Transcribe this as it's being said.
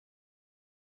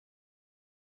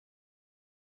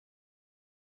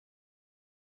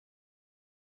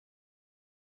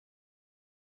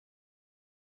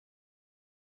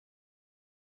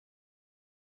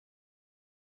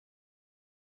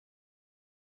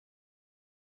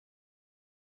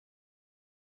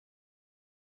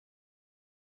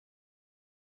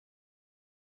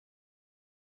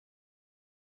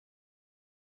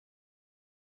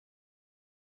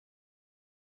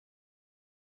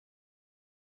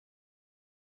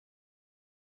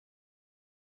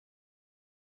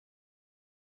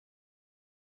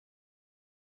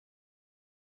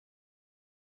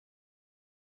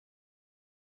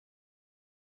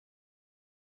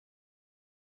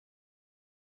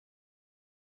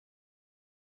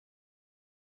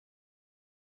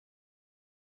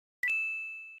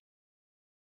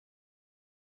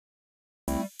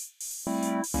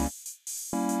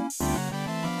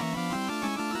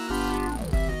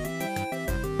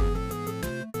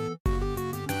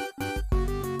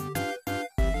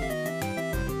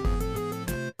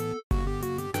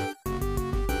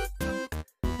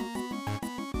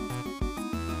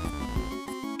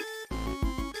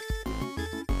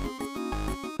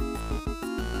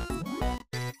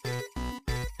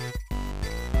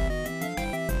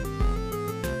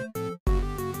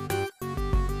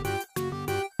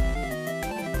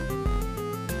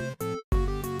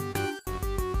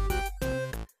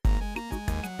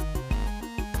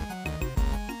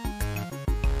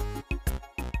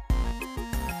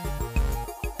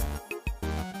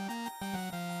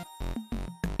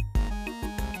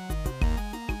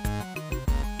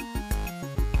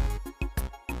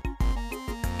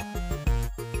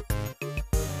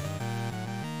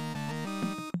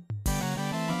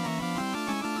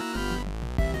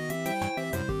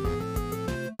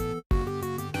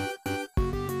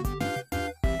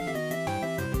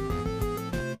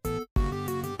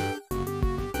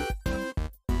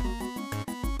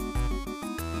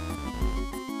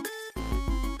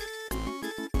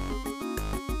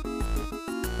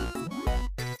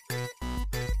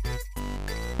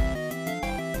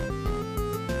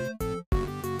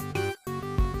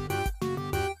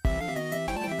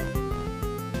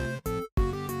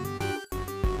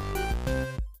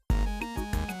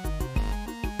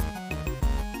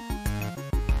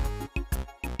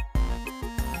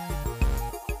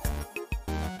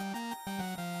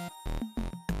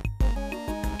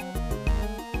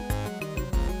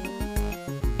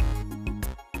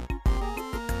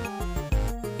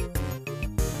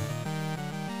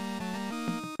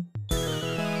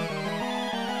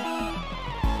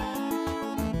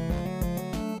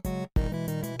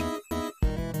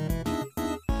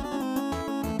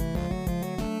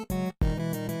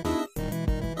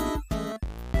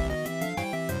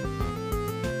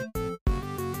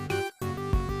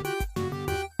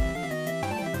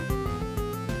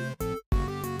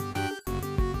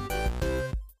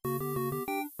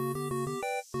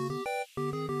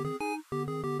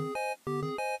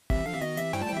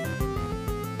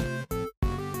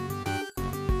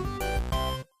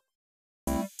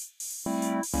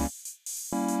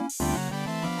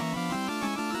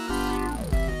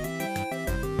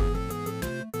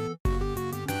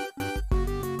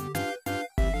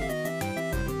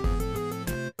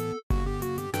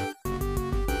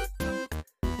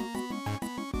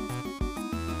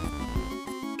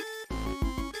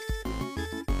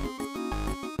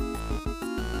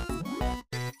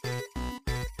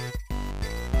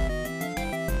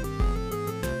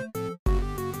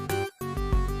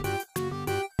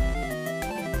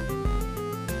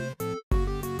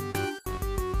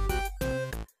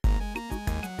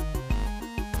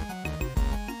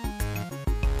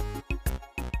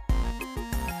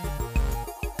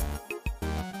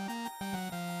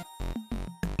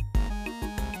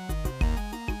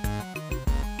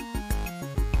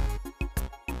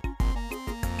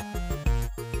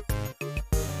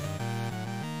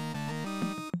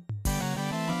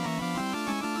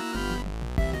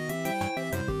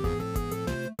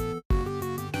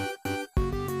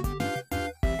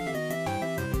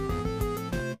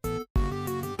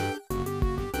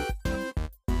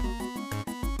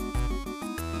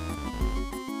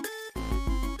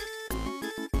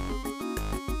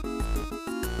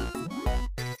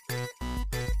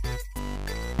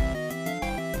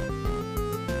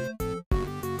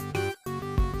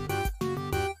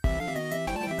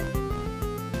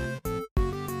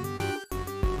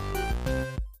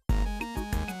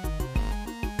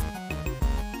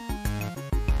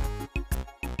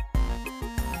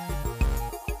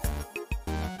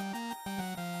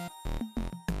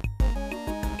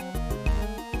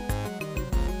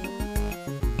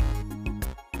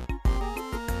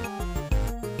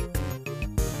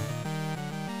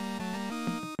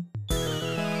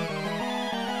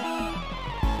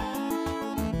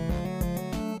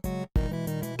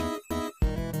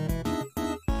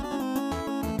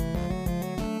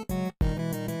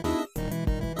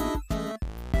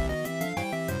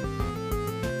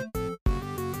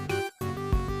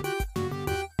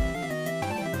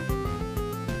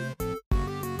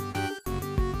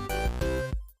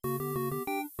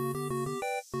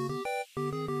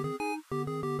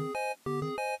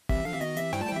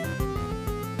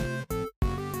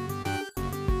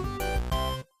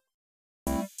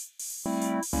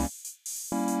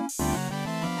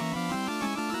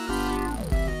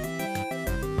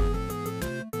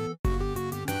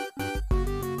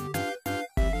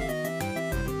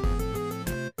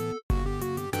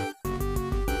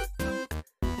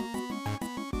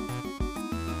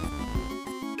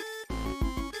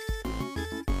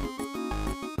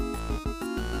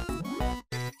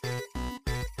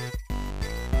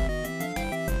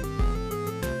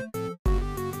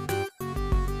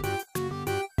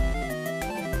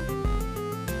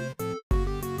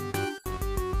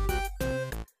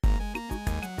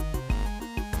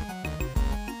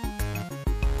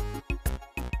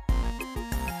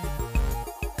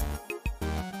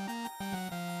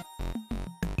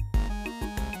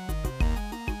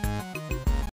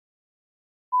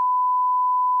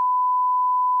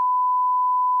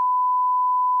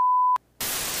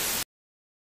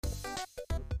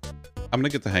I'm gonna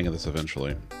get the hang of this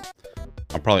eventually.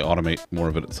 I'll probably automate more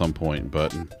of it at some point,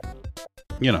 but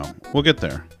you know, we'll get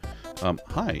there.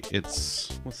 Hi,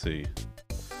 let's see.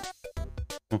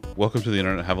 Welcome to the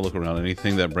internet. Have a look around.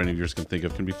 Anything that brain of yours can think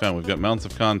of can be found. We've got mountains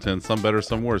of content, some better,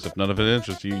 some worse. If none of it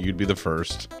interests you, you'd be the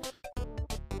first.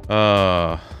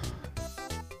 Hi,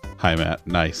 Matt.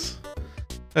 Nice.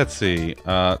 Let's see.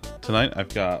 Tonight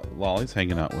I've got Lolly's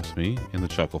hanging out with me in the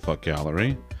Chucklefuck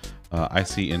Gallery. I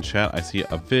see in chat, I see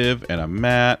a Viv and a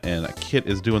Matt, and a Kit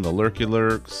is doing the lurky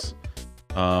lurks.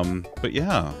 But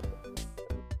yeah,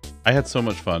 I had so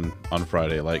much fun on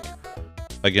Friday. Like,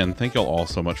 again, thank y'all all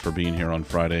so much for being here on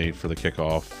Friday for the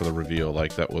kickoff, for the reveal.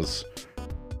 Like, that was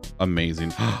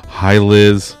amazing. Hi,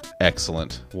 Liz.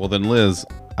 Excellent. Well, then, Liz,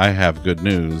 I have good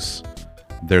news.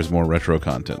 There's more retro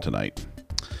content tonight.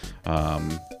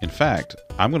 In fact,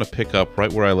 I'm going to pick up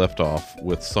right where I left off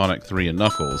with Sonic 3 and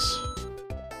Knuckles.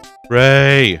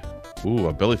 Ray! Ooh,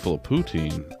 a belly full of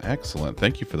poutine. Excellent.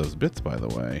 Thank you for those bits, by the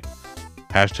way.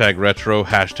 Hashtag retro,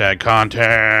 hashtag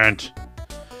content.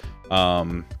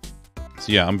 So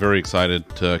yeah, I'm very excited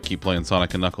to keep playing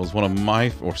Sonic and Knuckles.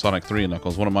 Sonic 3 and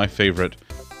Knuckles, one of my favorite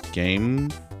game.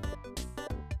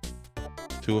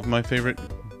 Two of my favorite.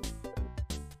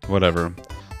 Whatever.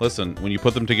 Listen, when you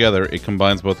put them together, it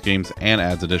combines both games and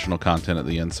adds additional content at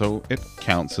the end, so it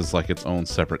counts as like its own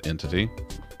separate entity,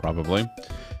 probably.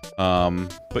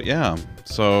 But yeah,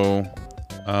 so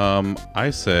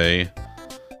I say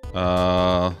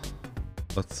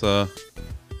let's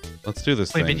do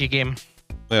this thing. Play video game.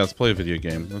 Yeah, let's play a video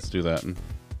game. Let's do that.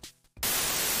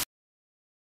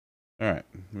 Alright,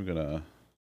 we're gonna...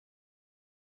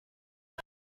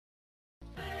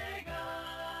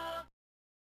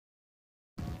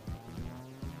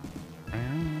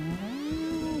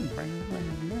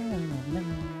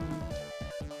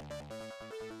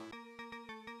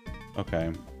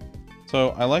 Okay,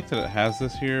 so I like that it has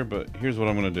this here, but here's what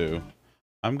I'm gonna do.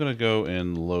 I'm gonna go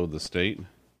and load the state.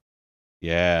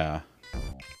 Yeah.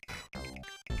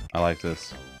 I like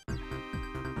this. Here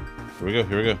we go,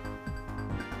 here we go.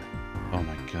 Oh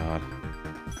my god.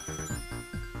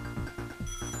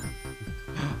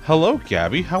 Hello,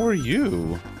 Gabby, how are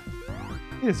you?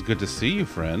 It is good to see you,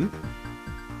 friend.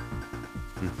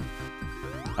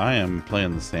 I am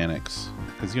playing the Sanix,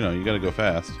 because, you know, you gotta go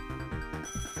fast.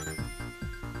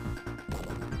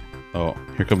 Oh,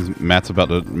 here comes Matt's about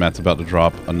to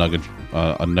drop a nugget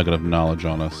of knowledge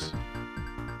on us.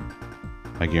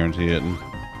 I guarantee it.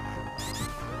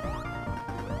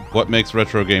 What makes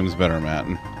retro games better, Matt?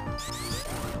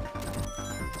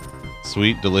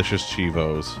 Sweet, delicious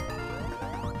Chivos.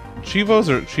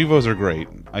 Chivos are great.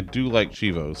 I do like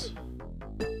Chivos.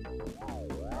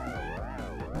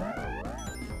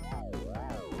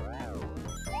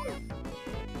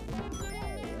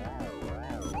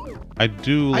 I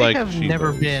do like I have Chivos.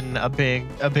 never been a big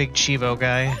Chivo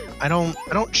guy. I don't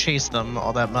chase them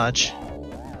all that much.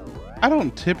 I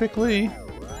don't typically.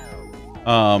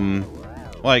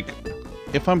 Like,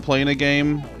 if I'm playing a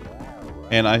game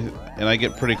and I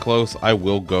get pretty close, I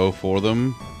will go for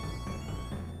them.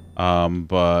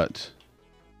 But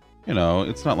you know,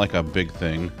 it's not like a big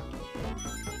thing.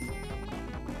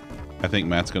 I think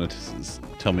Matt's gonna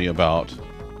tell me about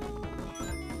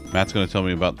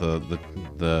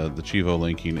the Chivo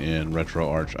linking in Retro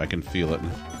Arch. I can feel it.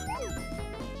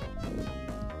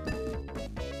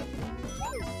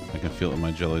 I can feel it in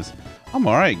my jellies. I'm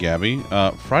alright, Gabby.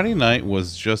 Friday night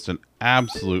was just an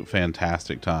absolute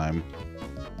fantastic time.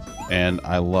 And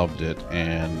I loved it.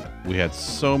 And we had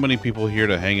so many people here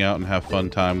to hang out and have fun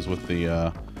times with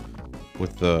the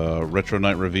Retro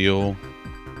Night reveal.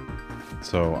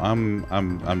 So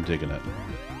I'm digging it.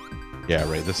 Yeah,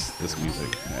 Ray, this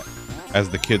music, as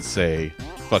the kids say,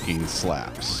 fucking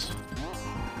slaps.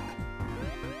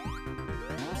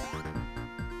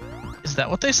 Is that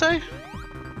what they say?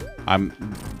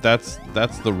 That's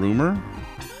the rumor.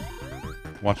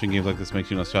 Watching games like this makes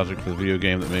you nostalgic for the video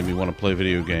game that made me want to play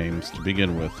video games to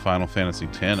begin with. Final Fantasy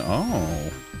X.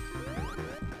 Oh.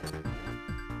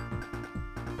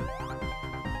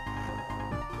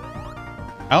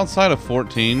 Outside of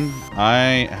 14,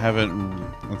 I haven't...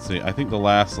 Let's see, I think the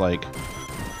last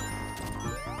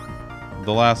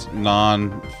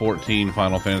non-14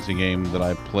 Final Fantasy game that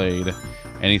I played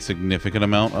any significant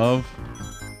amount of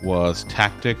was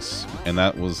Tactics, and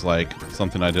that was like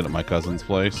something I did at my cousin's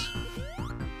place.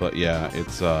 But yeah,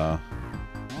 it's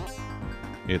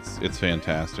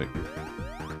fantastic.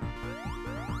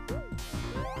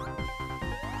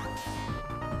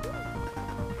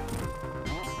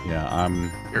 Yeah,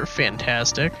 You're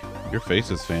fantastic. Your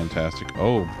face is fantastic.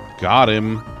 Oh, got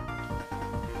him.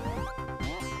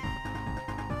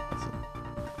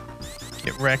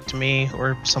 wrecked me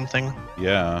or something.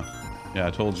 Yeah. Yeah,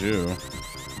 I told you.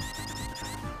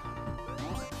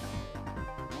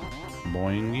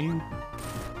 Boingy.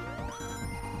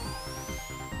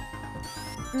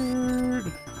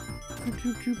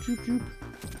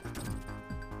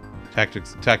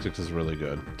 Tactics is really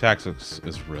good. Tactics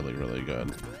is really, really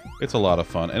good. It's a lot of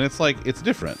fun, and it's like it's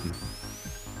different.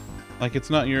 Like it's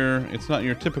not your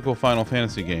typical Final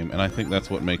Fantasy game, and I think that's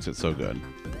what makes it so good.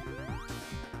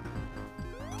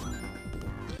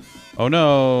 Oh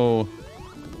no!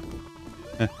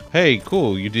 Hey,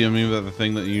 cool. You DM me about the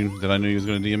thing that I knew you was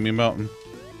going to DM me about.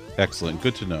 Excellent.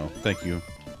 Good to know. Thank you.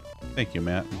 Thank you,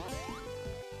 Matt.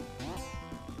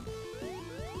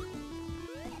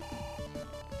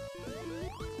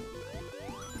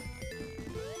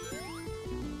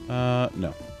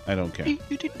 No. I don't care.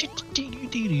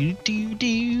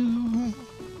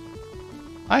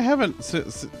 I haven't...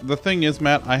 The thing is,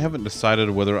 Matt, I haven't decided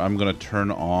whether I'm going to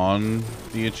turn on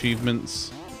the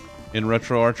achievements in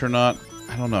RetroArch or not.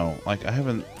 I don't know. Like, I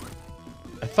haven't...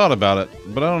 I thought about it,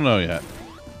 but I don't know yet.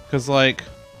 Because, like,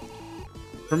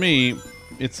 for me,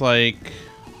 it's like...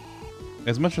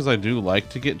 As much as I do like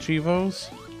to get Chivos,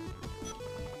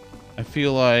 I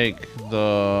feel like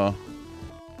the...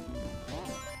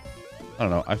 I don't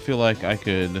know. I feel like I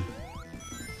could...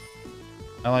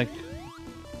 I like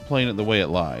playing it the way it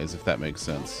lies, if that makes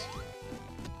sense.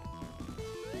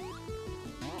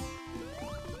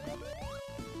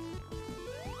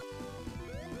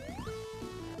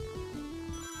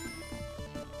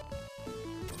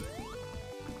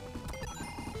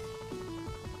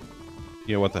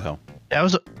 Yeah, what the hell? I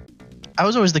was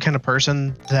always the kind of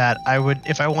person that I would,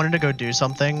 if I wanted to go do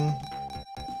something,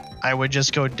 I would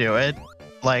just go do it.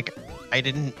 Like, I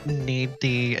didn't need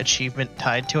the achievement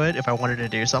tied to it if I wanted to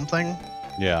do something.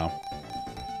 Yeah.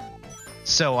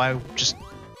 So I just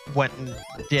went and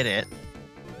did it.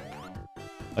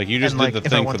 Like, you just did the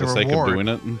thing for the sake of doing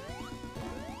it?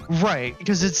 Right,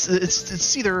 because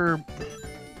it's either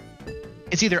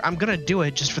I'm gonna do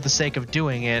it just for the sake of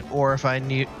doing it, or if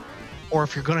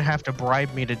you're gonna have to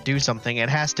bribe me to do something, it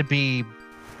has to be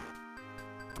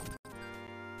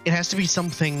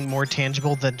something more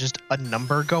tangible than just a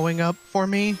number going up for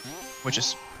me, which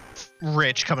is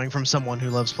rich coming from someone who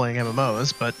loves playing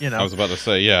MMOs, but you know. I was about to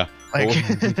say, yeah. Like,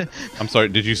 I'm sorry,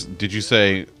 did you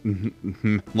say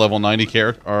level 90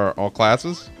 character are all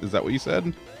classes? Is that what you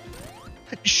said?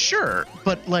 Sure,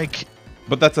 but like...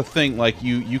 But that's a thing, like,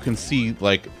 you can see,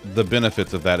 like, the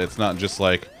benefits of that. It's not just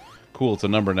like, cool, it's a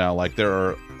number now. Like, there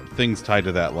are things tied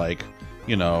to that, like,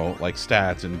 you know, like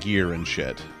stats and gear and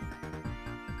shit.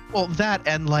 Well, that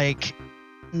and, like,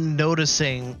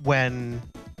 noticing when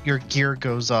your gear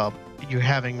goes up, you're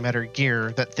having better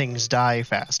gear, that things die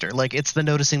faster. Like, it's the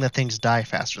noticing that things die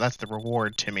faster. That's the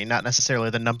reward to me, not necessarily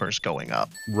the numbers going up.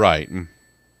 Right. You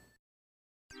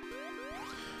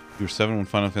were 7 when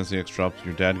Final Fantasy X dropped.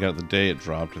 Your dad got it the day it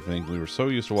dropped, I think. We were so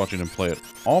used to watching him play it.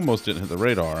 Almost didn't hit the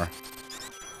radar.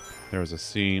 There was a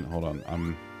scene... Hold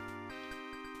on.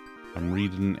 I'm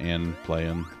reading and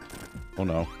playing. Oh,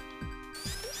 no.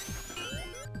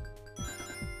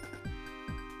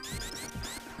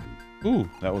 Ooh,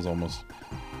 that was almost...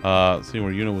 seeing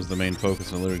where Yuna was the main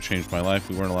focus and it literally changed my life.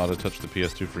 We weren't allowed to touch the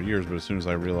PS2 for years, but as soon as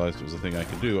I realized it was a thing I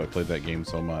could do, I played that game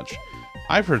so much.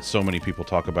 I've heard so many people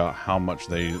talk about how much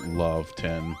they love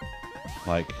 10.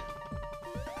 Like...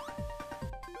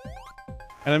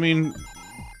 And I mean...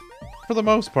 For the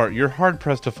most part, you're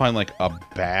hard-pressed to find, like, a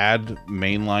bad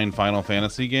mainline Final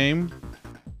Fantasy game.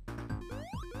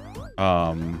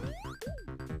 But,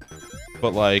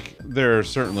 like, there are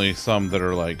certainly some that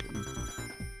are, like...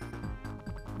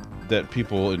 that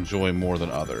people enjoy more than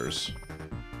others.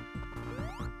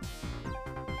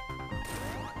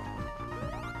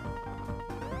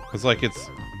 Because, like, it's...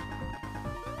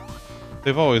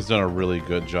 They've always done a really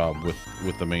good job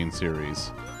with the main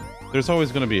series. There's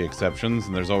always going to be exceptions,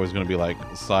 and there's always going to be, like,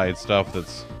 side stuff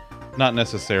that's not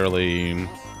necessarily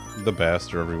the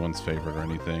best or everyone's favorite or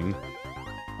anything.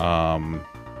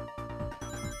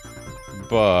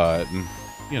 But,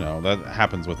 you know, that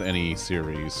happens with any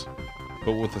series.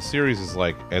 But with the series is,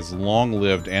 like, as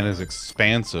long-lived and as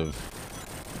expansive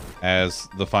as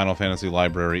the Final Fantasy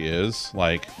library is,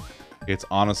 like, it's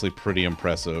honestly pretty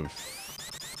impressive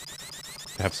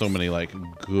to have so many, like,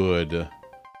 good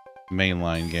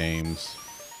mainline games.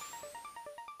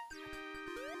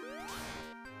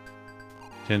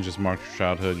 10 just marked your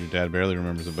childhood. Your dad barely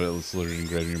remembers it, but it's literally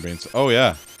engraved in your veins. Oh,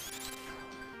 yeah.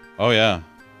 Oh, yeah.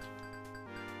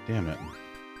 Damn it.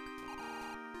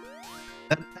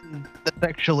 That's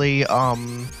actually,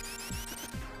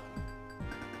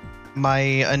 my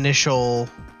initial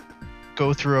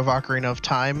go through of Ocarina of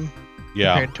Time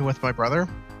Yeah. compared to with my brother.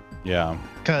 Yeah.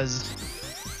 Because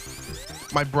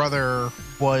my brother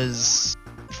was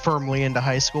firmly into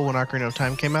high school when Ocarina of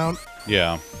Time came out.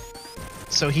 Yeah.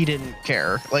 So he didn't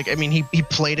care. Like, I mean, he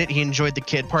played it, he enjoyed the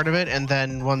kid part of it, and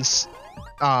then once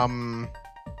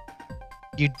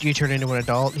you turn into an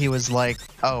adult, he was like,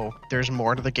 oh, there's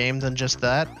more to the game than just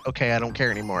that? Okay, I don't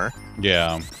care anymore.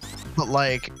 Yeah. But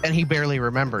like, and he barely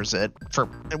remembers it,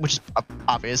 which is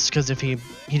obvious, because if he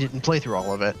didn't play through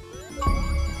all of it.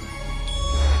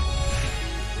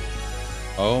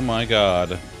 Oh my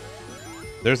god.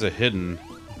 There's a hidden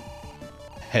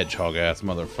hedgehog-ass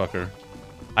motherfucker.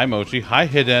 Hi, Mochi. Hi,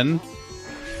 Hidden.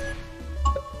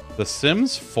 The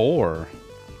Sims 4.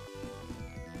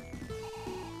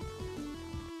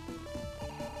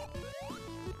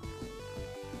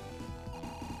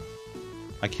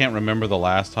 I can't remember the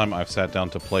last time I've sat down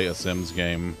to play a Sims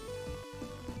game.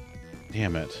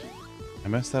 Damn it. I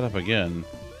messed that up again.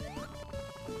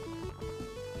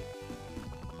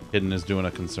 Hidden is doing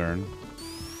a concern.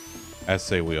 As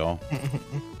say we all.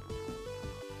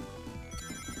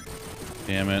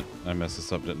 Damn it. I messed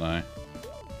this up, didn't I?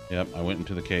 Yep, I went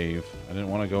into the cave. I didn't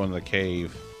want to go into the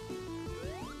cave.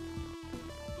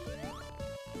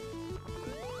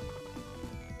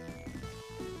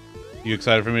 You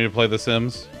excited for me to play The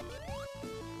Sims?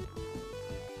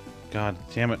 God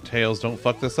damn it, Tails. Don't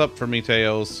fuck this up for me,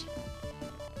 Tails.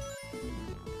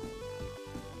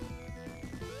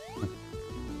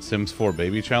 Sims 4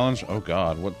 Baby Challenge? Oh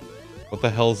god, what the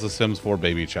hell is the Sims 4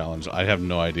 Baby Challenge? I have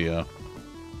no idea.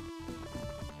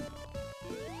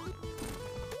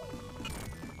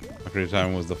 Ocarina of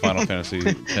Time was the Final Fantasy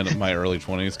in my early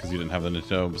 20s because you didn't have the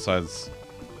Nintendo besides...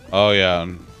 Oh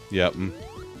yeah, yep.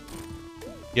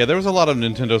 Yeah, there was a lot of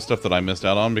Nintendo stuff that I missed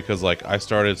out on because, like, I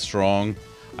started strong.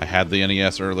 I had the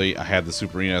NES early. I had the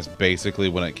Super NES basically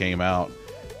when it came out.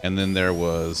 And then there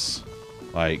was,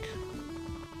 like...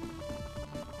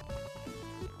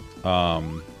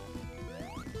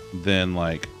 Then,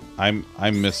 like,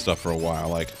 I missed stuff for a while.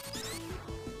 Like,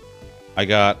 I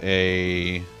got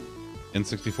a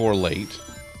N64 late.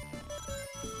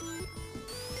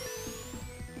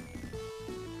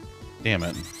 Damn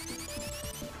it.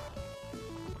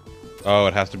 Oh,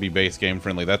 it has to be base game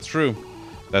friendly. That's true.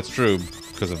 That's true,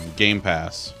 because of Game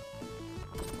Pass.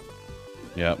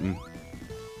 Yep.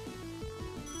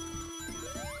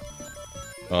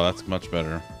 Oh, that's much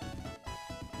better.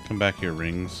 Come back here,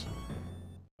 Rings.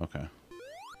 Okay.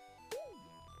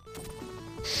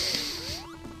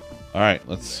 Alright,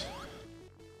 let's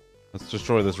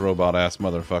destroy this robot-ass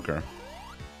motherfucker.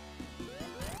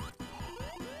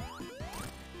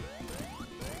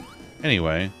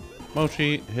 Anyway,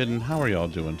 Mochi, Hidden, how are y'all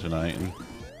doing tonight?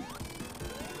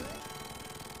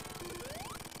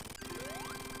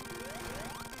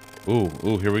 Ooh,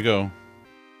 here we go.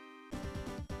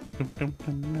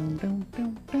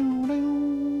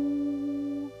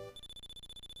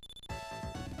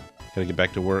 Gotta get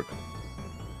back to work.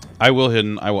 I will,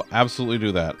 Hidden. I will absolutely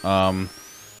do that.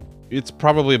 It's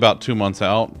probably about 2 months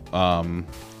out.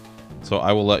 So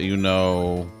I will let you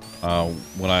know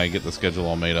when I get the schedule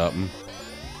all made up.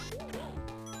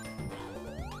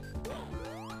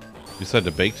 You said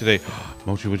to bake today.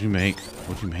 Mochi, what'd you make?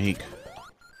 What'd you make?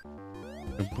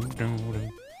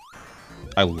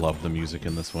 I love the music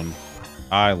in this one.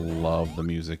 I love the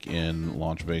music in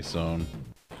Launch Base Zone.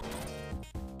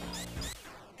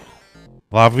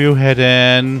 Love you,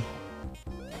 Hidden.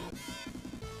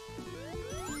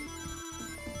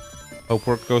 Hope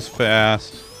work goes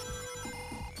fast.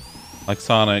 Like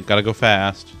Sonic, gotta go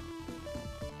fast.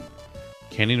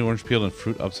 Candied orange peel and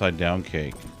fruit upside down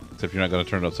cake. Except you're not gonna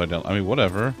turn it upside down. I mean,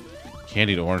 whatever.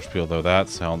 Candied orange peel, though, that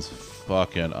sounds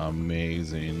fucking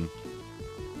amazing.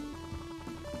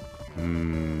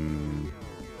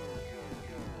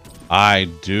 I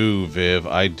do, Viv.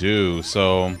 I do.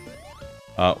 So,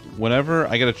 whenever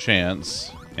I get a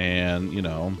chance, and, you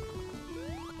know,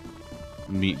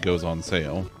 meat goes on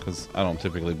sale, because I don't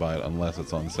typically buy it unless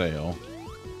it's on sale,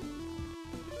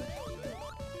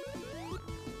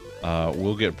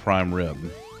 we'll get prime rib.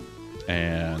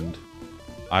 And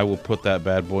I will put that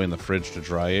bad boy in the fridge to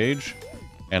dry age.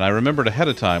 And I remembered ahead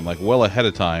of time, like well ahead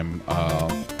of time.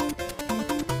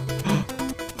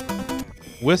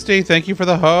 Wisty, thank you for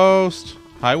the host.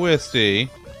 Hi, Wisty.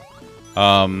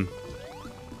 So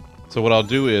what I'll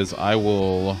do is I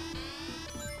will,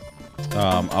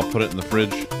 I'll put it in the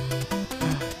fridge.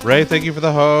 Ray, thank you for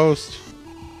the host.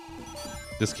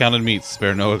 Discounted meats,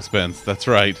 spare no expense. That's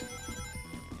right.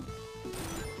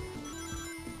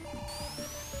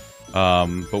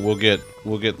 But we'll get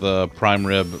the prime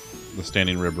rib, the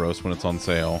standing rib roast when it's on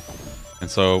sale. And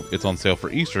so it's on sale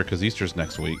for Easter because Easter's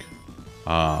next week.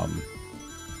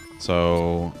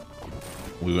 So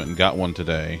we went and got one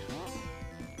today,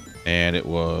 and it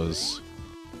was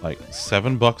like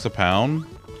 $7 a pound.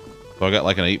 So I got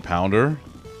like an 8-pounder.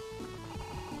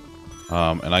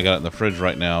 And I got it in the fridge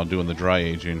right now doing the dry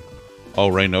aging. Oh,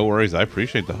 Ray, no worries. I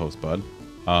appreciate the host, bud.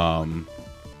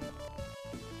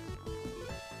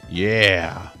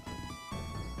 Yeah.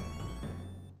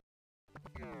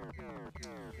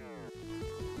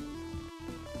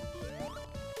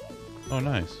 Oh,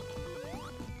 nice.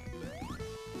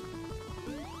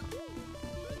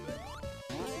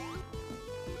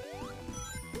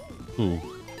 Ooh.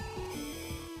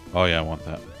 Oh, yeah, I want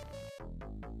that.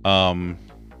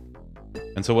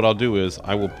 And so what I'll do is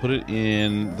I will put it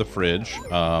in the fridge.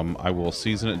 I will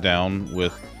season it down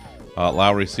with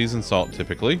Lowry seasoned salt,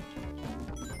 typically.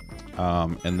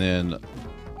 And then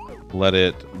let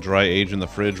it dry age in the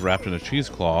fridge wrapped in a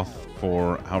cheesecloth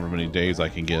for however many days I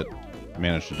can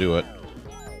manage to do it.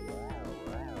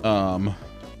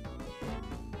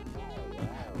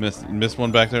 Missed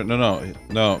one back there.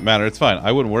 No, matter. It's fine.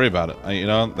 I wouldn't worry about it. You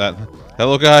know that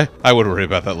little guy. I wouldn't worry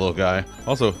about that little guy.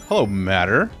 Also, hello,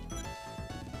 matter.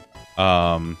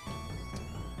 But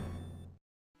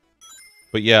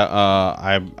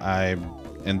yeah,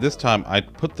 and this time I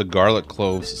put the garlic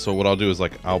cloves. So what I'll do is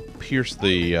like I'll pierce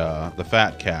the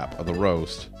fat cap of the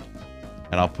roast,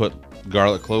 and I'll put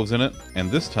garlic cloves in it.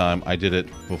 And this time I did it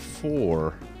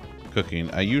before cooking.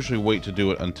 I usually wait to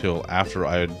do it until after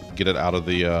I get it out of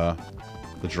the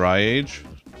dry age.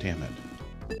 Damn it.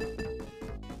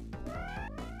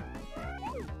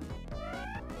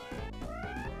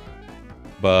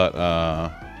 But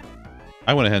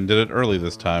I went ahead and did it early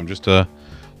this time just to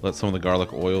let some of the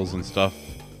garlic oils and stuff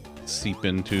seep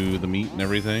into the meat and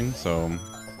everything. So,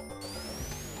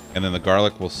 and then the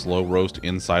garlic will slow roast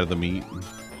inside of the meat,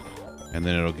 and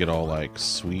then it'll get all like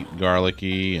sweet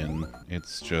garlicky, and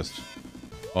it's just,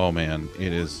 oh man,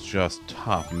 it is just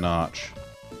top notch.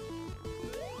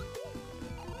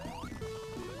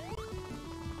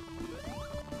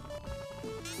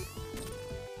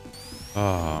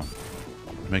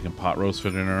 Making pot roast for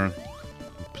dinner.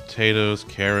 Potatoes,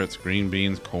 carrots, green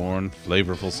beans, corn,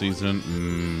 flavorful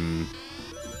seasoning.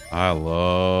 I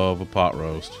love a pot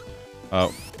roast.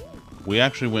 We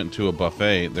actually went to a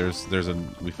buffet.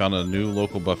 We found a new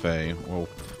local buffet. Well,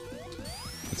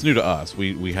 it's new to us.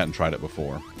 We hadn't tried it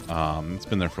before. It's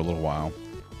been there for a little while.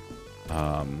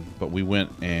 But we went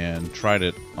and tried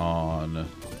it on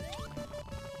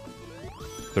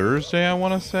Thursday, I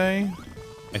want to say.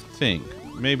 I think.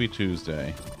 Maybe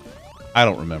Tuesday. I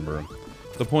don't remember.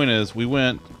 The point is, we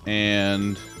went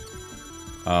and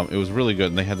it was really good.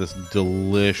 And they had this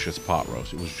delicious pot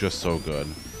roast. It was just so good.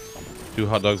 2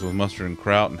 hot dogs with mustard and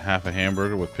kraut and half a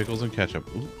hamburger with pickles and ketchup.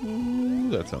 Ooh,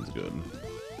 that sounds good.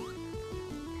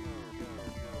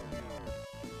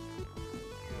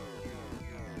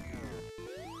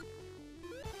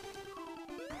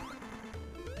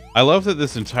 I love that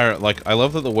I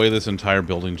love that the way this entire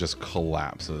building just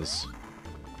collapses.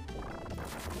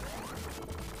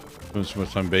 Spend so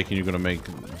much time baking, you're gonna make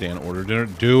Dan order dinner?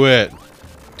 Do it!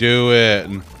 Do it!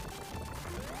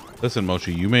 Listen,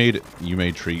 Mochi, you made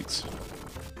treats.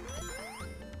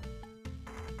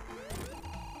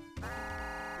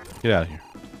 Get out of here.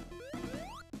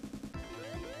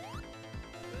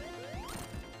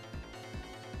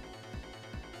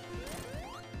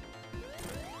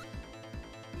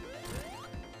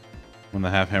 When the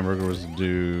half hamburger was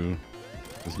due,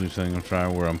 this new thing I'm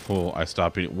trying where I'm full, I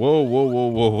stop eating. Whoa, whoa, whoa,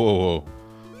 whoa, whoa,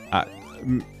 whoa.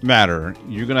 Matter,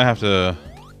 you're gonna have to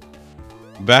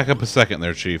back up a second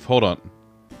there, Chief. Hold on.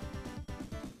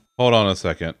 Hold on a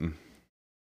second.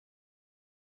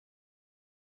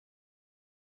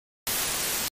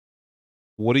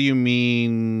 What do you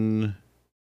mean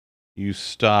you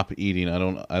stop eating? I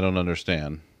don't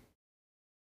understand.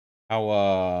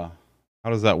 How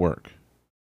does that work?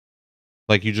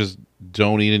 Like you just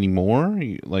don't eat anymore?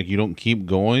 Like you don't keep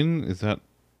going? Is that...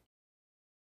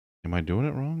 Am I doing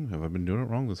it wrong? Have I been doing it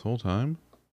wrong this whole time?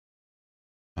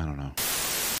 I don't know.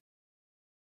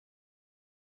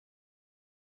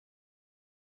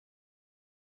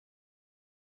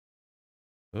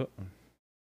 Oh.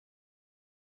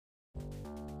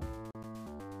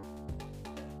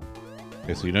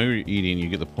 Okay, so you know you're eating, you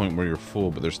get the point where you're full,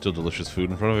 but there's still delicious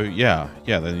food in front of you? Yeah,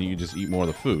 then you just eat more of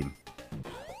the food.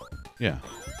 Yeah.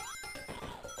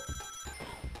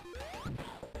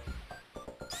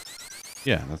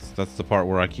 Yeah, that's the part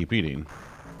where I keep eating.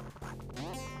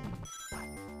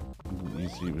 You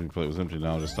see, when your plate was empty,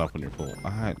 now just stop when you're full.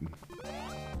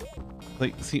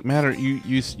 Like, see, Matter,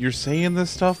 you're saying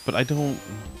this stuff, but I don't...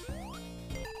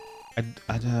 I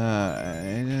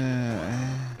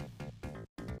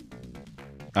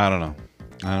don't know.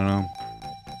 I don't know.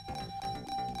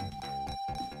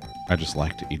 I just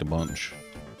like to eat a bunch.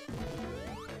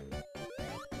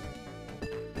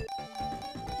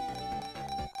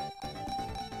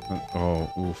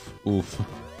 Oh, oof, oof.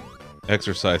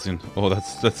 Exercising. Oh,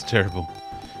 that's terrible.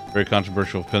 Very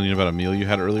controversial opinion about a meal you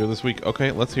had earlier this week.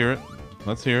 Okay, let's hear it.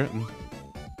 Let's hear it.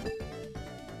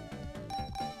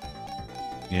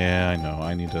 Yeah, I know.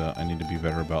 I need to be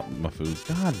better about my foods.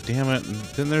 God damn it. And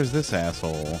then there's this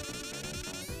asshole.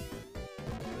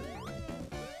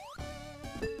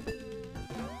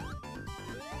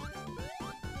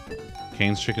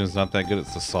 Cane's chicken is not that good.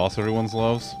 It's the sauce everyone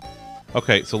loves.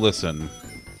 Okay, so listen.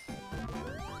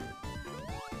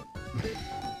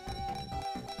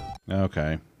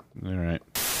 Okay. All right.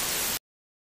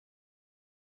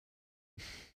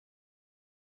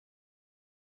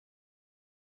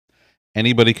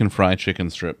 Anybody can fry chicken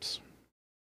strips.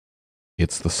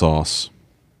 It's the sauce.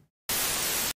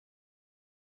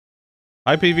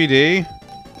 Hi, PVD.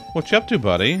 What you up to,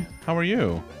 buddy? How are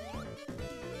you?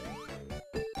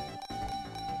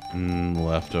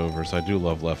 Leftovers. I do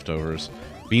love leftovers.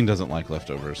 Bean doesn't like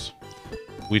leftovers.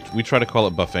 We try to call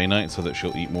it buffet night so that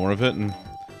she'll eat more of it,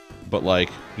 but like,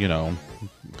 you know,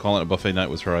 calling it buffet night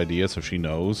was her idea, so she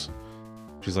knows.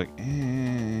 She's like,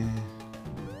 eh.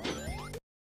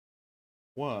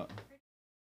 What?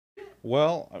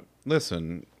 Well,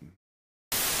 listen.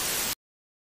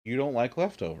 You don't like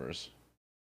leftovers.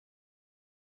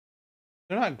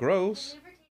 They're not gross.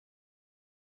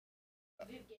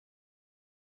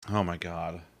 Oh my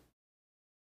god.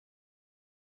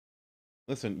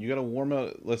 Listen, you gotta warm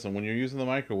up. Listen, when you're using the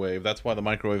microwave, that's why the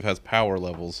microwave has power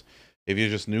levels. If you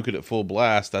just nuke it at full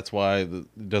blast, that's why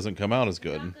it doesn't come out as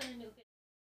good.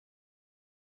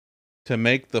 To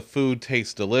make the food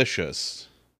taste delicious.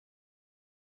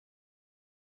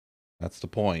 That's the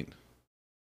point.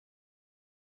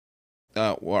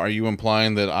 Well, are you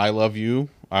implying that I love you?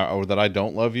 Or that I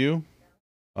don't love you?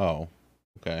 Oh,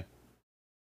 okay.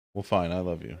 Well, fine, I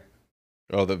love you.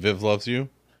 Oh, that Viv loves you?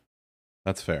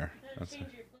 That's fair. That's fair.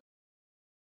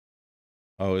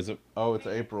 Oh, is it? Oh, it's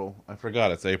April. I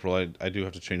forgot it's April. I do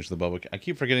have to change the bubble. I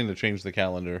keep forgetting to change the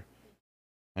calendar.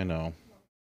 I know.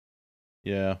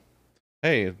 Yeah.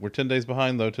 Hey, we're 10 days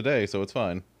behind, though, today, so it's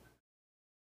fine.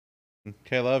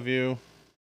 Okay, love you.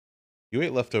 You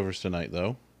ate leftovers tonight,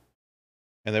 though.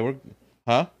 And they were...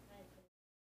 Huh?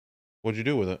 What'd you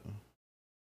do with it?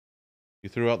 You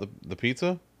threw out the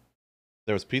pizza?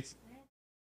 There was pizza?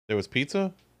 There was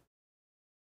pizza?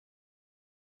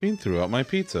 Bean threw out my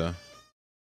pizza.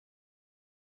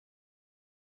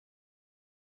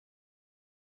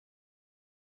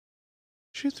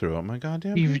 She threw out my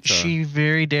goddamn pizza. She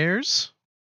very dares?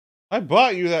 I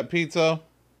bought you that pizza.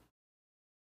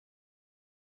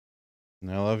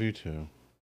 And I love you too.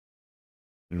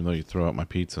 Even though you throw out my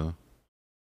pizza.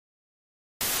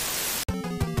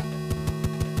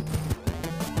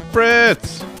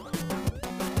 Fritz!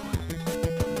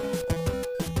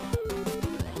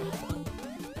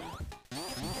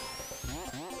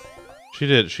 She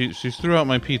did. She threw out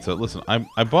my pizza. Listen,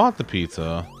 I bought the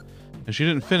pizza, and she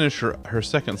didn't finish her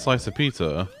second slice of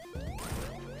pizza.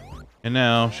 And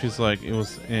now she's like, it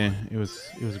was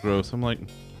gross. I'm like,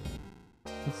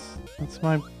 that's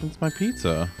my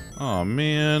pizza. Oh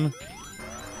man.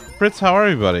 Fritz, how are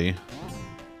you, buddy?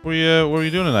 What were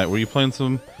you doing tonight? Were you playing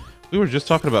some? We were just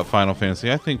talking about Final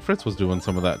Fantasy. I think Fritz was doing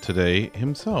some of that today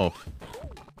himself.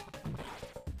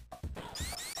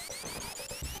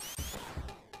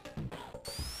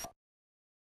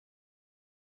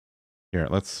 Here,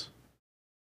 let's...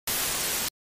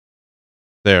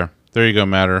 There you go,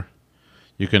 Matter.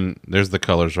 You can... There's the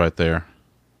colors right there.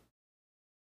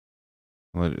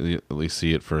 Let you at least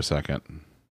see it for a second.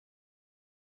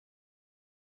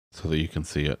 So that you can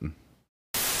see it.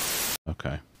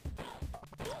 Okay.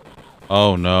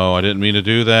 Oh no, I didn't mean to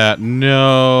do that.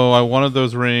 No, I wanted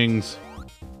those rings.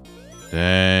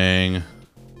 Dang.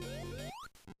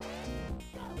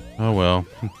 Oh well.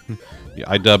 Yeah,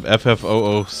 I dub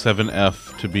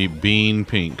FF007F to be Bean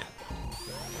Pink.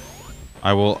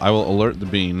 I will alert the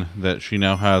Bean that she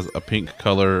now has a pink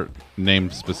color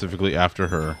named specifically after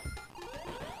her.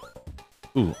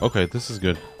 Ooh, okay, this is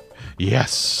good.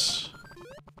 Yes!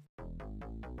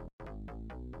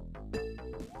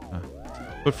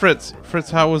 But Fritz,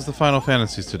 how was the Final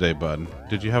Fantasies today, bud?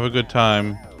 Did you have a good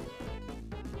time?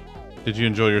 Did you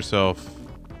enjoy yourself?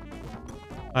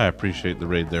 I appreciate the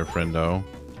raid there, friendo.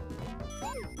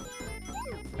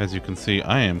 As you can see,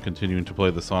 I am continuing to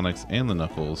play the Sonics and the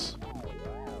Knuckles.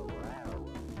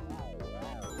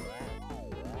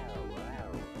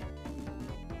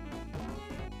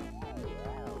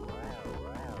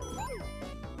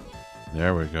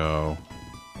 There we go.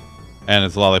 And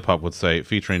as Lollipop would say,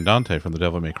 featuring Dante from the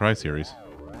Devil May Cry series.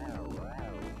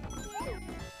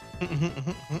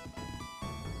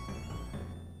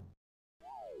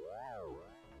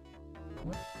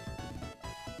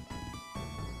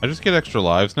 I just get extra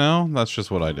lives now? That's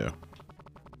just what I do.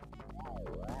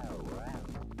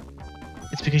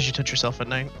 It's because you touch yourself at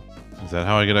night. Is that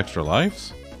how I get extra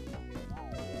lives?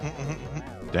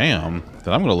 Damn.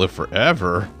 Then I'm gonna live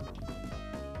forever.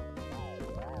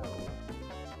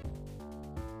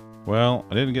 Well,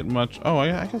 I didn't get much. Oh,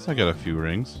 I guess I got a few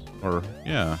rings. Or,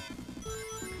 yeah.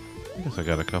 I guess I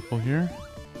got a couple here.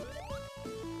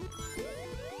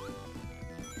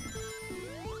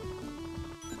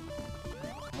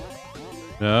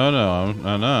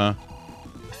 No.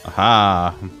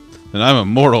 Aha! And I'm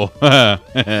immortal. Oh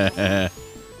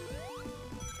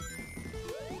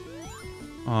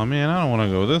man, I don't want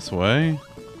to go this way.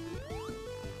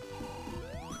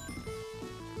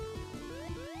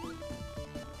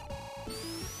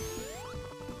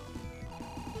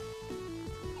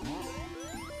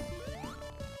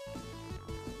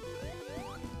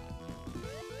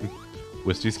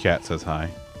 Wisty's cat says hi.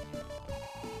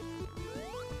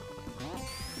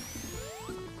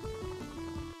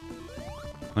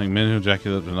 Like men who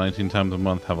ejaculate up to 19 times a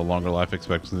month have a longer life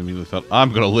expectancy than immediately felt,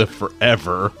 I'm gonna live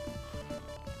forever.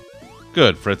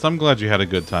 Good, Fritz. I'm glad you had a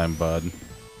good time, bud.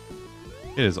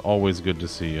 It is always good to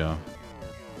see you.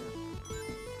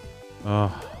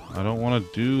 Oh, I don't want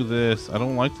to do this. I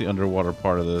don't like the underwater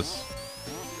part of this.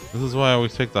 This is why I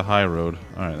always take the high road.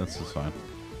 Alright, this is fine.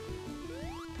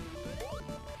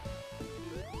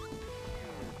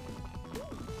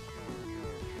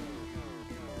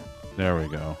 There we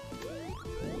go.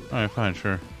 Alright, fine,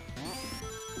 sure.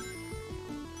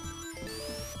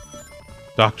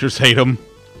 Doctors hate them.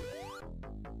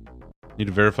 Need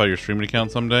to verify your streaming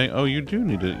account someday? Oh, you do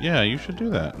need to. Yeah, you should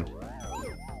do that.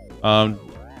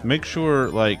 Make sure,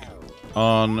 like,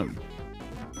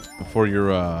 for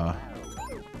your,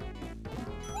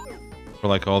 for,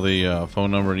 like, all the,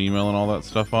 phone number and email and all that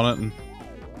stuff on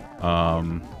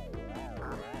it.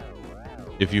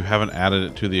 If you haven't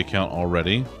added it to the account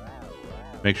already,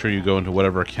 make sure you go into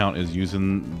whatever account is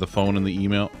using the phone and the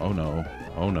email. Oh no.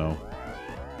 Oh no.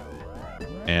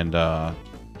 And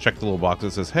check the little box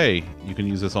that says, hey, you can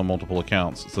use this on multiple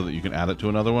accounts, so that you can add it to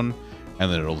another one,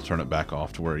 and then it'll turn it back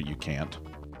off to where you can't.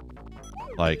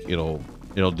 Like, it'll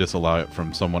disallow it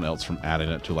from someone else from adding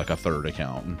it to like a third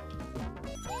account.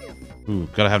 Ooh,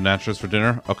 gotta have nachos for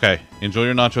dinner? Okay. Enjoy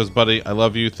your nachos, buddy. I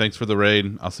love you. Thanks for the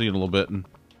raid. I'll see you in a little bit.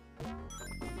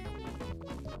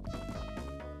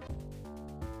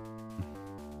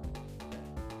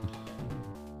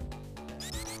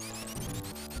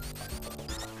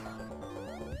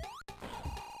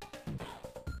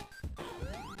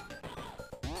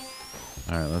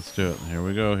 Alright, let's do it. Here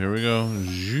we go, here we go.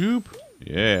 Zoop!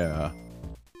 Yeah.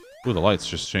 Ooh, the lights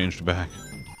just changed back.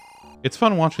 It's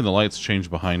fun watching the lights change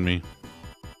behind me.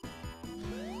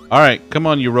 Alright, come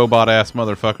on, you robot-ass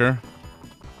motherfucker.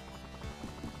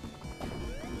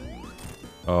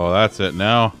 Oh, that's it.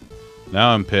 Now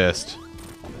I'm pissed.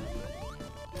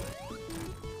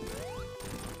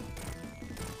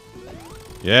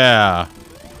 Yeah.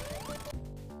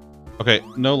 Okay,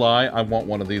 no lie, I want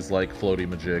one of these, like, floaty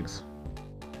majigs.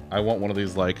 I want one of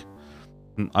these, like...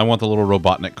 I want the little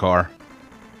Robotnik car.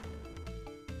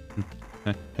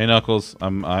 Hey, Knuckles,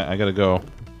 I gotta go.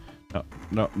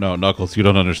 No, Knuckles, you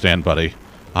don't understand, buddy.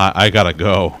 I gotta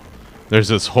go. There's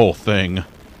this whole thing.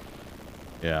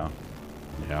 Yeah.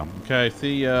 Yeah. Okay,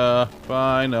 see ya.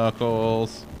 Bye,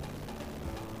 Knuckles.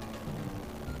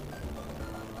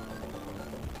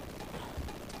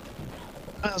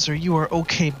 Bowser, you are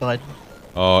okay, bud.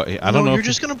 Oh, I don't know. You're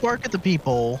just gonna bark at the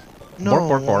people. No, bark,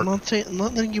 bark, bark. I'm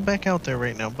not letting you back out there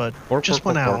right now, bud. Bark, just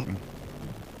bark, went bark, out. bark.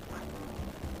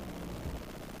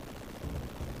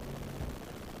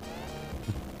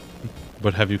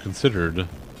 But have you considered?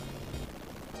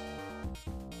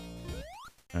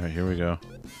 Alright, here we go.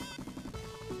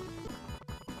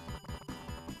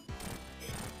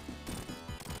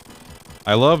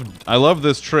 I love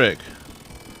this trick.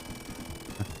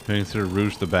 Can you consider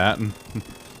Rouge the Bat?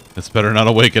 It's better not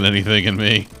awaken anything in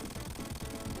me.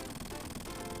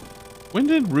 When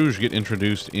did Rouge get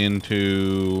introduced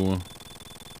into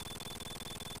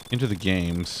the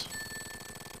games?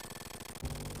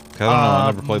 'Cause I don't know, I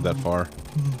never played that far.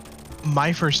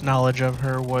 My first knowledge of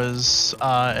her was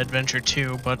Adventure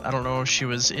 2, but I don't know if she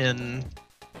was in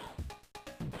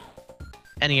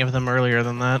any of them earlier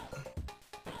than that.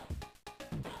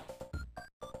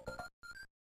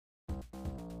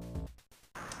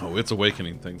 Oh, it's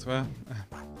awakening things. Well,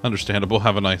 understandable.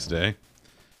 Have a nice day.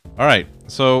 Alright,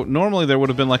 so normally there would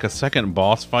have been like a second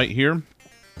boss fight here,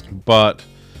 but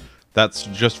that's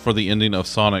just for the ending of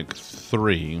Sonic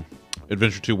 3.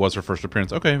 Adventure 2 was her first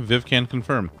appearance. Okay, Viv can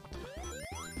confirm.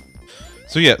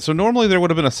 So yeah, so normally there would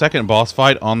have been a second boss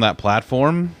fight on that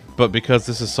platform, but because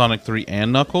this is Sonic 3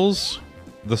 and Knuckles,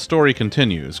 the story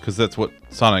continues, because that's what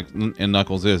Sonic and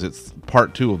Knuckles is. It's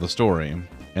part 2 of the story.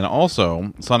 And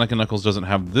also, Sonic and Knuckles doesn't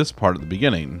have this part at the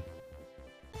beginning.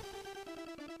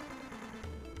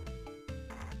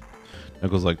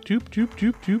 Knuckles like, choop, choop,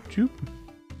 choop, choop, choop.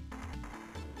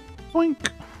 Boink.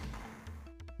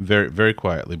 Very, very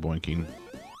quietly boinking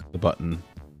the button.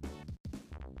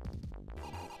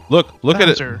 Look at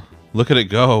it. Look at it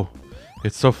go.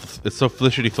 It's so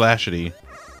flishity flashity.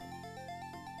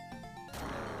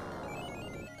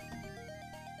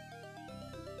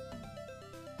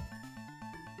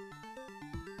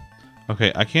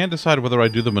 Okay, I can't decide whether I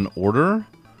do them in order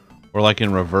or like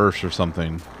in reverse or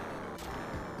something.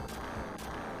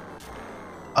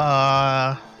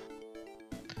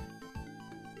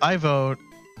 I vote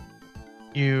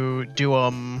you do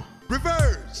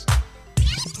reverse.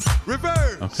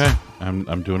 Reverse. Okay,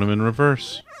 I'm doing them in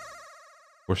reverse.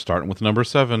 We're starting with number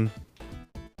 7.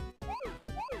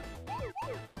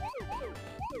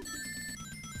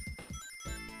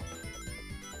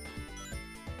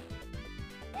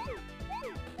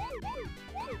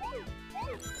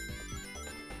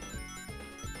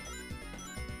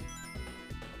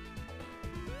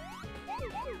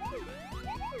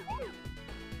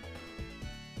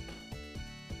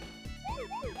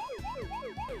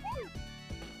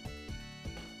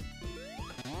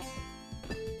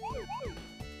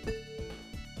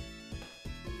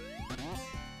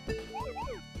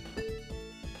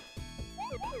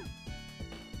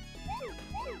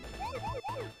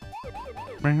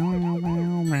 Meow, meow,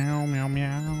 meow, meow, meow,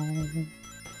 meow.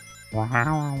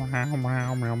 Wow, wow,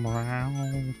 wow, meow,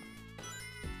 meow.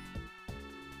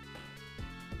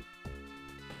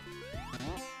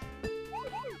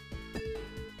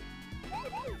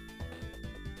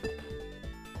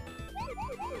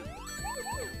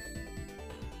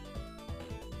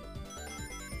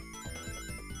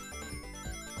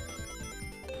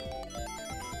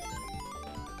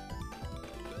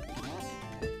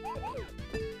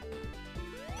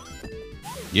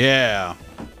 Yeah.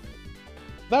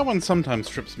 That one sometimes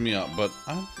trips me up, but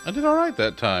I did alright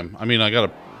that time. I mean, I got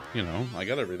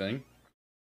everything.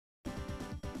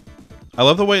 I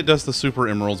love the way it does the super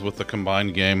emeralds with the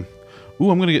combined game.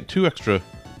 Ooh, I'm gonna get two extra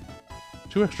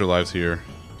lives here.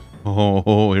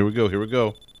 Oh, here we go, here we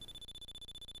go.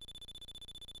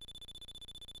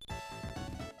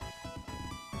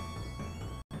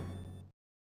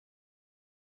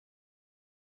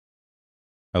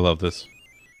 I love this.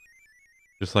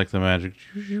 Just like the magic.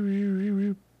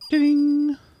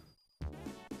 Ding!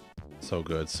 So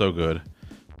good, so good.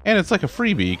 And it's like a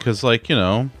freebie, because, like, you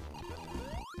know,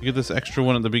 you get this extra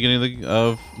one at the beginning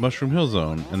of Mushroom Hill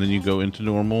Zone, and then you go into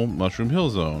normal Mushroom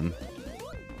Hill Zone.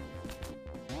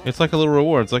 It's like a little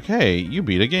reward. It's like, hey, you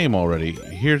beat a game already.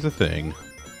 Here's the thing.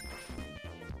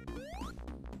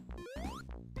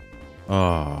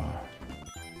 Oh.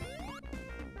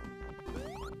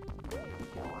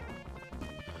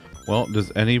 Well,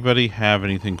 does anybody have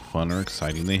anything fun or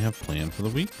exciting they have planned for the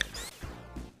week?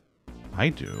 I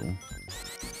do.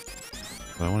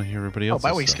 But I want to hear everybody else. Oh,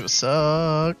 my week's gonna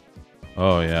suck.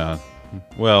 Oh, yeah.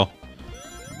 Well,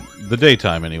 the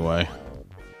daytime anyway.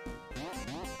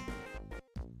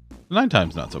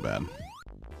 Nighttime's not so bad.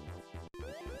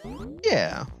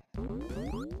 Yeah.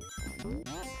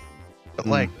 But,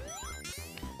 like,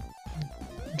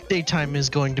 daytime is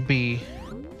going to be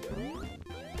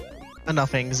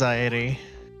enough anxiety.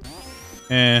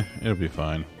 It'll be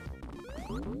fine.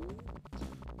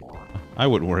 I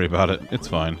wouldn't worry about it. It's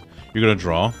fine. You're gonna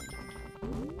draw?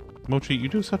 Mochi, you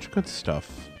do such good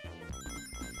stuff.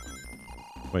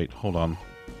 Wait, hold on.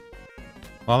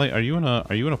 Lolly, are you in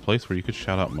a place where you could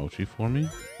shout out Mochi for me?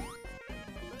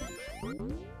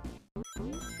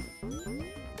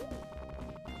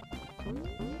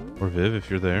 Or Viv, if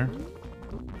you're there.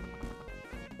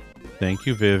 Thank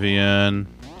you, Vivian.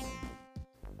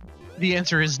 The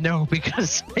answer is no,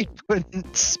 because I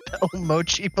couldn't spell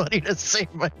Mochi Buddy to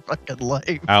save my fucking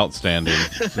life. Outstanding.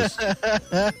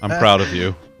 I'm proud of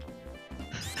you.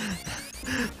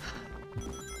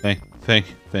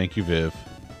 Thank you, Viv.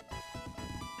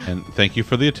 And thank you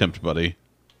for the attempt, buddy.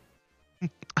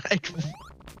 I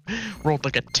rolled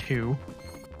like a 2.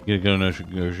 You gotta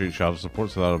negotiate child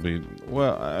support, so that'll be...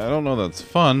 Well, I don't know that's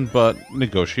fun, but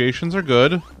negotiations are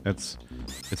good. It's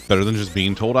better than just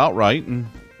being told outright. And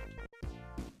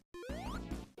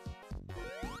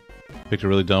Picked a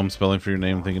really dumb spelling for your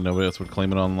name thinking nobody else would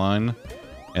claim it online.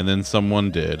 And then someone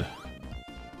did.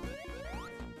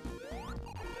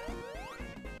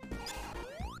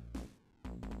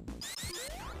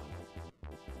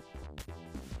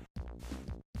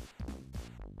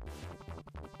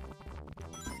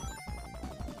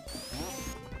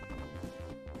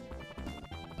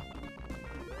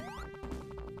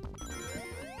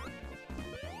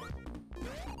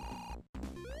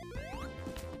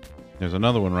 There's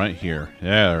another one right here.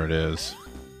 Yeah, there it is.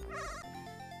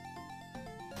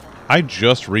 I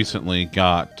just recently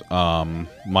got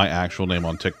my actual name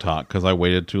on TikTok because I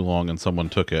waited too long and someone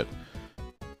took it.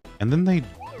 And then they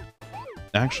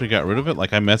actually got rid of it.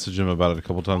 Like, I messaged him about it a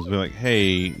couple times. Be like, hey,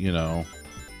 you know,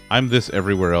 I'm this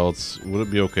everywhere else. Would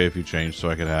it be okay if you changed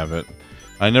so I could have it?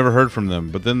 I never heard from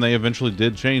them, but then they eventually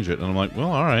did change it. And I'm like,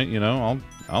 well, all right, you know,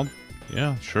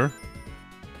 yeah, sure.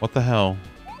 What the hell?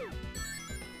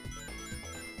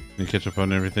 You catch up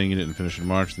on everything you didn't finish in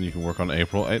March, then you can work on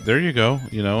April. Hey, there you go.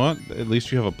 You know what? At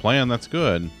least you have a plan. That's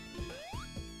good.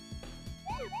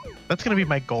 That's going to be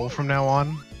my goal from now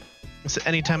on. So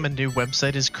anytime a new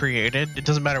website is created, it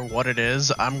doesn't matter what it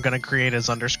is, I'm going to create a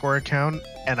Zunderscore account,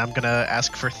 and I'm going to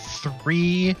ask for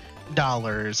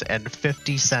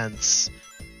 $3.50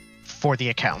 for the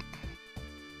account.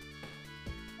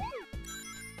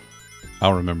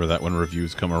 I'll remember that when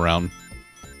reviews come around.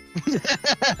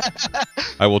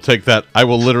 I will take that. I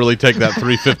will literally take that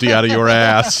 $3.50 out of your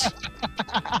ass.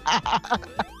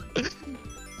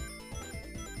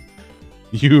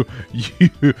 You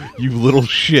little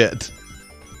shit.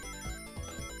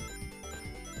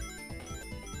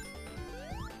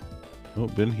 Oh,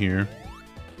 been here.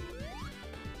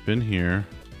 Been here.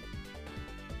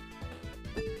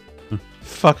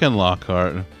 Fucking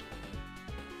Lockhart.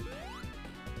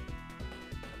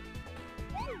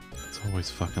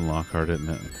 Always fucking Lockhart, isn't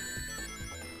it?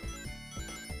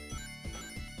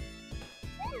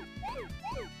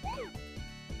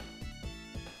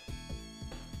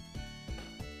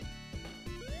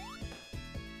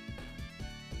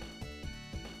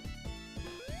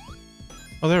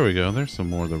 Oh, there we go. There's some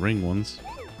more of the ring ones.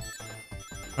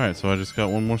 Alright, so I just got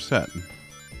one more set.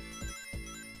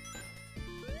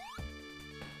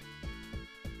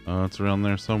 Oh, it's around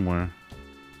there somewhere.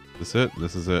 This it?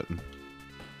 This is it.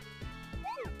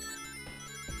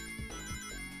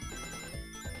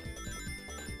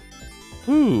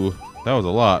 Ooh, that was a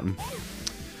lot.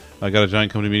 I got a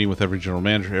giant company meeting with every general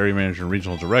manager, area manager, and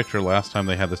regional director. Last time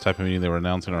they had this type of meeting, they were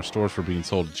announcing our stores for being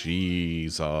sold.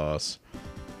 Jesus.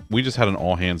 We just had an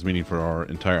all-hands meeting for our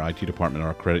entire IT department,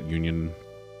 our credit union,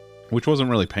 which wasn't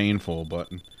really painful,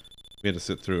 but we had to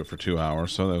sit through it for 2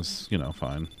 hours, so that was, you know,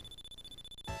 fine.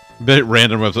 Bit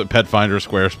random website, Pet Finder,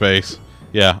 Squarespace.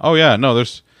 Yeah. Oh, yeah. No,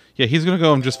 there's... Yeah, he's gonna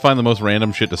go and just find the most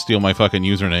random shit to steal my fucking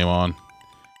username on.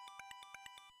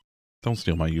 Don't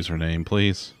steal my username,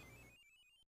 please.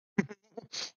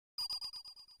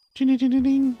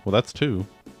 Well, that's 2.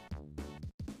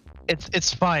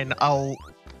 It's fine. I'll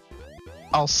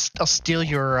steal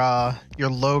your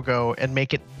logo and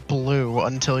make it blue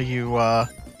until you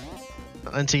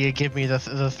give me the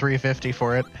 $3.50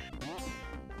 for it.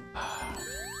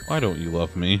 Why don't you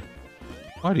love me?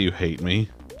 Why do you hate me?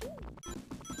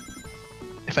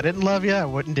 If I didn't love you, I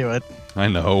wouldn't do it. I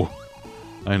know.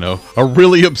 I know. A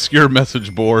really obscure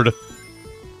message board.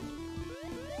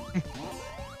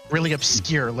 Really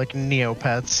obscure, like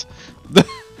Neopets.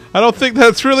 I don't think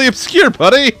that's really obscure,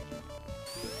 buddy.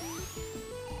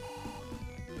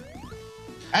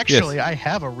 Actually, yes. I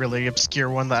have a really obscure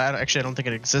one that I don't think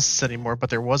it exists anymore,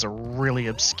 but there was a really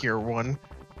obscure one.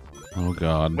 Oh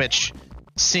God. Which,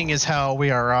 seeing as how we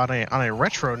are on a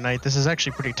retro night, this is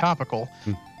actually pretty topical.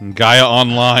 Gaia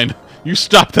Online. You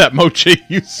stop that, Mochi.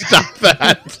 You stop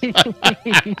that.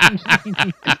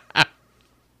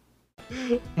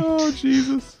 Oh,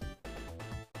 Jesus.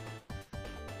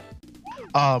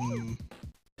 I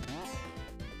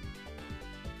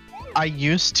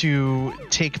used to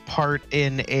take part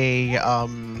in a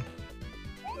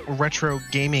retro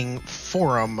gaming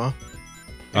forum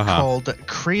called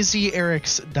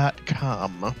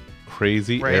crazyerics.com.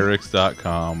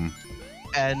 Crazyerics.com.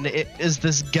 And it is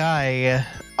this guy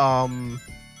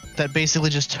that basically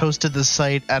just hosted the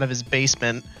site out of his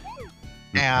basement.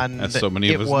 And as so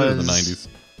many of us did in the 90s.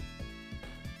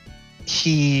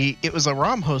 It was a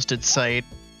ROM hosted site,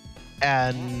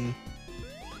 and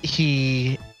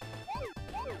he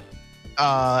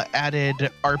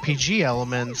added RPG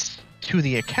elements to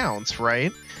the accounts,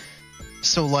 right?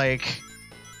 So like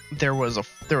there was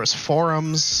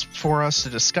forums for us to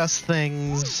discuss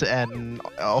things and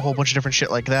a whole bunch of different shit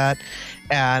like that,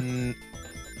 and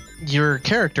your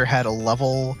character had a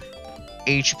level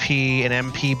HP,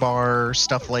 an MP bar,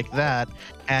 stuff like that.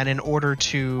 And in order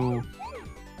to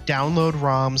download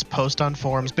ROMs, post on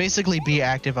forums, basically be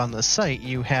active on the site,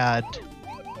 you had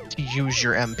to use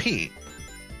your MP.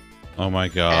 Oh my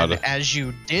god. And as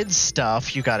you did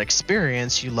stuff, you got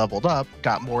experience, you leveled up,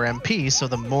 got more MP, so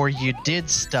the more you did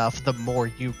stuff, the more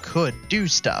you could do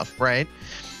stuff, right?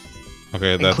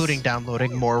 Okay, that's... Including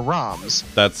downloading more ROMs.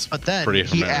 That's But then pretty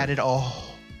he familiar. added a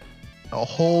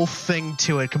whole thing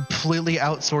to it, completely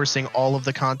outsourcing all of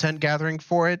the content gathering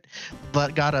for it,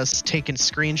 but got us taking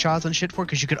screenshots and shit for it,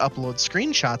 because you could upload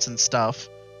screenshots and stuff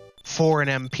for an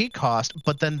MP cost,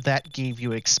 but then that gave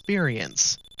you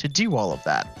experience to do all of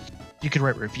that. You could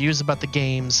write reviews about the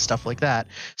games, stuff like that.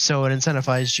 So it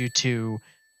incentivized you to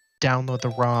download the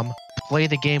ROM, play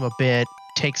the game a bit,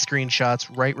 take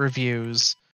screenshots, write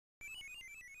reviews,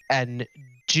 and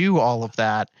do all of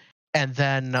that. And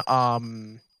then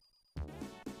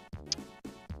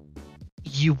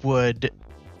you would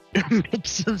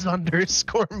mix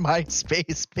underscore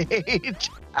MySpace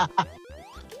page.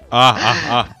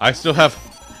 I still have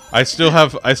I think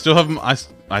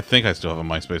I still have a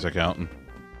MySpace account.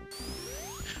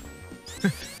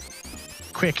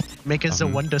 Quick, make a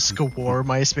zunderstream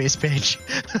MySpace page.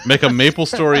 Make a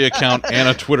MapleStory account and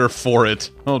a Twitter for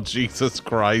it. Oh, Jesus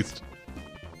Christ.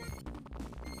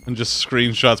 And just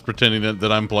screenshots pretending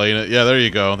that I'm playing it. Yeah, there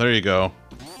you go. There you go.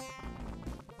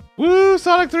 Woo,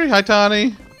 Sonic 3. Hi,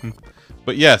 Tawny.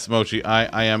 But yes, Mochi,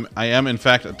 I am in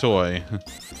fact a toy.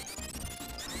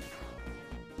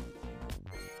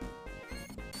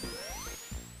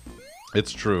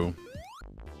 It's true.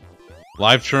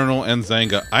 Live Journal and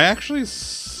Zanga. I actually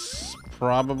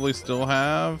probably still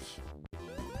have.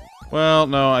 Well,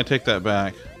 no, I take that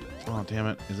back. Oh, damn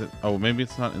it. Is it? Oh, maybe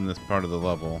it's not in this part of the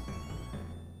level.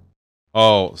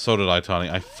 Oh, so did I, Tawny.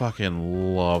 I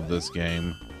fucking love this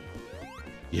game.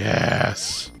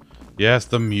 Yes. Yes,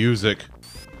 the music.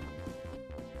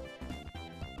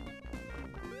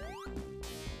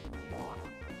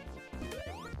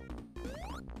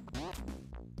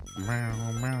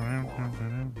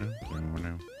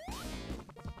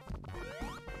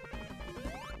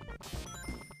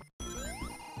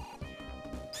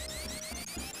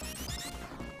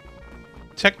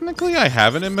 Technically, I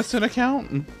have an MSN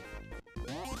account.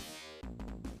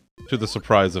 To the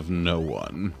surprise of no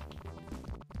one.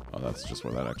 Oh, that's just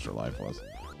where that extra life was.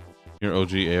 Your OG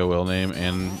AOL name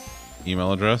and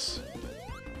email address.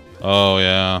 Oh,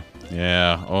 yeah.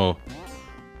 Yeah. Oh.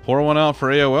 Pour one out for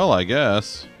AOL, I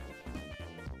guess.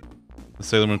 The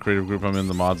Sailor Moon creative group I'm in,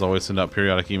 the mods always send out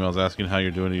periodic emails asking how you're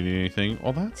doing. Do you need anything?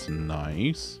 Oh, that's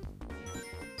nice.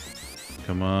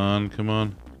 Come on, come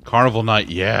on. Carnival night,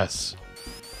 yes.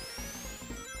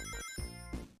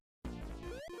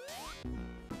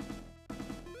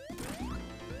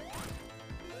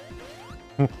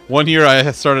 One year I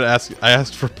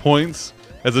asked for points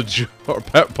as a joke, or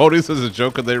ponies as a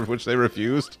joke, which they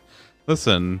refused.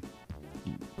 Listen,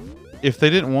 if they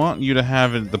didn't want you to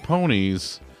have the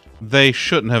ponies, they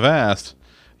shouldn't have asked.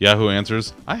 Yahoo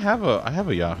answers, I have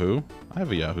a Yahoo. I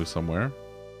have a Yahoo somewhere.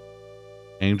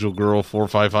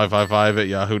 Angelgirl45555 at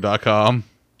yahoo.com.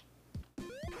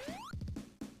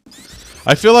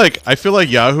 I feel like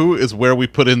Yahoo is where we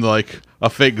put in like a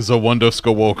fake Zawundo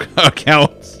Skowok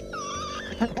account.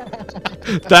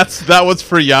 That was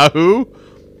for Yahoo,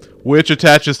 which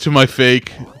attaches to my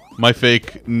fake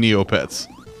Neopets.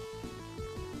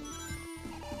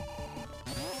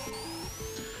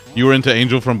 You were into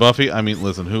Angel from Buffy? I mean,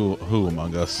 listen, who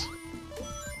among us?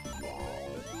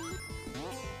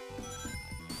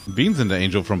 Bean's into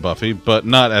Angel from Buffy, but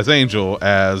not as Angel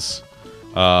as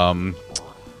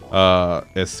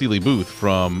Celie Booth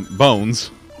from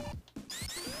Bones.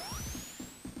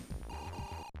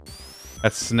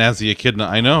 That's Snazzy Echidna.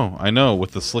 I know, with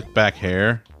the slick back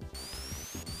hair.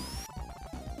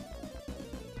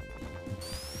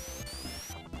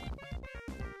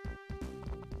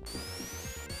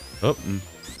 Oh.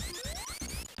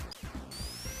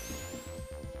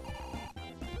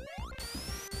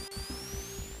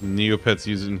 Neopets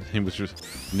using him with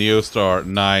Neostar.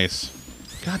 Nice.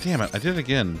 God damn it, I did it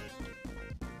again.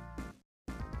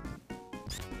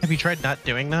 Have you tried not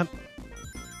doing that?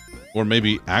 Or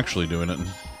maybe actually doing it.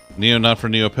 Neo not for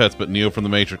Neopets, but Neo from the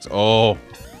Matrix. Oh.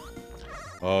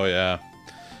 Oh, yeah.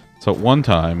 So at one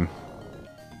time,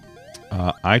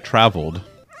 I traveled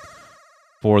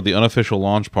for the unofficial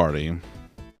launch party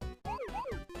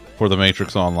for the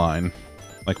Matrix Online.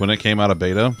 Like when it came out of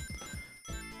beta,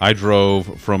 I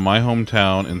drove from my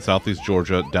hometown in southeast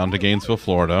Georgia down to Gainesville,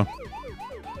 Florida,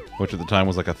 which at the time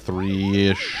was like a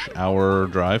 3-ish hour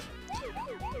drive,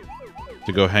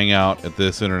 to go hang out at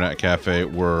this internet cafe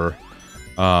where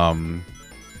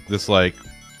this like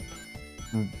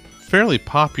fairly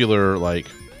popular like.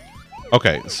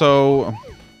 Okay, so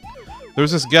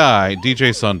there's this guy, DJ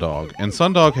Sundog, and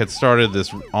Sundog had started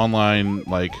this online,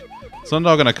 like,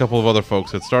 Sundog and a couple of other folks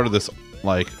had started this,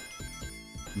 like,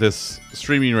 this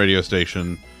streaming radio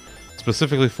station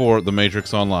specifically for The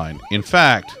Matrix Online. In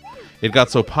fact, it got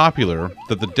so popular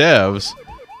that the devs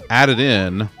added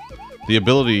in the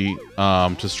ability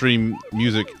to stream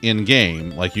music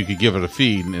in-game. Like, you could give it a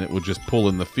feed, and it would just pull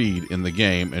in the feed in the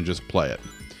game and just play it.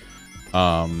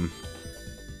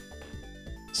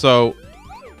 So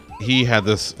he had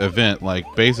this event, like,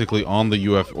 basically on the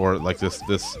UF, or like the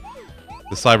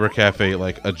cyber cafe,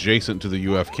 like, adjacent to the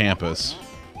UF campus.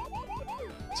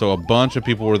 So a bunch of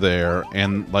people were there,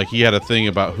 and like he had a thing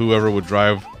about whoever would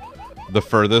drive the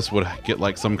furthest would get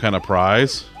like some kind of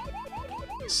prize.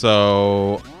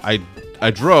 So I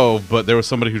drove, but there was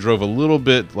somebody who drove a little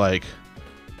bit like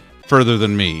further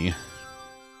than me,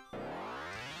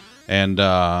 and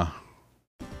but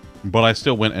I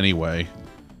still went anyway.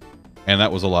 And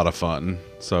that was a lot of fun.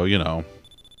 So, you know.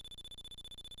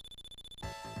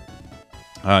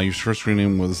 Your first screen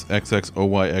name was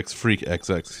XXOYX Freak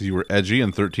XX. You were edgy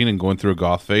and 13 and going through a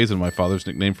goth phase, and my father's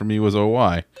nickname for me was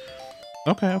OY.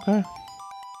 Okay, okay.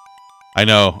 I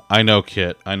know,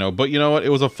 Kit. I know. But you know what? It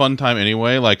was a fun time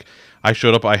anyway. Like, I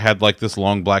showed up, I had like this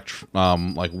long black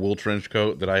like wool trench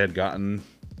coat that I had gotten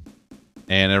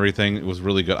and everything. It was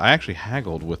really good. I actually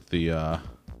haggled with the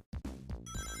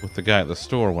guy at the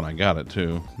store when I got it,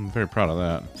 too. I'm very proud of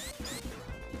that.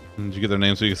 Did you get their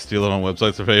name so you can steal it on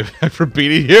websites to pay for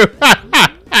beating you?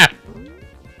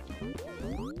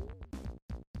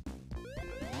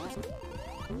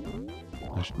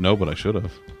 No, but I should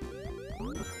have.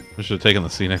 I should have taken the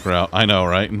scenic route. I know,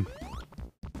 right?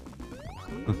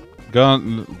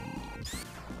 Gone...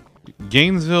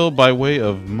 Gainesville by way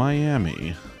of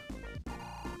Miami.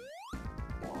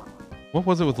 What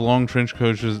was it with long trench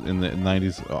coats in the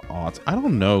 90s aughts? I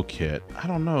don't know, Kit. I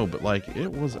don't know, but like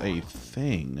it was a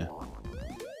thing.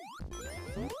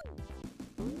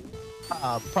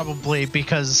 Probably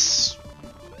because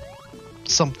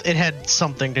it had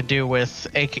something to do with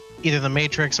either the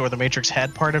Matrix or the Matrix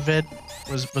had part of it.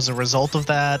 Was a result of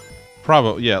that.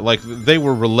 Probably, yeah. Like they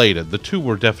were related. The two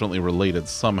were definitely related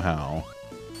somehow.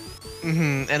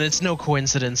 And it's no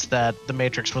coincidence that the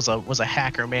Matrix was a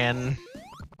hacker man.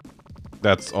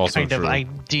 That's also kind of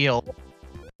ideal.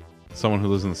 Someone who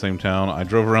lives in the same town. I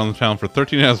drove around the town for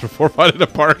 13 hours before finding a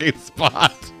parking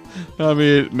spot. I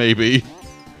mean, maybe.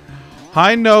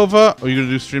 Hi, Nova. Are you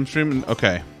gonna do stream?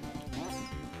 Okay.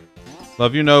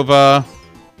 Love you, Nova.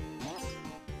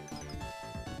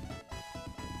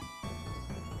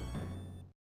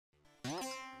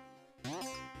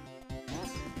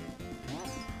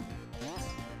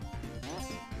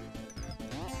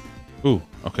 Ooh,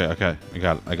 okay, okay. I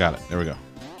got it. There we go.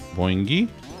 Boingy,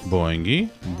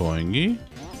 boingy, boingy.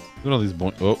 Look at all these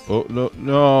boing. Oh,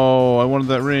 no. I wanted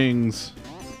that rings.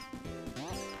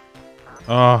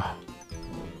 Oh,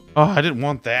 I didn't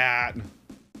want that.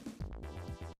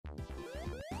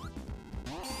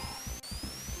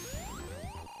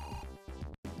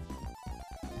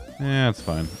 Yeah, it's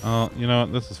fine. Oh, you know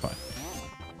what? This is fine.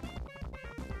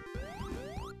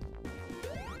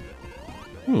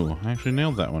 Ooh, I actually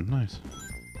nailed that one. Nice.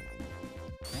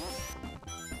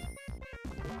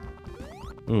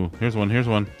 Ooh, here's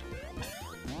one.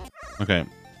 Okay.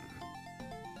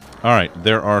 Alright,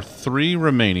 there are 3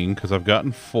 remaining, because I've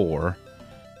gotten 4.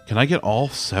 Can I get all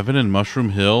 7 in Mushroom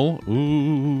Hill?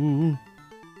 Ooh.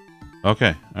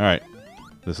 Okay, alright.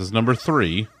 This is number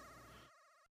 3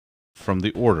 from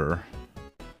the order.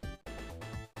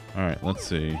 Alright, let's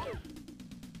see.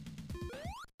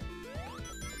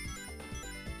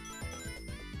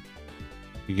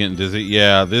 You getting dizzy?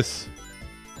 Yeah, this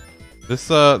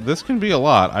can be a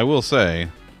lot, I will say.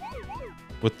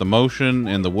 With the motion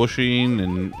and the whooshing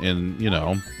and you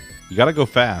know, you gotta go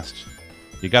fast.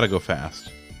 You gotta go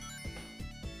fast.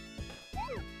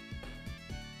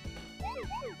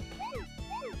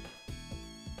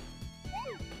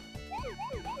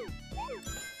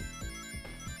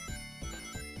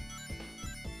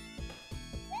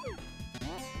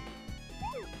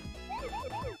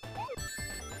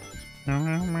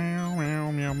 Meow, meow,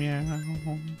 meow, meow, meow.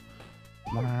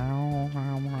 Meow,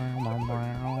 meow, meow, meow,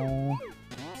 meow.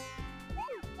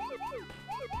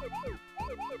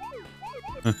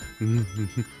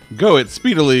 Go it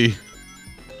speedily.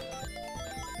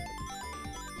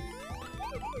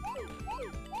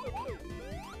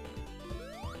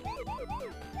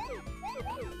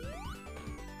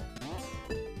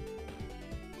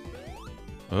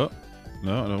 Oh,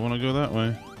 no, I don't want to go that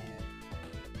way.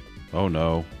 Oh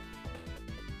no.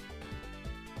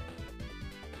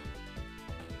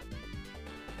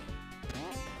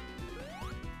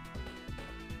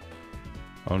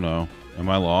 Oh no. Am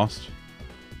I lost?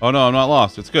 Oh no, I'm not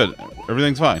lost. It's good.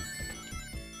 Everything's fine.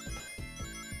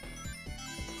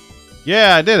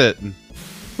 Yeah, I did it.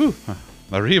 Whew.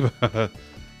 Arriba.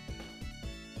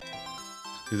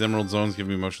 These emerald zones give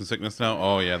me motion sickness now?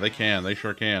 Oh yeah, they can. They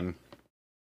sure can.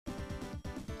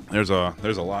 There's a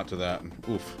lot to that.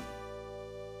 Oof.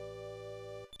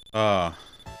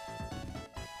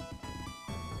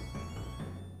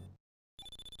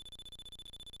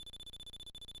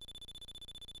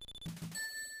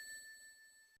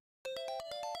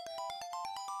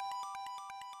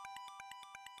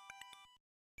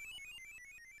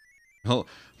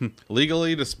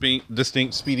 Legally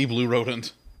distinct speedy blue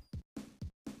rodent.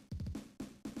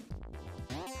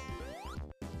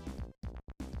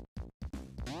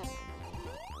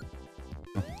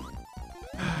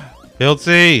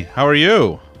 Hiltzy, how are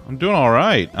you? I'm doing all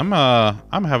right.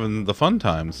 I'm having the fun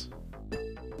times.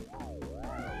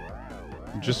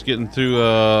 I'm just getting through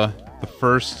the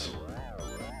first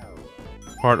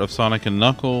part of Sonic and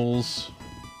Knuckles.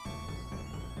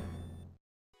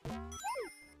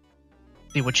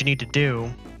 See, what you need to do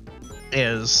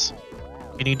is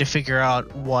you need to figure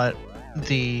out what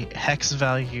the hex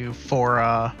value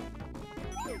for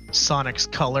Sonic's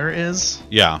color is.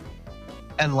 Yeah.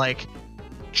 And like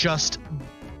just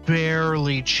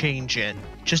barely change it,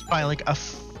 just by like a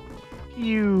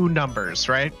few numbers,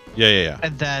 right? Yeah.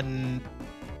 And then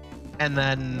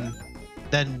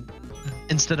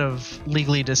instead of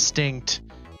legally distinct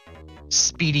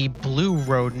speedy blue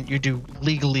rodent, you do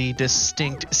legally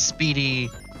distinct speedy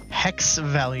hex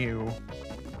value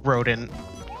rodent.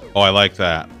 Oh, I like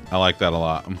that. I like that a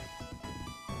lot.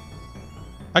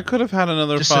 I could have had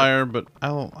another Just fire, but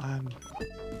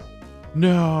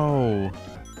no.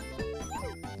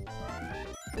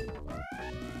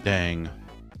 Dang.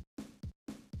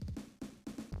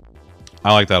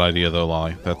 I like that idea though,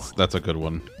 Lolly. That's a good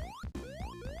one.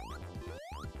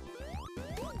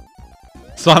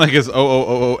 Sonic is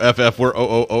OOOOFF. We're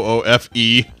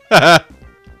OOOOFE.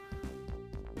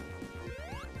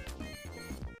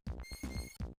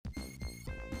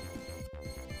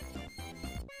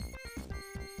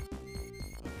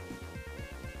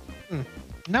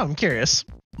 Now I'm curious.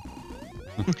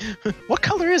 What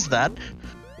color is that?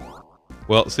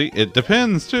 Well, see, it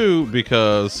depends too,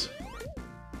 because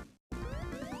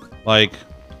like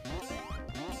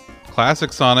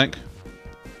classic Sonic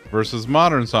versus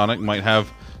modern Sonic might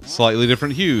have slightly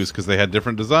different hues because they had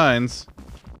different designs.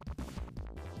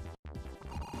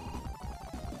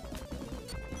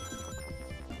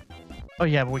 Oh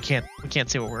yeah, but we can't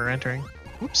see what we're entering.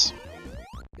 Oops.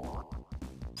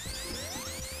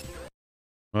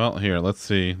 Well, here, let's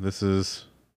see. This is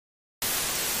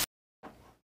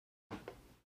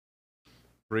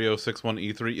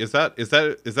 3061E3. Is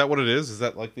that what it is? Is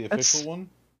that like the official one?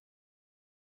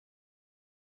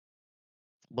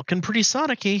 Looking pretty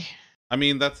Sonic-y. I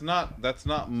mean, that's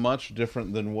not much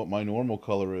different than what my normal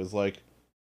color is. Like,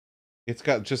 it's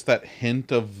got just that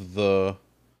hint of the,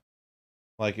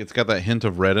 like, it's got that hint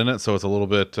of red in it, so it's a little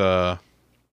bit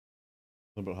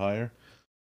higher.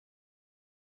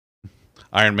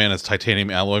 Iron Man is titanium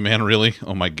alloy man, really?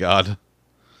 Oh my god.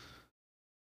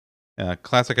 Yeah,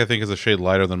 classic I think is a shade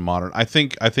lighter than modern. I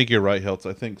think you're right, Hiltz.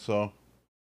 I think so.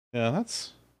 Yeah,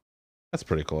 that's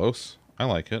pretty close. I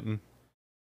like it. And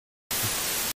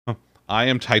I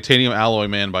Am Titanium Alloy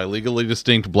Man by Legally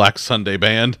Distinct Black Sunday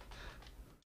Band.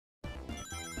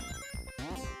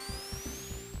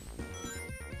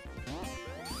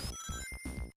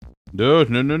 No.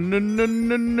 Nope.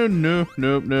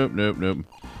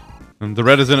 And the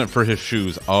red is in it for his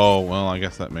shoes. Oh, well, I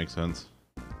guess that makes sense.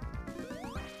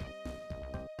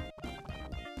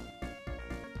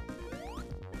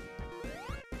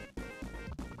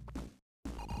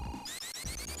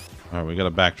 Alright, we gotta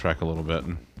backtrack a little bit.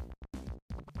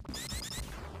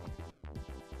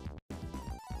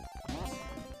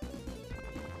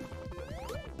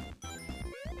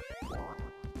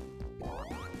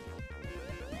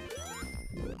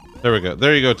 There we go.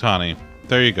 There you go, Tawny.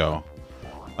 There you go.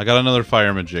 I got another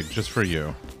fire majig just for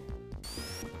you.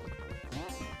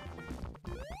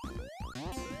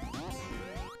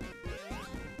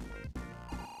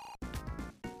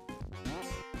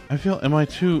 I feel, am I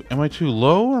too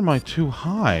low or am I too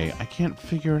high? I can't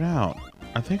figure it out.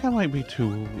 I think I might be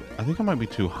too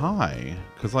high.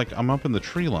 Cause like I'm up in the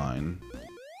tree line.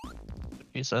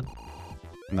 You said.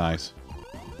 Nice.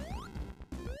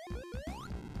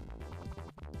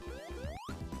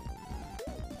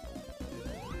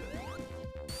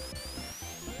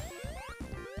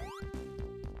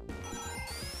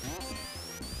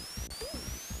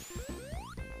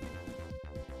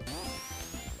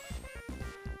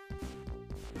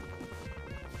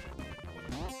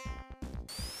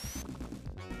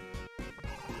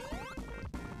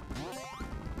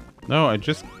 No, I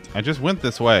just went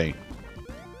this way.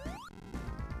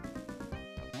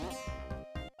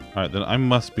 Alright, then I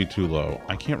must be too low.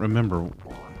 I can't remember. Alright,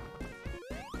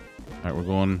 we're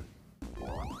going...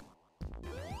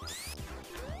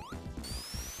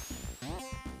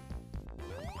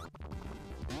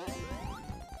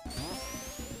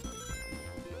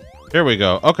 Here we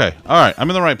go. Okay. Alright, I'm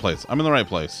in the right place. I'm in the right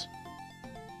place.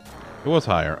 It was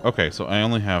higher. Okay, so I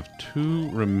only have 2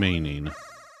 remaining.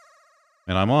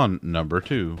 And I'm on number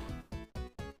 2.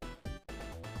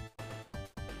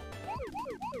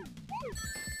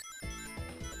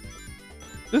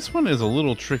 This one is a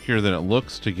little trickier than it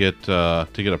looks to get a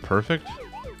perfect.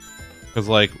 Because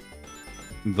like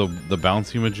the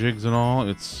bouncy majigs and all,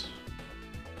 it's...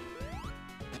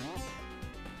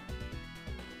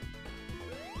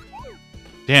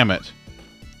 Damn it.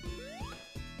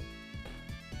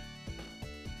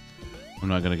 I'm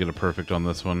not going to get a perfect on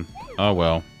this one. Oh,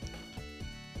 well.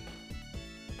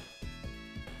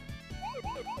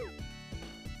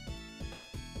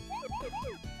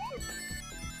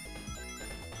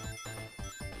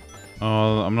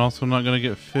 Oh, I'm also not going to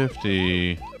get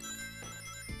 50.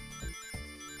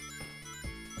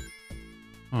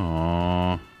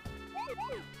 Aww.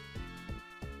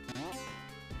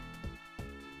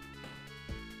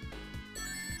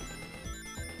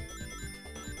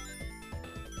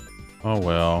 Oh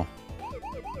well.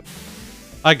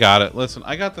 I got it. Listen,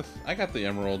 I got the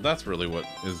emerald. That's really what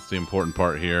is the important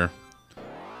part here.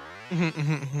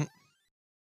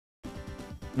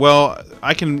 Well,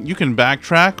 you can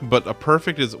backtrack, but a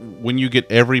perfect is when you get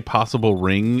every possible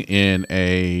ring in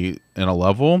a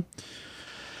level.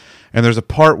 And there's a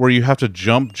part where you have to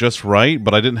jump just right,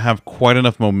 but I didn't have quite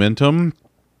enough momentum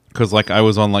because like I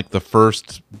was on like the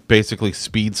first basically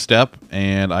speed step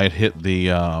and I had hit the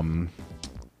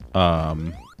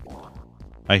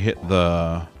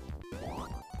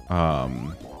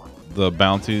the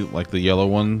bouncy, like the yellow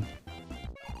one,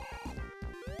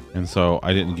 and so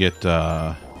I didn't get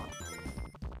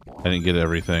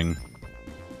everything.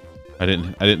 I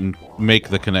didn't make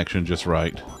the connection just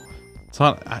right. It's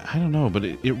not, I don't know, but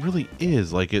it really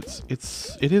is like it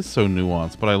is so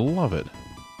nuanced, but I love it.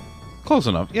 Close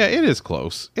enough. Yeah, it is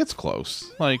close. It's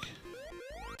close. Like,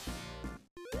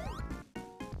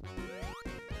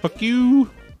 fuck you.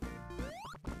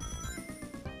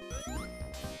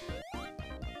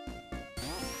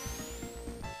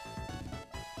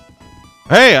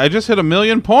 Hey, I just hit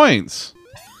 1,000,000 points.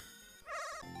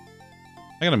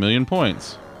 I got 1,000,000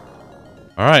 points.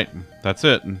 All right, that's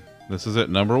it. This is it,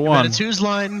 number 1. It's whose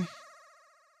line?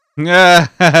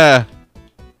 Yeah.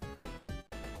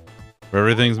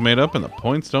 Everything's made up and the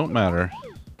points don't matter.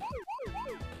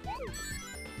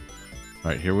 All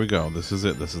right, here we go. This is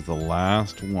it. This is the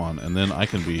last one, and then I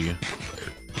can be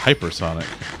hypersonic.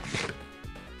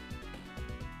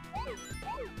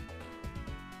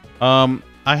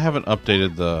 I haven't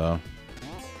updated the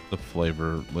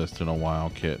flavor list in a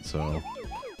while, Kit, so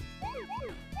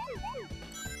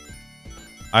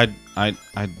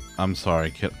I'm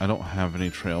sorry, Kit. I don't have any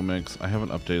trail mix. I haven't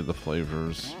updated the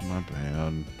flavors. My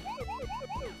bad.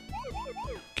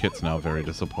 Kit's now very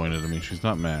disappointed in me. She's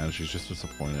not mad. She's just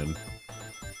disappointed.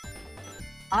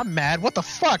 I'm mad. What the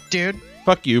fuck, dude?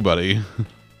 Fuck you, buddy.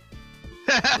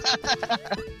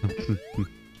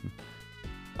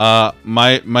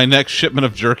 My next shipment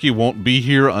of jerky won't be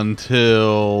here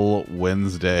until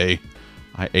Wednesday.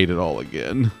 I ate it all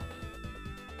again.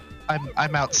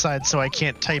 I'm outside, so I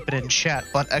can't type it in chat.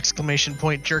 But exclamation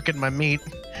point jerking my meat.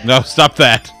 No, stop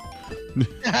that.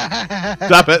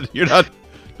 Stop it. You're not.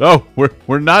 No,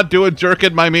 we're not doing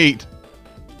jerking my meat.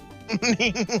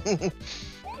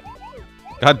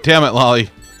 God damn it, Lolly.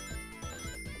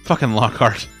 Fucking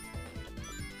Lockhart.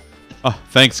 Oh,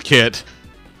 thanks, Kit.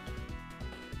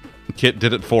 Kit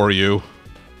did it for you.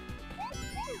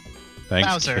 Thanks,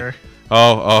 Bowser. Kit.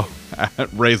 Oh.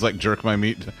 Ray's like jerk my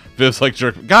meat. Viv's like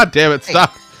jerk. God damn it!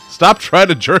 Stop! Stop trying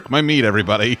to jerk my meat,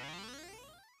 everybody.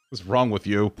 What's wrong with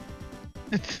you?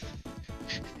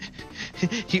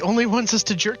 He only wants us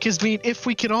to jerk his meat if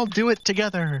we can all do it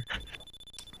together.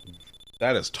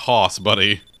 That is toss,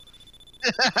 buddy.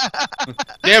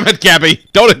 Damn it, Gabby!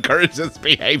 Don't encourage this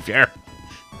behavior.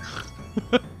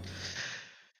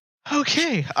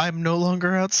 Okay, I'm no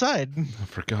longer outside.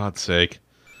 For God's sake.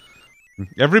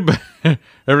 Everybody in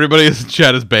the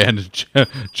chat is banned.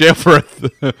 Jail for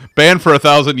banned for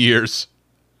 1,000 years.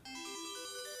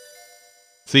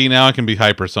 See, now I can be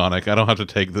hypersonic. I don't have to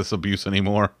take this abuse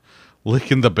anymore.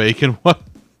 Licking the bacon. What?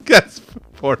 That's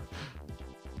for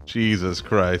Jesus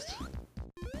Christ.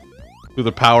 Through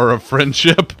the power of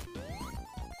friendship.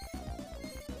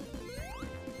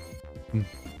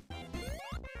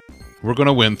 We're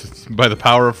gonna win by the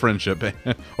power of friendship,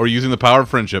 or using the power of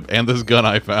friendship and this gun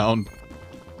I found.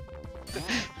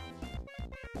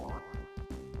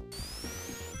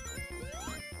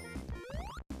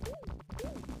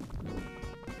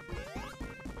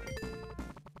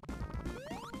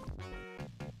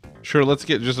 Sure, let's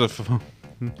get just a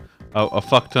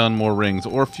fuck ton more rings,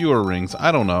 or fewer rings.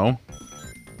 I don't know.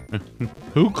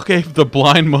 Who gave the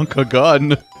blind monk a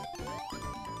gun?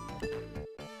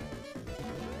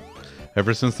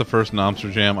 Ever since the first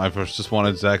Nomster Jam, I've just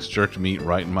wanted Zach's jerked meat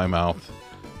right in my mouth.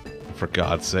 For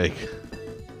God's sake.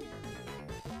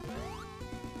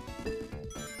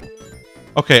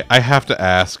 Okay, I have to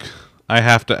ask.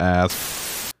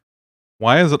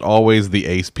 Why is it always the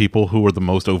ace people who are the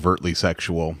most overtly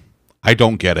sexual? I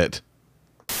don't get it.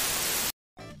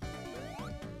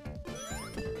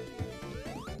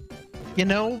 You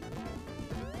know,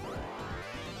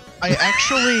 I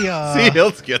actually See,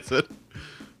 else gets it.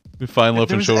 We find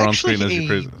Loaf and show her on screen as you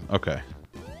praise it. Okay.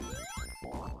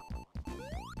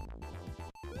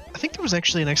 I think there was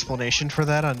actually an explanation for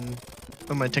that on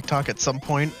my TikTok at some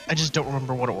point. I just don't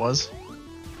remember what it was.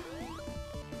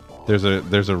 There's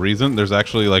a reason. There's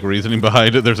actually like reasoning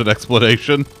behind it. There's an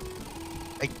explanation.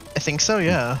 I think so,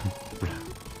 yeah.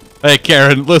 Hey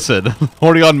Karen, listen.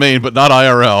 Horny on main, but not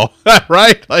IRL.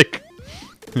 Right? Like,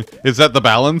 is that the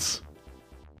balance?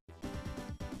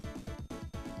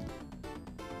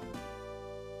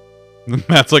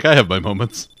 Matt's like, I have my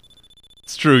moments.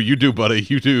 It's true, you do, buddy.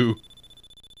 You do.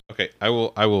 Okay,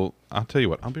 I'll tell you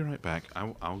what. I'll be right back.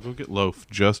 I'll go get Loaf.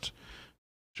 Just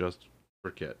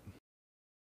forget.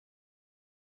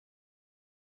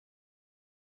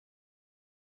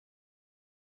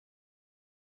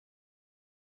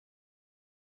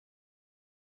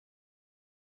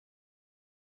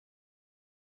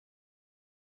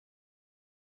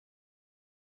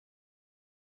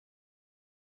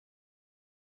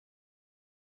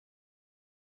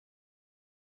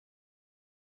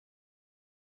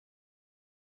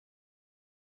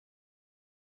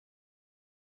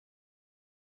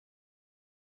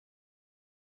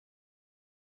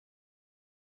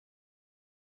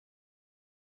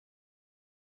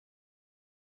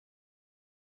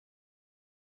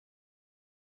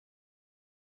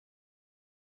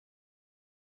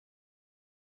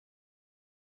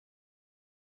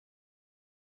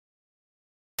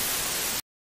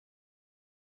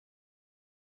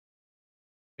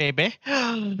 Baby.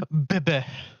 Baby.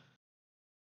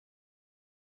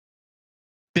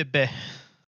 Baby.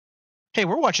 Hey,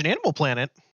 we're watching Animal Planet.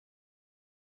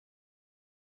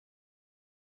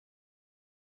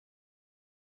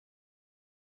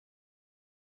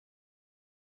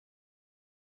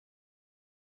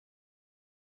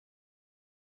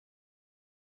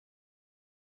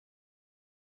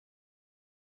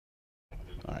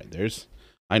 All right, there's.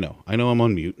 I know I'm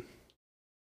on mute.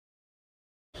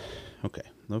 Okay,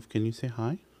 Loaf, can you say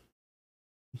hi?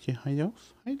 You say hi,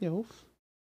 Loaf. Hi, Loaf.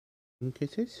 And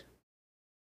kisses.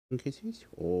 And kisses.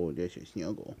 Oh, there's a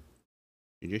snuggle.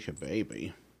 You're just a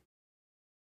baby.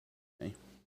 Hey.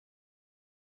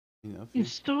 You're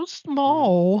so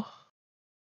small.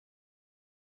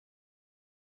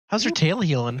 How's her tail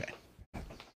healing? Okay.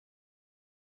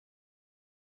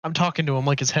 I'm talking to him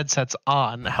like his headset's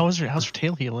on. How's her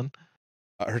tail healing?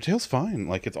 Her tail's fine.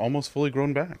 Like, it's almost fully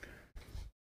grown back.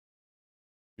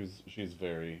 She's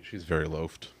very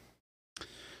loafed.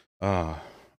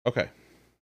 Okay.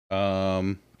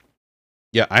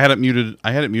 Yeah, I had it muted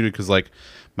because like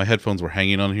my headphones were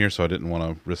hanging on here, so I didn't want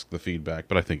to risk the feedback,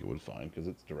 but I think it would fine because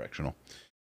it's directional.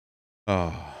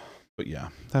 But yeah,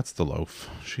 that's the Loaf.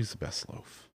 She's the best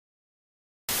Loaf.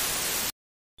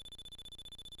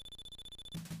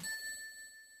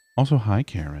 Also, hi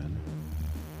Karen.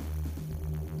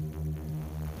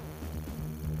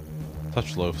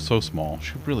 Such Loaf, so small.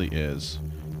 She really is.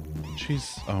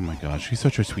 She's, oh my god, she's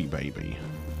such a sweet baby.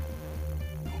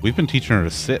 We've been teaching her to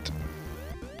sit.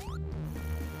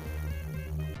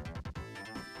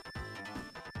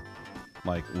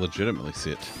 Like, legitimately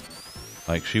sit.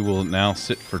 Like, she will now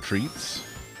sit for treats.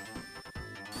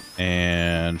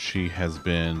 And she has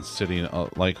been sitting,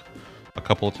 like, a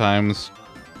couple of times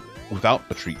without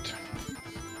a treat.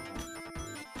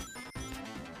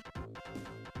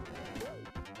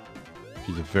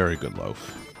 She's a very good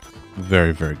Loaf.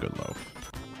 Very, very good Loaf.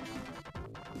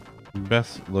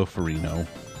 Best Loaferino.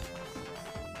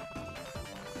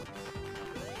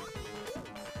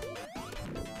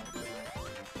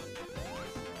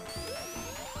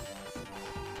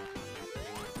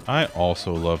 I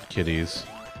also love kitties.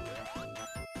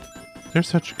 They're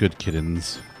such good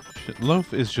kittens.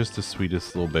 Loaf is just the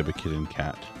sweetest little baby kitten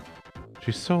cat.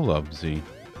 She's so lovesy.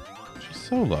 She's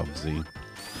so lovely.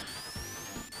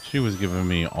 She was giving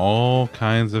me all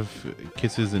kinds of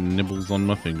kisses and nibbles on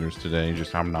my fingers today.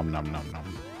 Just nom nom nom nom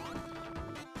nom.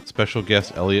 Special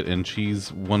guest Elliot and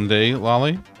Cheese one day,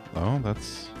 Lolly. Oh,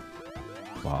 that's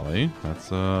Lolly. That's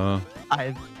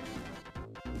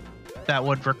that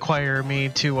would require me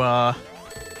to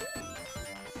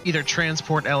either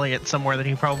transport Elliot somewhere that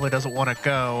he probably doesn't want to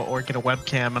go, or get a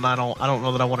webcam, and I don't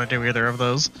know that I want to do either of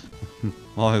those.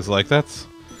 Lolly's like, that's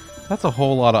a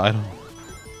whole lot of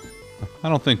I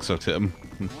don't think so, Tim.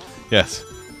 Yes.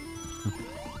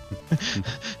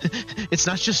 It's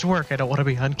not just work. I don't want to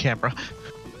be on camera.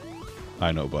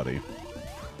 I know, buddy.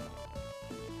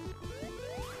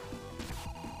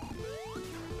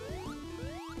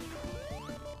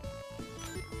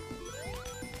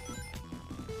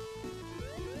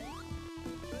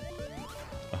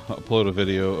 Upload a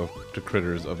video to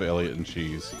Critters of Elliot and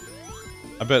Cheese.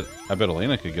 I bet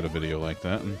Elena could get a video like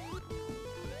that.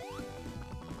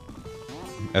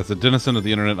 As a denizen of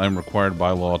the internet, I'm required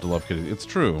by law to love kitties. It's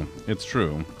true. It's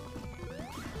true.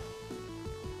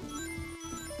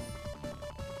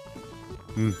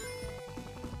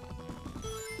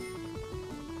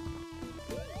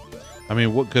 I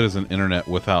mean, what good is an internet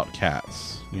without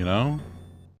cats, you know?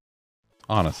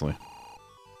 Honestly.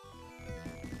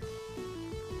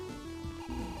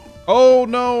 Oh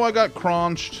no, I got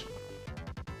crunched.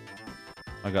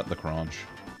 I got the crunch.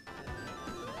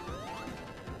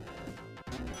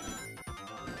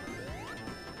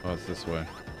 Oh, it's this way.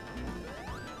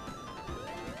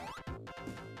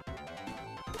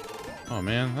 Oh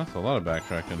man, that's a lot of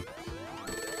backtracking.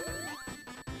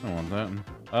 I don't want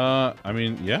that. I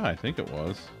mean, yeah, I think it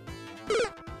was.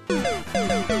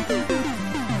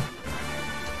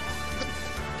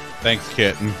 Thanks,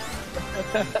 kitten.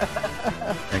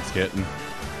 Thanks, kitten.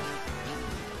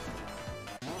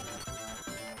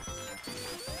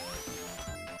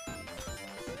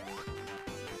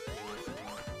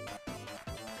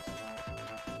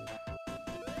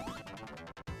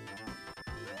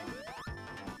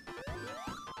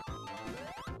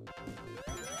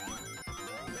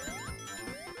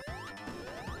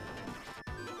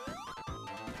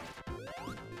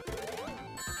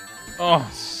 Oh,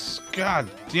 God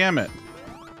damn it.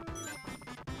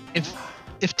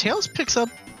 If Tails picks up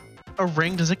a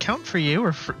ring, does it count for you,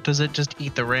 or does it just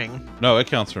eat the ring? No, it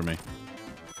counts for me.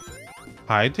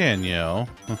 Hi, Danielle.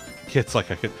 Kit's like,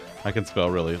 I can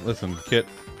spell really. Listen, Kit,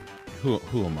 who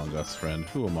among us, friend?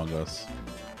 Who among us?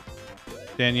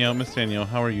 Danielle, Miss Danielle,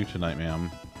 how are you tonight, ma'am?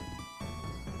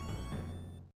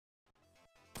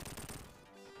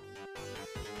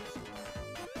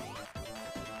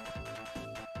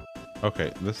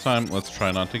 Okay, this time let's try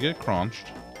not to get crunched.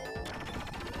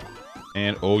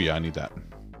 And, oh yeah, I need that.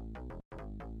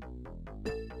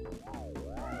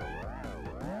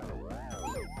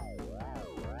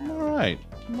 Alright,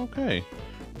 I'm okay.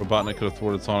 Robotnik could have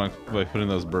thwarted Sonic by putting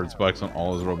those bird spikes on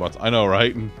all his robots. I know,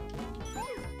 right?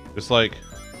 Just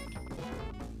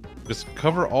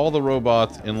cover all the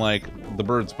robots in, like, the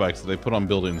bird spikes that they put on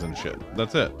buildings and shit.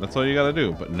 That's it. That's all you gotta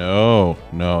do. But no,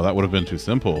 that would have been too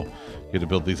simple. You had to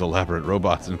build these elaborate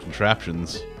robots and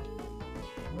contraptions.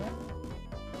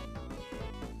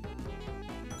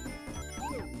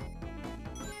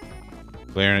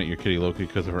 Glaring at your kitty Loki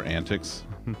because of her antics.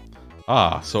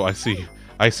 Ah, so I see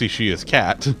she is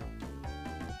cat.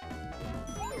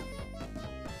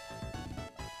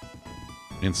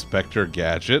 Inspector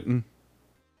Gadget. Dun,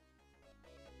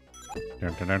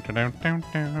 dun, dun, dun, dun,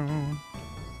 dun.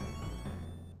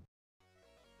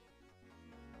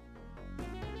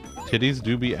 Titties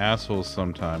do be assholes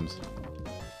sometimes,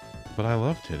 but I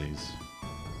love titties.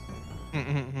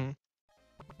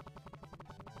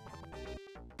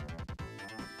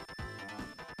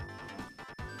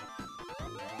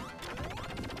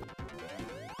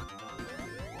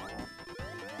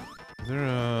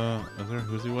 Is there a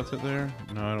Who's He What's It there?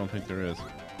 No, I don't think there is.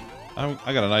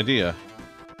 I got an idea.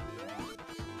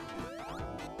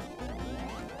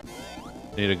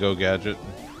 Need a Go Gadget.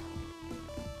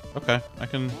 Okay,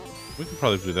 we can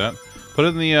probably do that. Put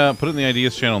it in the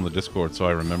ideas channel in the Discord so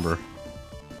I remember.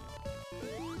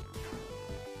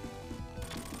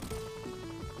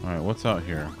 Alright, what's out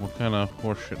here? What kind of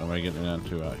horseshit am I getting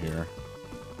into out here?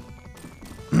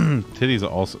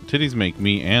 Titties make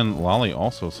me and Lolly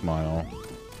also smile.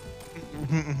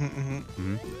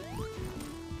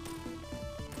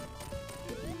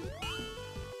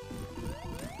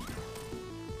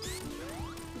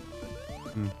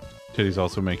 Titties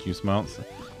also make you smile.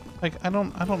 Like, I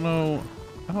don't know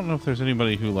if there's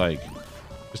anybody who, like,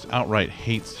 just outright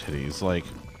hates titties. Like,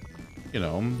 you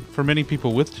know, for many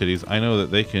people with titties, I know that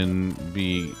they can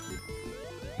be,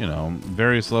 you know,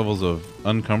 various levels of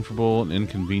uncomfortable and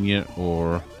inconvenient,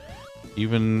 or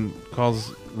even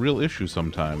cause real issues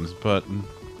sometimes. But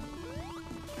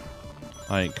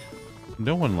like,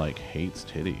 no one like hates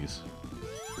titties.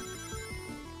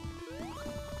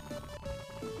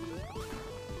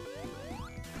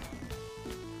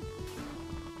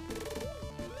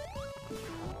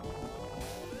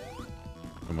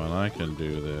 Come on, I can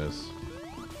do this.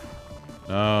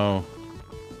 No.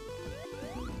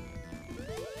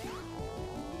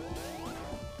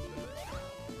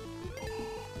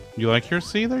 You like your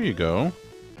C? There you go.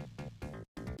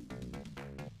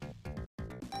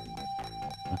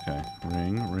 Okay.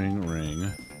 Ring, ring,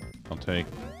 ring. I'll take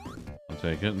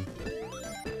it.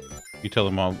 You tell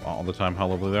them all the time how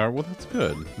lovely they are. Well, that's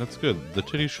good. That's good. The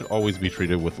titties should always be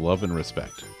treated with love and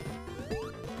respect.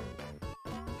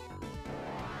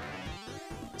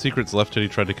 Secret's left titty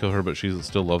tried to kill her, but she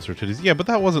still loves her titties. Yeah, but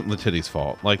that wasn't the titty's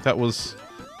fault. Like, that was...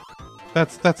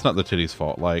 That's not the titty's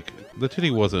fault. Like, the titty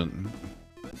wasn't...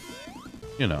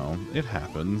 You know, it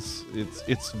happens.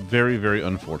 It's very, very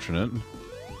unfortunate.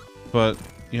 But,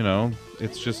 you know,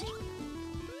 it's just...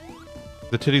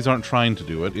 The titties aren't trying to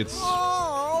do it. It's...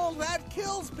 Oh, that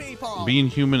kills people! Being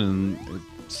human, and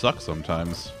it sucks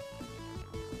sometimes.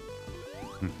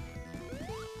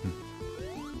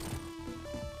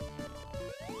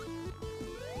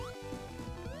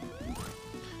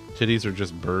 Titties are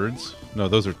just birds? No,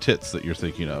 those are tits that you're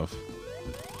thinking of.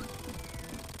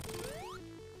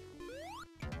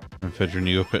 I've fed your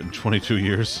Neopet in 22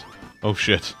 years. Oh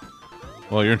shit.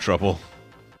 Well, you're in trouble.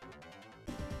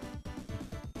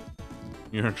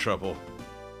 You're in trouble.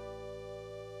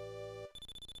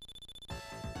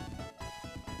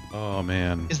 Oh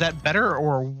man. Is that better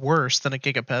or worse than a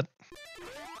gigapet?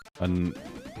 A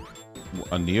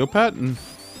Neopet?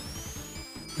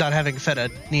 Not having fed a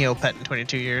Neopet in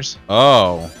 22 years.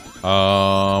 Oh.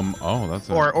 Oh, that's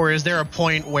a... Or is there a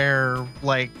point where,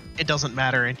 like, it doesn't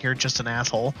matter and you're just an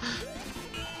asshole?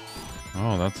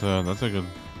 Oh, that's a good...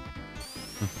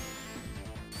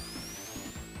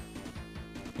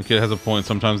 The kid has a point.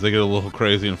 Sometimes they get a little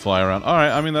crazy and fly around.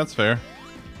 Alright, I mean, that's fair.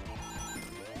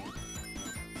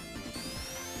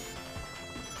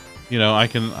 You know, I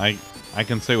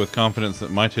can say with confidence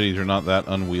that my titties are not that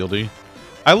unwieldy.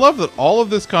 I love that all of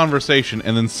this conversation,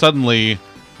 and then suddenly,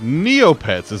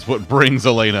 Neopets is what brings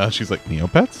Elena. She's like,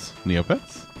 Neopets?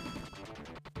 Neopets?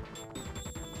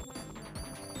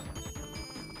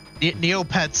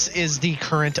 Neopets is the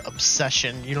current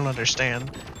obsession. You don't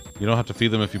understand. You don't have to feed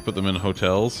them if you put them in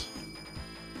hotels.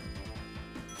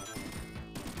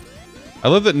 I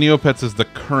love that Neopets is the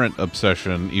current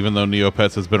obsession, even though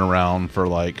Neopets has been around for,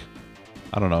 like,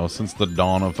 I don't know, since the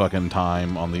dawn of fucking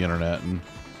time on the internet. And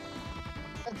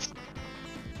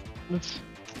that's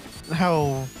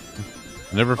how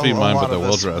I never feed mine, but they're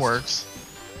well dressed. Works.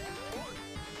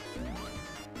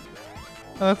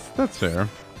 That's fair.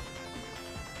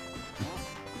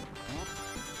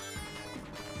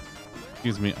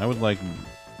 Excuse me, I would like...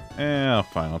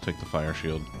 fine, I'll take the fire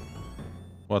shield.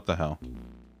 What the hell?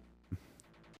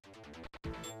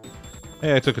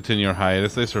 Hey, I took a 10-year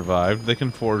hiatus. They survived. They can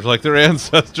forge like their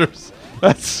ancestors.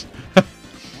 That's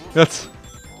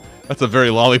a very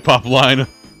lollipop line,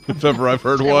 if ever I've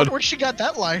heard one. Where she got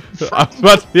that line from?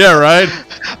 But, yeah, right?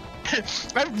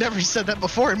 I've never said that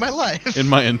before in my life. In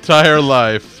my entire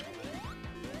life.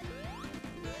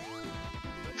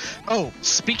 Oh,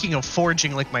 speaking of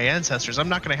forging like my ancestors, I'm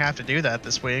not going to have to do that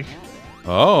this week.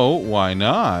 Oh, why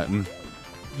not?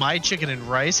 My chicken and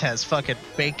rice has fucking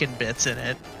bacon bits in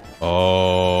it.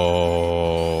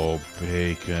 Oh,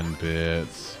 bacon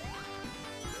bits.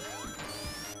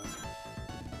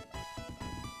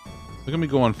 Look at me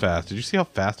going fast. Did you see how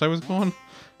fast I was going?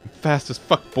 Fast as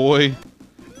fuck, boy.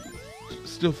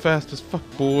 Still fast as fuck,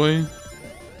 boy.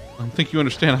 I don't think you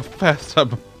understand how fast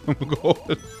I'm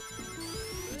going.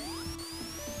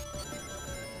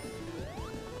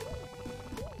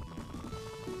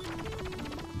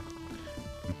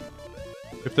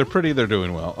 If they're pretty, they're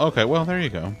doing well. Okay, well, there you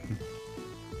go.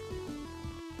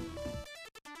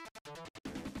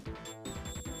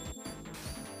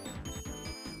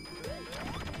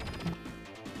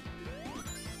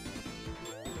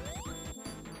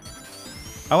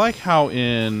 I like how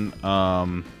in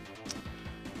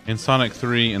Sonic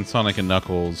 3 and Sonic and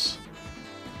Knuckles,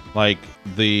 like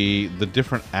the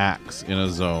different acts in a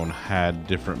zone had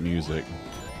different music.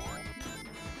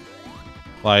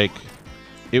 Like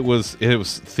it was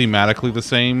thematically the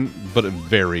same, but it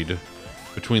varied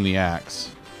between the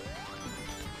acts.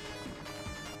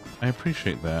 I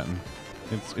appreciate that.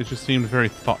 It just seemed very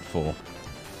thoughtful.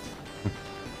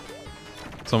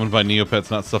 Summoned by Neopets,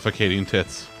 not suffocating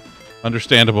tits.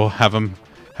 Understandable. Have a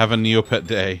Neopet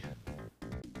day.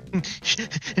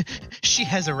 She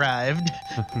has arrived.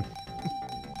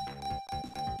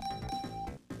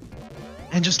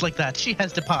 And just like that, she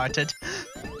has departed.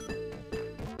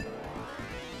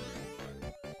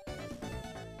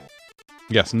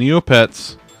 Yes,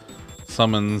 Neopets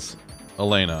summons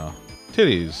Elena.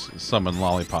 Titties summon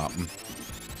Lollipop.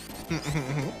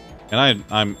 And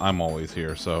I'm always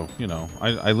here, so you know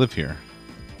I live here.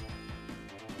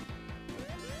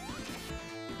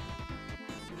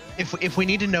 If we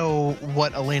need to know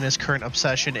what Elena's current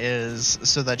obsession is,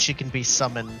 so that she can be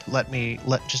summoned,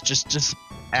 just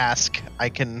ask. I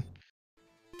can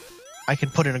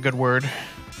put in a good word.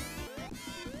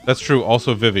 That's true.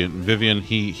 Also, Vivian. Vivian,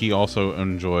 he also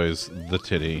enjoys the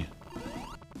titty.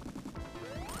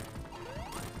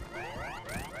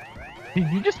 Did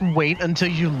you just wait until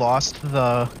you lost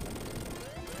the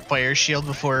fire shield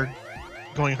before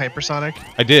going hypersonic?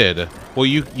 I did. Well,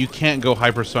 you can't go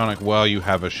hypersonic while you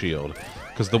have a shield,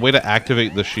 because the way to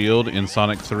activate the shield in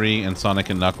Sonic 3 and Sonic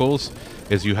and Knuckles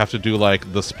is you have to do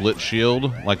like the split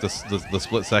shield, like the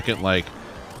split second like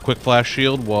quick flash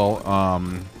shield, while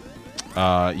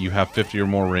you have 50 or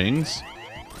more rings.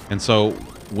 And so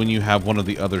when you have one of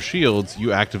the other shields,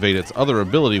 you activate its other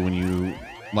ability when you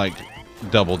like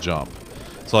double jump.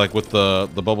 So like with the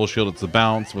bubble shield, it's the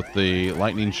bounce. With the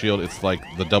lightning shield, it's like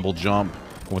the double jump.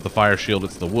 And with the fire shield,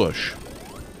 it's the whoosh.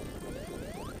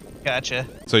 Gotcha.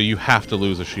 So you have to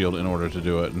lose a shield in order to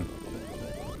do it.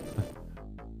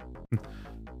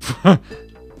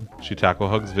 She tackle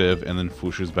hugs Viv and then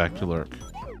fooshes back to lurk.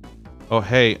 Oh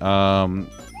hey, while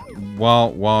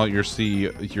your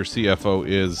CFO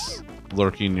is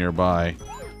lurking nearby,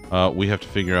 we have to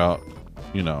figure out,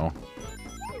 you know,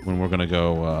 when we're gonna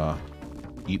go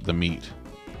eat the meat.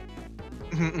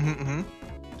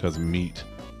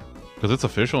 Because it's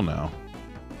official now.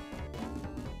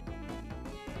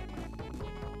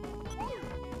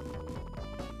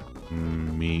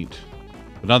 Meat,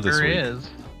 but not this week.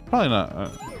 Is. Probably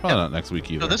not next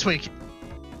week either. No, this week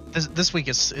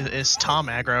is Tom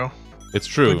aggro. It's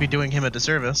true. We'd be doing him a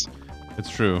disservice. It's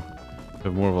true. They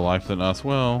have more of a life than us.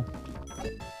 Well,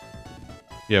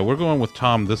 yeah, we're going with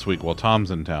Tom this week while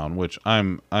Tom's in town, which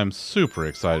I'm super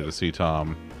excited to see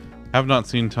Tom. Have not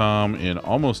seen Tom in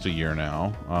almost a year now,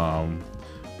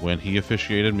 when he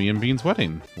officiated me and Bean's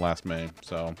wedding last May.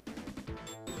 So,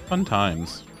 fun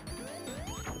times.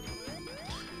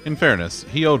 In fairness,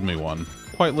 he owed me one,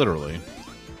 quite literally,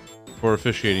 for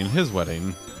officiating his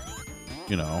wedding,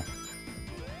 you know,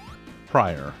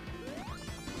 prior.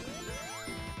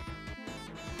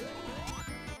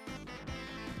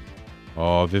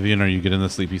 Oh, Vivian, are you getting the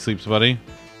sleepy sleeps, buddy?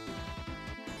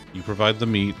 You provide the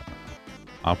meat,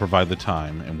 I'll provide the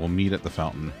time, and we'll meet at the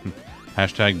fountain.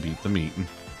 Hashtag beat the meat.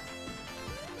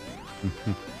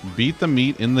 Beat the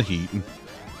meat in the heat.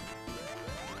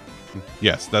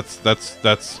 Yes,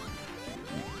 that's...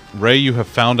 Ray, you have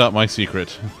found out my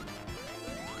secret.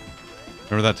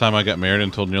 Remember that time I got married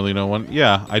and told nearly no one?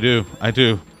 Yeah, I do. I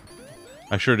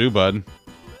sure do, bud.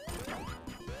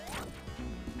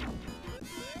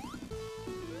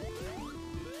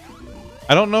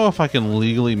 I don't know if I can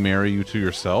legally marry you to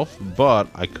yourself, but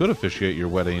I could officiate your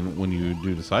wedding when you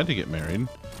do decide to get married.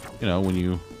 You know, when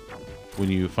you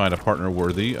find a partner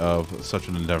worthy of such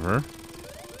an endeavor.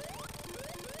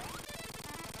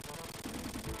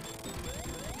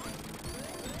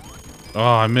 Oh,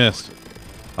 I missed.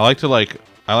 I like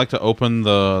to open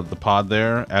the pod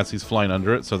there as he's flying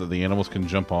under it so that the animals can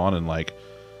jump on and like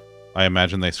I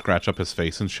imagine they scratch up his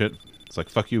face and shit. It's like,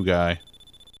 fuck you, guy.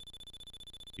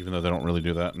 Even though they don't really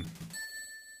do that.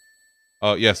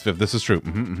 Oh, yes, Viv, this is true.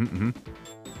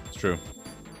 It's true.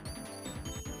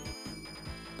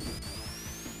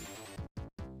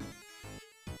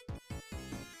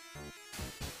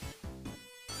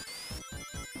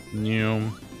 New.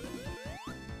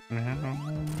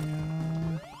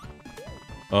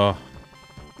 Oh.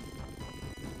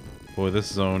 Boy, this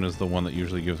zone is the one that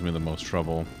usually gives me the most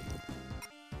trouble.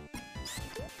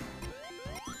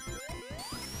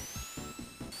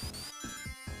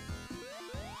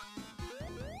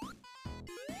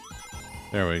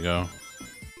 There we go.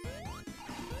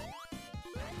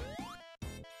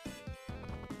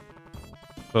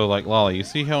 So, like, Lolly, you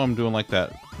see how I'm doing, like,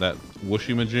 that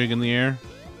whooshy-majig in the air?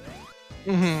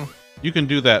 Mm-hmm. You can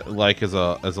do that, like, as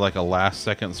like a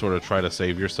last-second sort of try to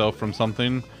save yourself from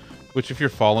something. Which, if you're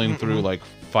falling through, like,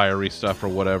 fiery stuff or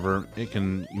whatever, it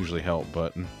can usually help,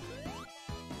 but...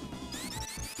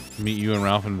 Meet you and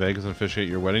Ralph in Vegas and officiate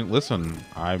your wedding? Listen,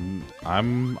 I'm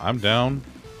down.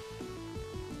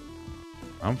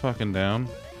 I'm fucking down.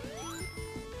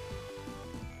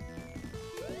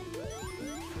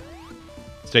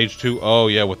 Stage 2. Oh,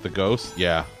 yeah, with the ghost.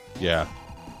 Yeah. Yeah.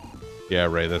 Yeah,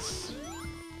 Ray, this...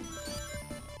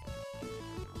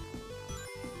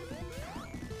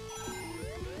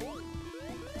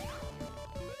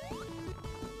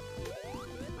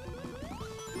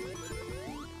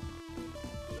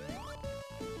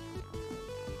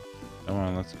 Come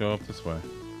on, let's go up this way.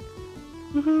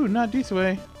 Woohoo, not this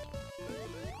way.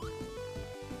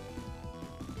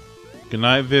 Good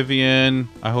night, Vivian.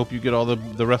 I hope you get all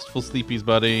the restful sleepies,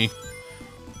 buddy.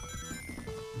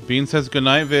 Bean says good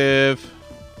night, Viv.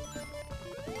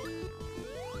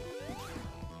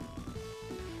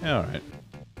 Yeah, alright.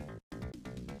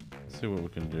 Let's see what we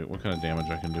can do. What kind of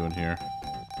damage I can do in here.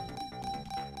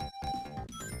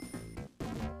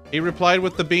 He replied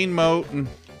with the bean mote. And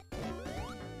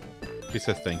she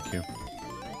says thank you.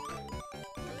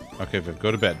 Okay, Viv,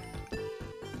 go to bed.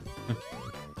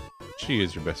 She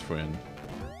is your best friend.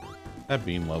 That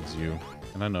bean loves you,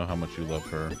 and I know how much you love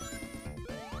her.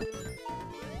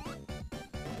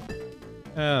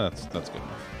 Yeah, that's good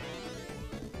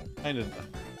enough.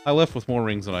 I left with more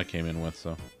rings than I came in with,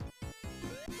 so.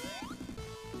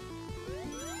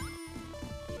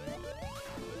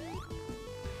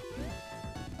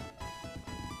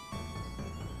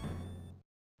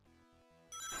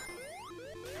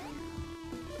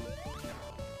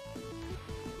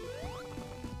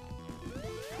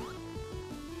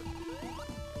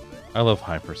 I love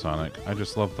hypersonic. I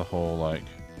just love the whole, like...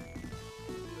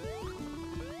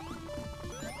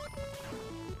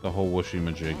 the whole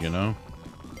whooshy-majig, you know?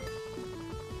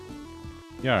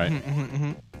 Yeah,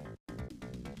 alright.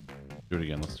 Do it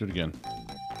again. Let's do it again.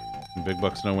 Big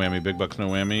bucks, no whammy. Big bucks, no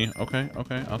whammy. Okay,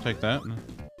 okay. I'll take that.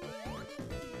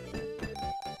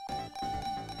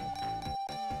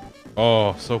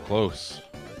 Oh, so close.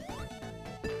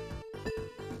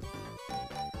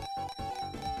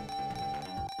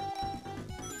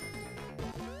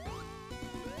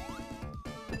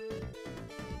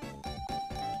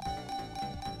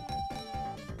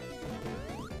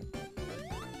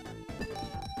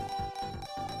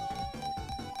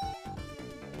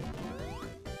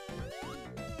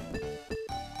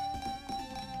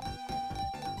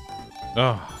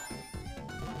 Oh.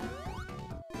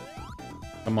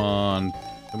 Come on.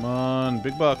 Come on.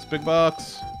 Big bucks, big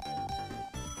bucks.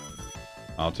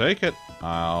 I'll take it.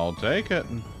 I'll take it.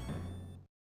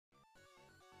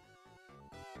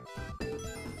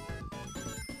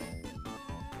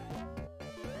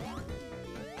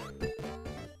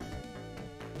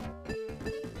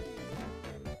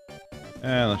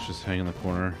 And let's just hang in the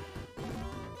corner.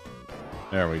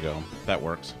 There we go. That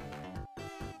works.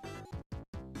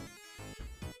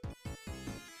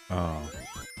 Oh.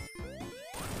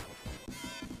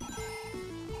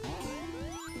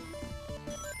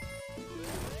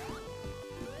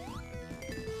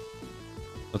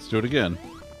 Let's do it again.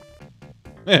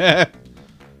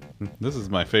 This is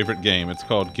my favorite game. It's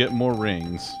called Get More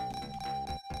Rings.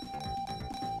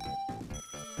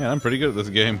 Yeah, I'm pretty good at this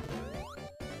game.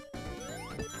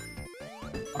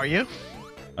 Are you?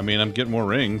 I mean, I'm getting more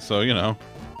rings, so, you know.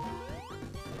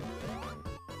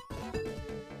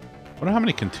 Wonder how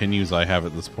many continues I have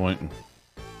at this point.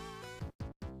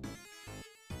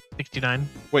 69.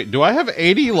 Wait, do I have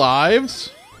 80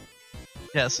 lives?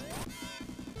 Yes.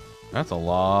 That's a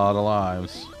lot of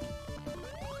lives.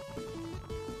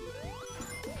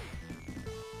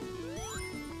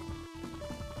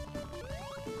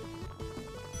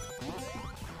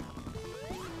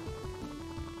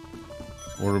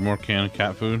 Order more canned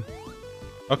cat food.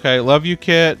 Okay, love you,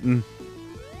 Kit. And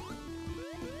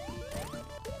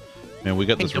man, we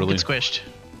got this Don't really... get squished.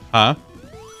 Huh?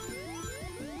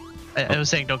 I was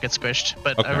saying don't get squished,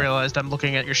 but Okay. I realized I'm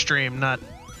looking at your stream, not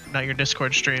your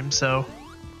Discord stream, so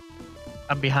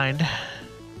I'm behind.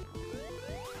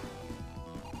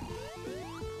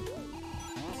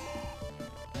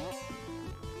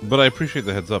 But I appreciate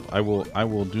the heads up. I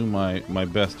will do my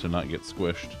best to not get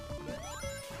squished.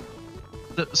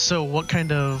 So what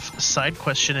kind of side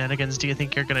quest shenanigans do you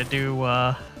think you're gonna do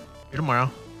tomorrow?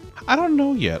 I don't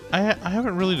know yet. I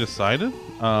haven't really decided.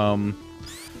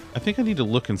 I think I need to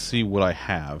look and see what I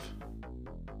have.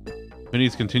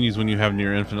 Minis continues when you have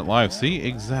near infinite lives. See,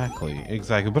 exactly.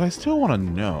 But I still want to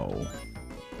know.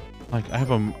 Like, I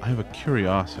have a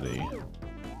curiosity.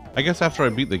 I guess after I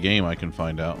beat the game, I can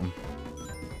find out.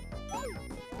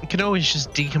 You can always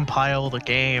just decompile the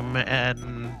game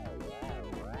and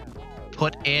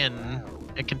put in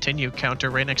a continue counter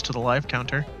right next to the live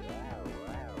counter.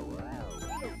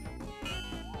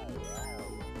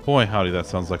 Boy, howdy, that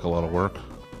sounds like a lot of work.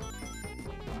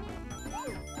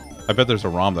 I bet there's a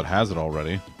ROM that has it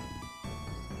already.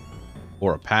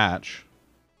 Or a patch.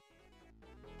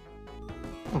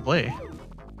 Probably.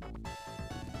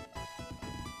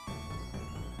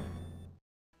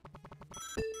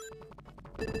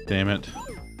 Damn it.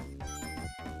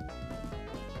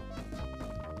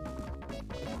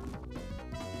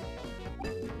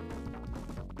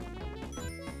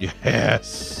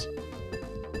 Yes.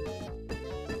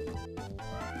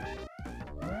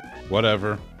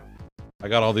 Whatever. I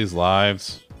got all these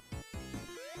lives.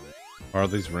 Or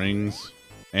these rings.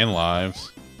 And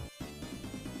lives.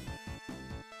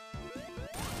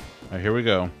 Alright, here we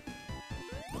go.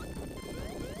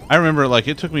 I remember, like,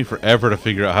 it took me forever to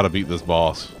figure out how to beat this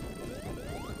boss.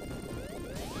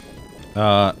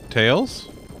 Tails?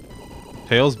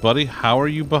 Tails, buddy, how are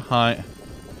you behind...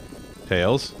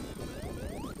 Tails?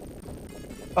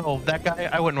 Oh, that guy?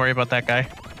 I wouldn't worry about that guy.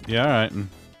 Yeah, alright.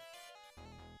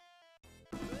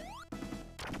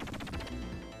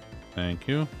 Thank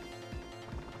you.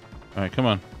 Alright, come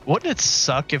on. Wouldn't it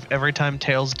suck if every time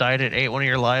Tails died it ate one of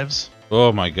your lives?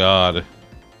 Oh my god.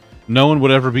 No one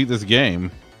would ever beat this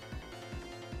game.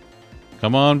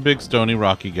 Come on, big stony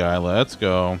rocky guy, let's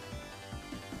go.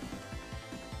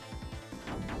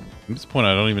 At this point,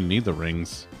 I don't even need the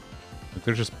rings. Like,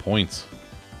 they're just points.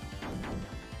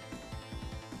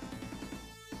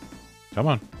 Come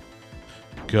on.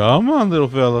 Come on, little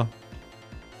fella.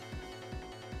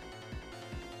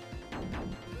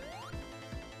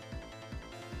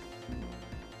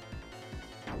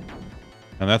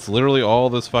 And that's literally all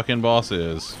this fucking boss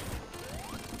is.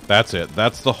 That's it.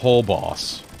 That's the whole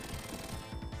boss.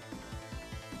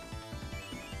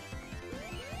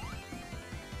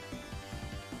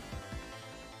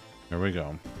 Here we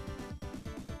go.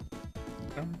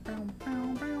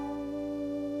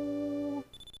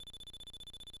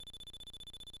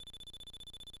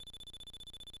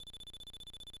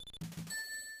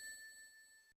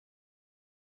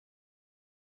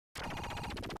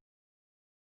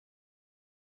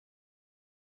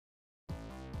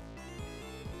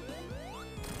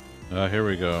 Here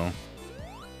we go.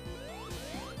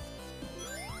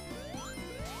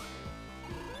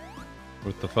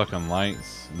 With the fucking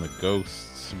lights and the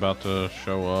ghosts about to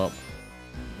show up.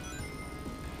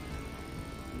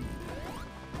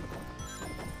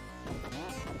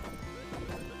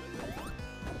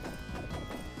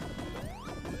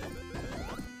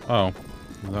 Oh,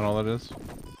 is that all that is?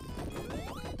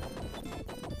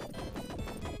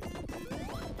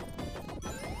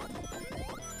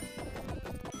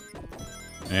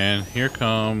 And here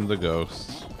come the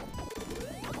ghosts.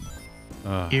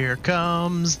 Here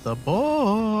comes the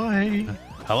boy.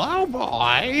 Hello,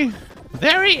 boy.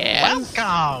 There he is.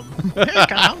 Welcome. Here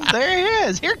comes. There he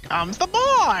is. Here comes the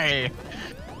boy.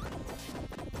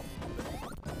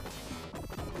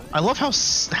 I love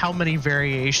how many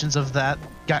variations of that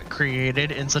got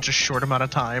created in such a short amount of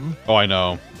time. Oh, I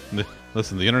know.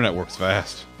 Listen, the internet works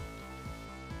fast.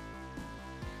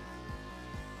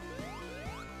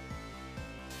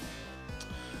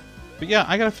 But yeah,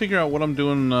 I gotta figure out what I'm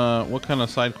doing, what kind of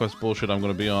side quest bullshit I'm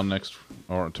gonna be on next,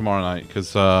 or tomorrow night,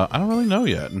 because I don't really know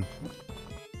yet.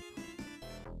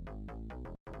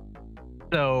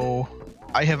 So,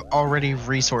 I have already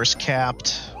resource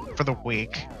capped for the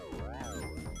week.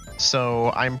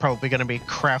 So, I'm probably gonna be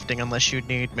crafting unless you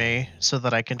need me, so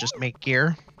that I can just make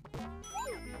gear.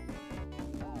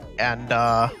 And,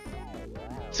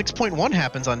 6.1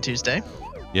 happens on Tuesday.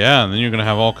 Yeah, and then you're gonna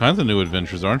have all kinds of new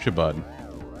adventures, aren't you, bud?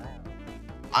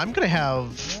 I'm gonna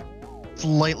have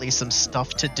slightly some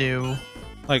stuff to do.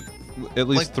 Like, at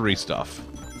least 3 stuff.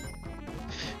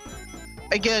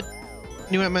 I get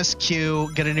new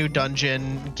MSQ, get a new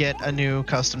dungeon, get a new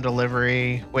custom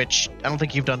delivery, which I don't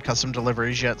think you've done custom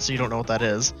deliveries yet, so you don't know what that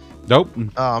is. Nope.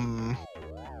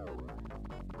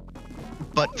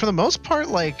 But for the most part,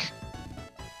 like,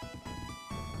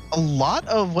 a lot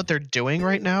of what they're doing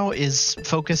right now is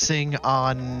focusing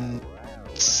on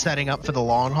setting up for the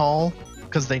long haul,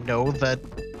 because they know that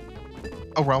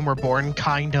A Realm Reborn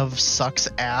kind of sucks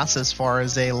ass as far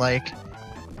as a, like,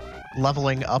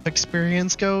 leveling up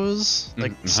experience goes.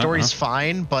 Like, story's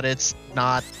fine, but it's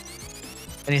not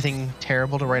anything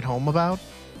terrible to write home about.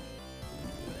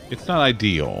 It's not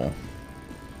ideal.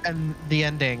 And the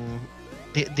ending,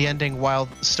 the ending, while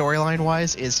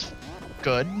storyline-wise is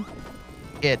good,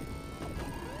 it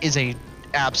is a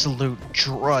absolute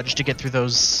drudge to get through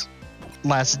those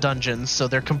last dungeons, so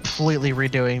they're completely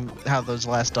redoing how those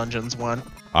last dungeons went.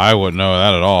 I wouldn't know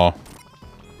that at all.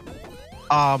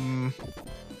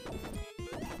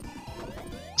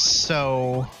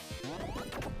 So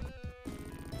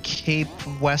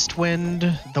Cape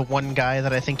Westwind, the one guy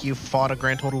that I think you fought a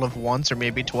grand total of once or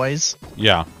maybe twice.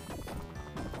 Yeah.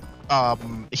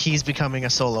 He's becoming a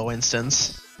solo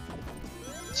instance.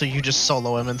 So you just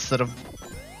solo him instead of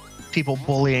people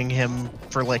bullying him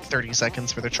for like 30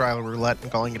 seconds for the trial roulette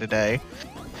and calling it a day.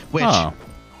 Which,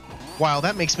 while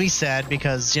that makes me sad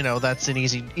because, you know, that's an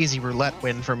easy roulette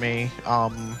win for me,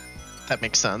 that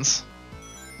makes sense.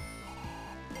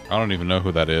 I don't even know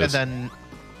who that is. And then,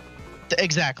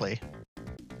 exactly.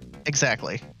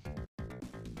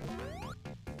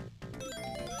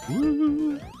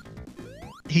 Woo.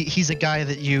 He's a guy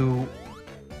that you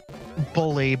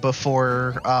bully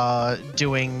before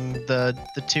doing the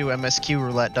 2 MSQ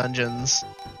roulette dungeons,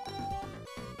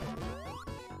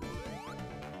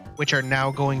 which are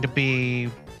now going to be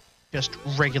just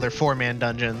regular 4-man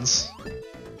dungeons,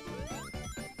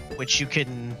 which you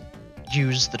can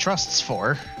use the trusts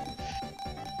for.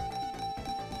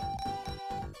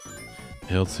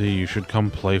 LC, you should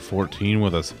come play 14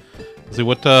 with us. Let's see,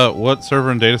 what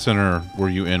server and data center were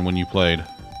you in when you played?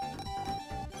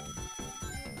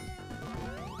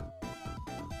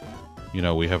 You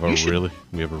know, we have a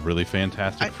really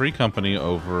fantastic free company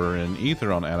over in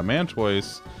Ether on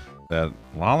Adamantoise. That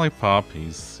Lollipop,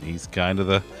 he's kind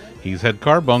of he's head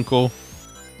carbuncle.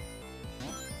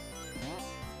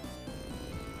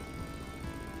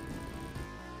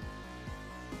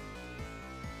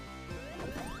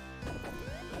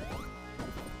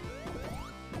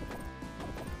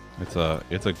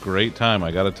 It's a great time,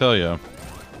 I gotta tell you.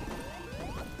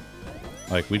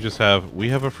 Like, we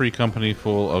have a free company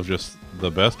full of just the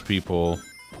best people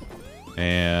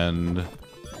and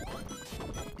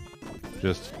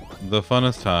just the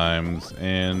funnest times,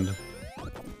 and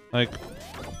like,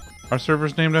 our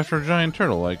server's named after a giant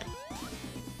turtle. Like,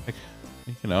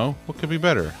 you know, what could be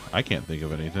better? I can't think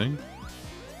of anything.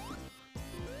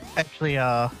 Actually,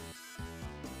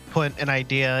 put an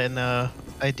idea in the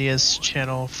ideas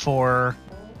channel for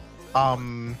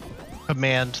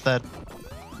command that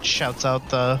shouts out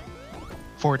the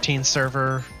 14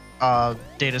 server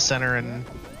data center and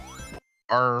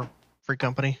our free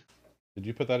company. Did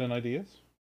you put that in ideas?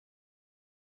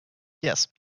 Yes.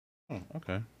 Oh,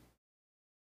 okay.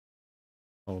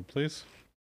 Hold, please.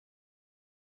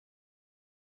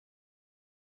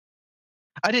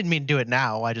 I didn't mean to do it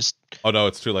now. I just. Oh no,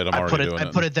 it's too late. I'm already doing it.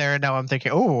 I put it there, and now I'm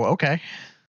thinking, oh, okay.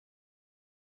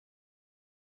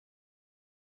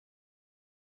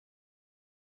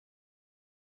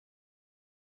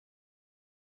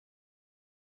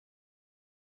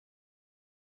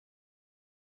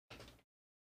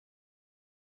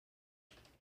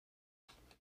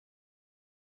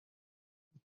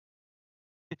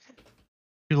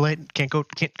 Too late. Can't go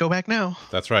back now.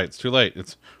 That's right. It's too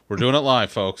late. We're doing it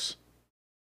live, folks.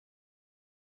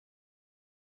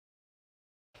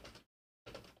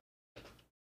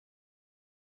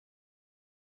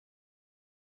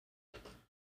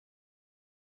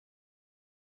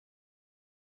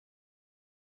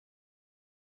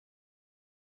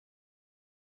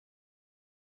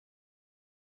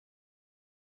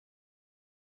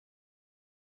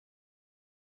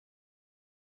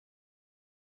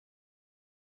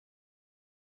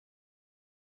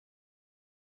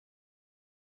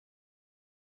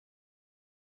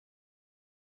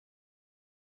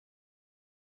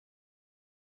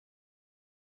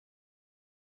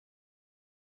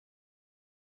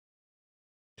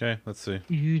 Okay, let's see.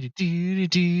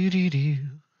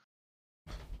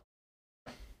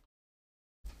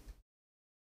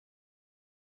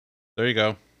 There you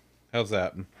go. How's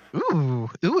that? Ooh.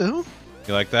 You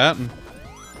like that?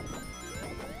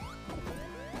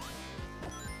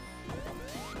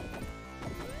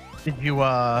 Did you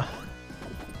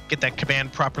get that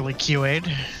command properly QA'd?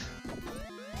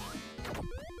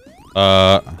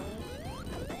 Can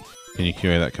you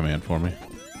QA that command for me?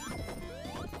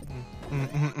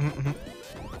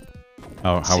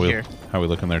 How we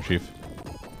looking there, Chief?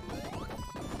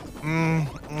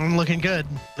 I'm looking good.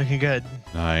 Looking good.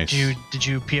 Nice. Did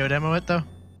you PO demo it though?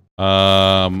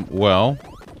 Well,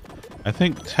 I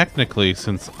think technically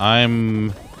since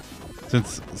I'm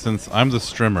the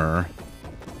streamer,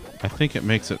 I think it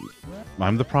makes it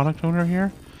I'm the product owner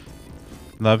here.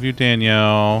 Love you,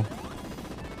 Danielle.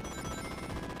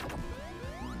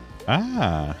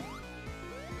 Ah.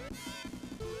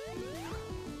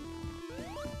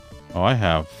 Oh, I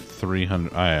have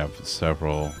 300. I have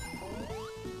several.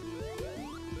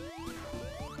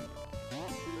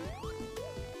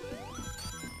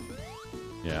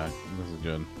 Yeah, this is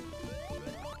good.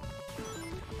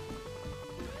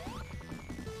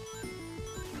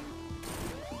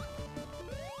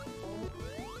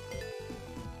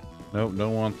 Nope,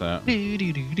 don't want that.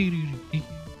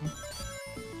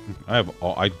 I have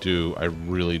all. I do. I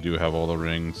really do have all the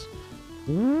rings.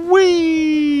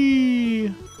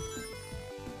 Whee!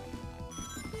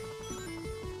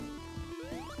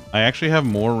 I actually have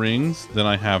more rings than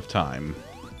I have time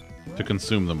to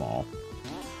consume them all.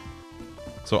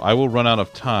 So I will run out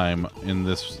of time in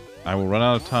this. I will run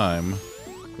out of time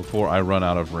before I run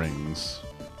out of rings.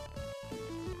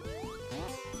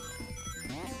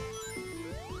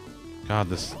 God,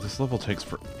 this level takes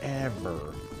forever.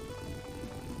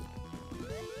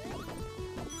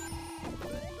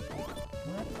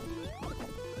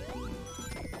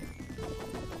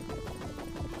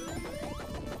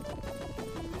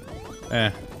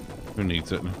 Who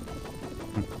needs it?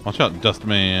 Watch out,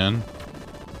 Dustman.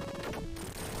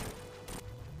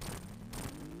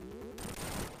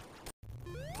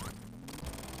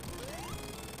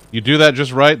 You do that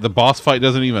just right, the boss fight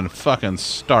doesn't even fucking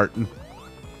start.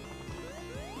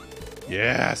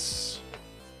 Yes!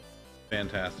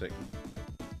 Fantastic.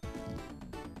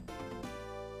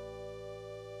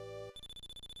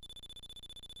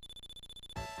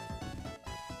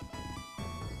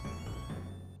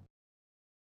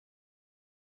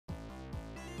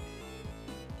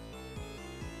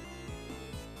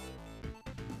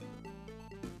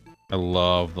 I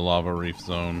love the lava reef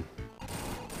zone.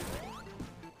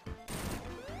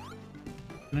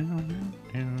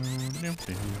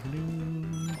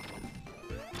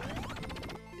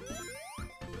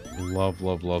 Love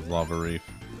lava reef.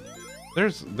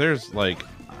 There's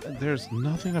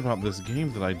nothing about this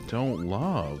game that I don't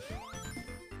love.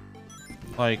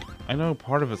 Like, I know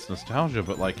part of it's nostalgia,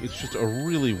 but like it's just a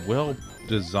really well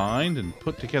designed and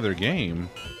put together game.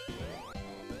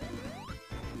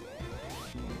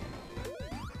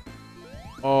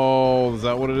 Oh, is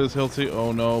that what it is, Hilty?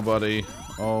 Oh no, buddy.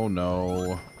 Oh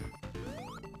no.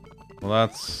 Well,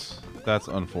 that's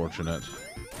unfortunate.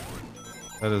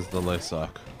 That is the lay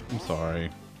suck. I'm sorry.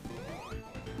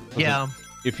 Yeah.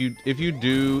 If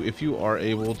you are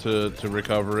able to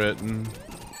recover it, and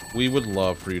we would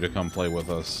love for you to come play with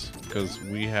us, because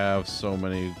we have so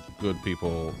many good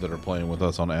people that are playing with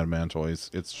us on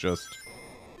Adamantoys.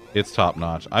 It's top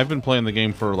notch. I've been playing the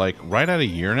game for like right at a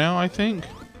year now, I think.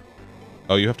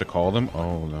 Oh, you have to call them?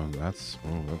 Oh no, that's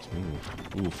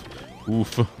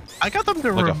oof. I got them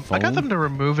to Like I got them to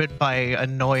remove it by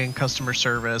annoying customer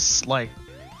service, like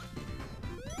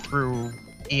through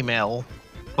email,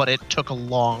 but it took a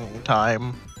long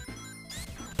time.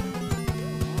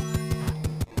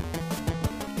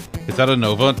 Is that a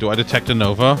Nova? Do I detect a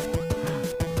Nova?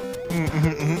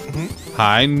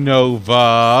 Hi,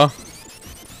 Nova.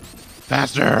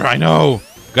 Faster! I know.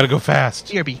 Gotta go fast.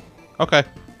 BRB. Okay.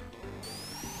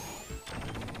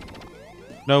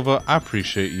 Nova, I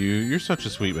appreciate you. You're such a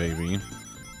sweet baby.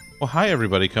 Well, hi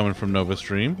everybody coming from Nova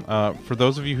Stream. For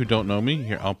those of you who don't know me,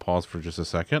 here, I'll pause for just a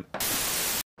second.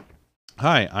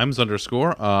 Hi, I'm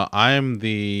Zunderscore. I'm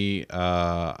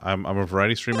a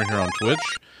variety streamer here on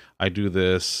Twitch. I do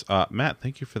this, Matt,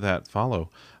 thank you for that follow.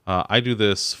 I do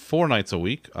this 4 nights a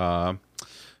week.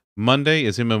 Monday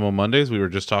is MMO Mondays. We were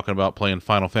just talking about playing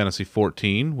Final Fantasy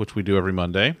XIV, which we do every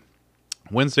Monday.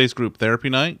 Wednesday's group therapy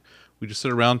night. We just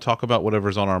sit around, talk about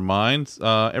whatever's on our minds.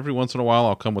 Every once in a while,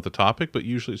 I'll come with a topic, but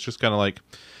usually it's just kind of like,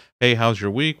 hey, how's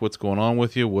your week? What's going on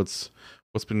with you? What's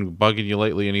been bugging you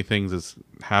lately? Anything that's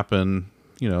happened?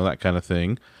 You know, that kind of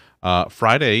thing.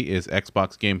 Friday is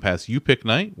Xbox Game Pass You Pick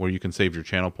night, where you can save your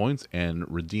channel points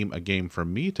and redeem a game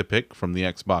from me to pick from the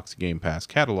Xbox Game Pass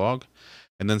catalog.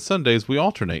 And then Sundays, we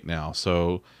alternate now.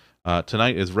 So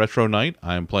tonight is Retro Night.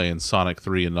 I'm playing Sonic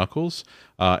 3 and Knuckles.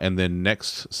 And then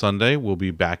next Sunday, we'll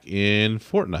be back in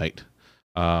Fortnite.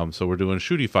 So we're doing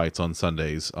shooty fights on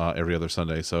Sundays, every other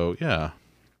Sunday. So, yeah.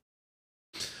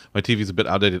 My TV's a bit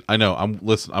outdated. I know.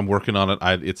 I'm working on it.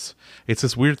 It's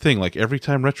this weird thing. Like every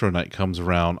time Retro Night comes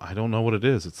around, I don't know what it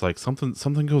is. It's like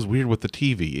something goes weird with the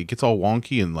TV. It gets all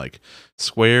wonky and like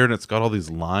square, and it's got all these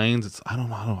lines. I don't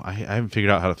know. I haven't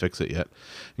figured out how to fix it yet.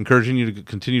 Encouraging you to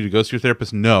continue to ghost your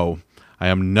therapist? No, I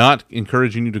am not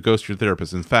encouraging you to ghost your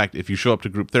therapist. In fact, if you show up to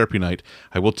group therapy night,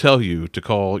 I will tell you to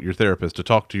call your therapist, to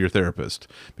talk to your therapist,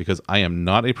 because I am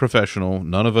not a professional.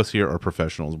 None of us here are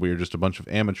professionals. We are just a bunch of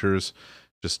amateurs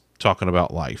just talking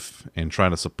about life and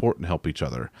trying to support and help each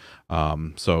other.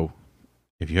 So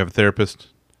if you have a therapist,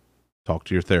 talk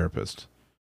to your therapist.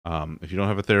 If you don't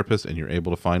have a therapist and you're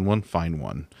able to find one, find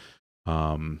one.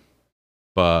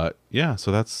 But yeah,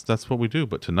 so that's what we do.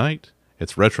 But tonight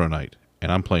it's Retro Night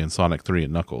and I'm playing Sonic 3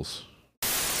 and Knuckles.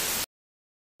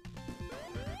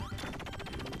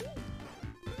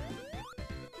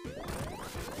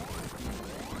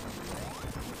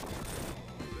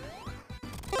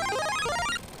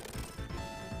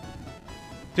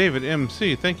 David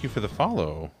MC, thank you for the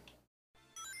follow.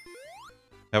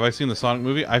 Have I seen the Sonic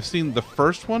movie? I've seen the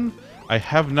first one. I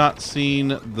have not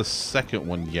seen the second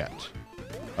one yet.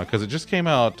 because it just came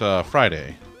out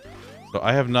Friday. So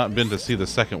I have not been to see the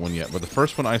second one yet, but the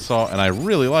first one I saw, and I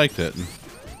really liked it.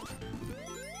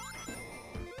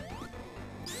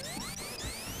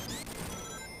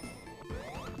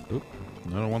 Oop, I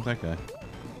don't want that guy.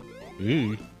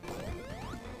 Ooh.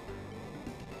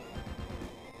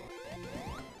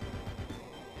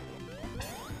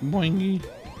 Boingy.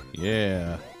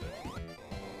 Yeah.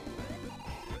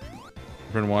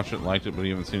 Friend watched it, liked it, but he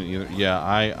haven't seen it either. Yeah,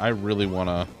 I really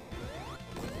wanna.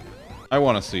 I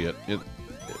wanna see it.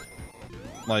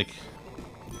 Like,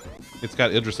 it's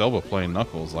got Idris Elba playing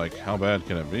Knuckles. Like, how bad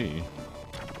can it be?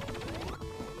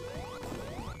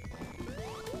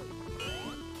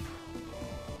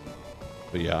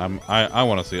 But yeah, I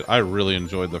want to see it. I really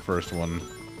enjoyed the first one.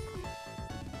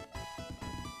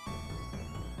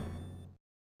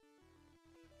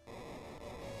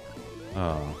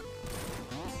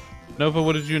 Nova,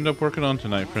 what did you end up working on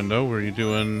tonight, friendo? Were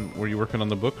you working on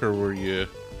the book, or were you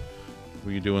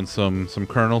doing some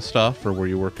kernel stuff, or were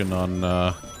you working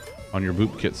on your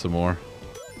boot kit some more?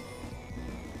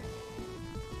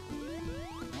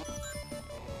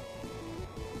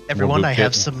 Everyone, I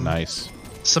have nice.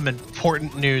 Some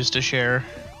important news to share.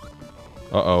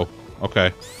 Uh-oh.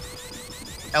 Okay.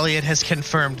 Elliot has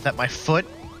confirmed that my foot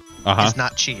is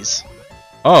not cheese.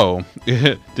 Oh.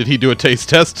 Did he do a taste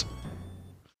test?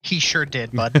 He sure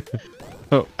did, bud.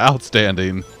 Oh,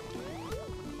 outstanding.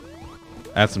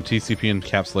 Add some TCP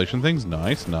encapsulation things.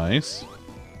 Nice, nice.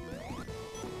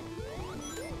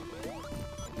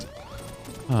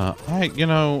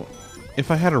 If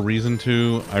I had a reason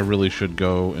to, I really should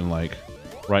go and, like,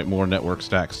 write more network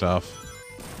stack stuff.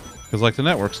 Because, like, the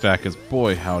network stack is,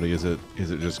 boy, howdy, is it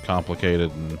just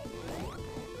complicated and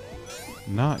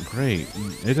not great.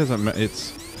 It doesn't,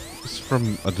 it's just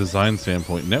from a design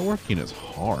standpoint, networking is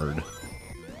hard.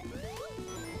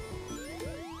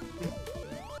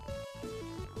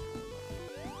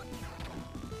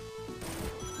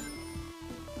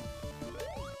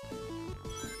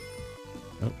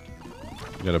 Oh,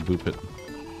 you gotta boop it.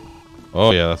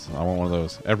 Oh yeah, I want one of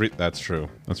those. That's true.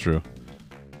 That's true.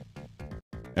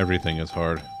 Everything is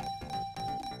hard.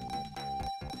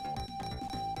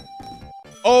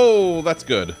 Oh, that's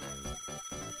good.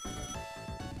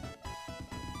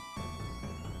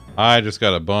 I just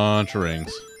got a bunch of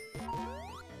rings.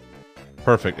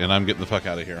 Perfect, and I'm getting the fuck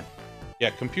out of here. Yeah,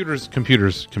 computers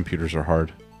are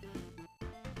hard.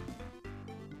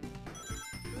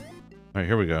 Alright,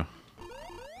 here we go.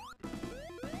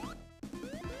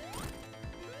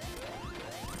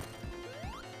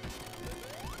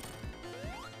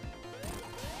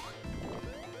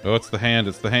 Oh, it's the hand,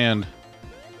 it's the hand.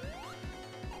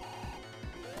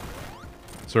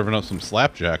 Serving up some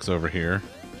slapjacks over here.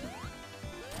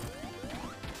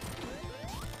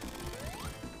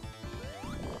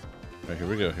 Alright, here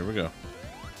we go, here we go.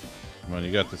 Come on,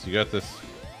 you got this, you got this.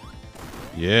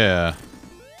 Yeah.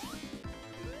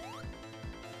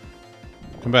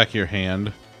 Come back here,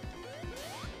 hand.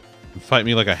 Fight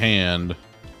me like a hand.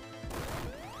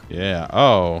 Yeah,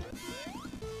 oh.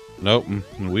 Nope,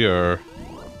 we are...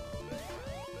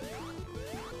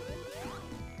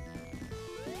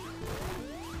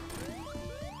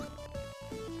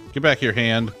 Get back here,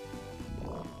 hand.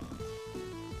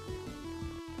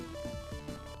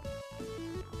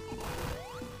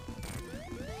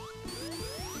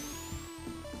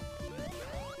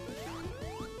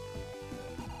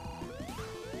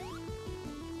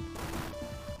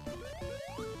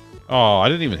 Oh, I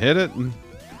didn't even hit it?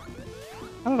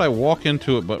 How did I walk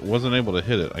into it but wasn't able to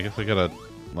hit it? I guess I gotta,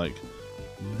 like,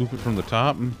 boop it from the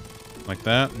top? Like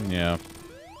that? Yeah.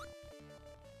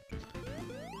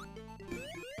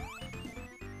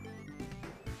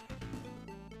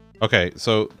 Okay,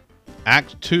 so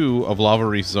Act 2 of Lava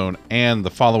Reef Zone and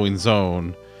the following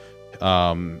zone,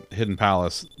 Hidden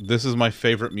Palace, this is my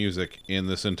favorite music in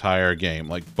this entire game.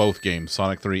 Like, both games,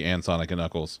 Sonic 3 and Sonic &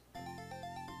 Knuckles.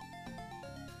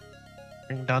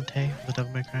 Dante, the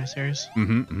Devil May Cry series?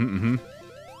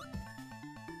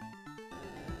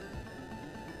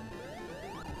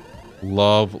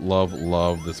 Love, love,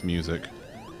 love this music.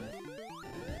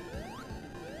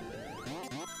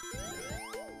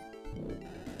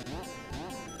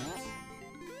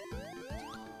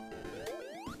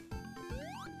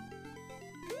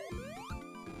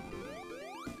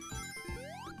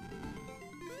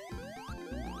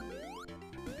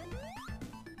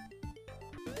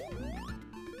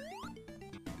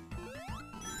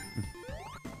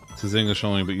 This is English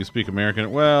only, but you speak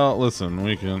American. Well, listen,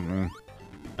 we can...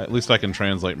 at least I can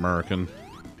translate American.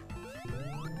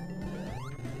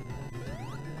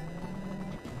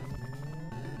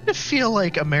 of feel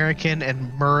like American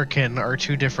and Murican are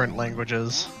two different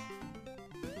languages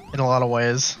in a lot of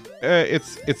ways. They're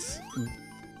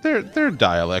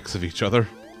dialects of each other.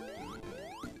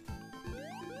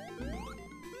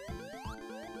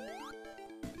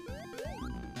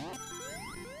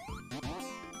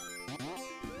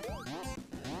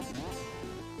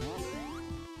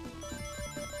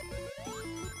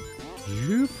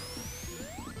 Yep.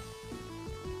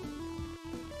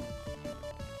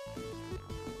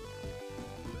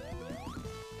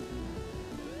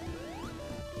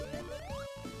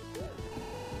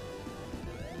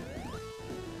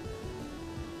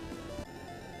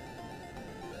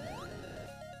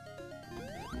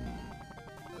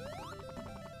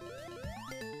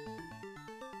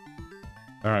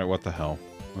 All right, what the hell?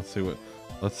 Let's see what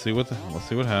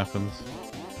happens.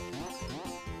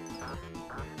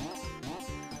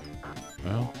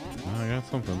 Well, I got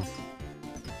something.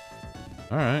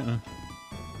 All right.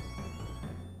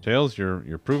 Tails,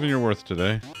 you're proving your worth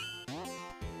today.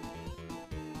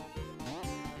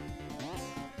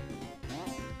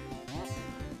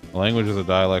 The language is a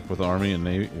dialect with Army and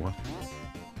Navy. What?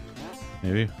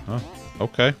 Navy? Huh?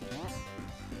 Okay.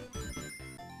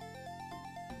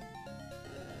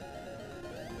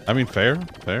 I mean, fair.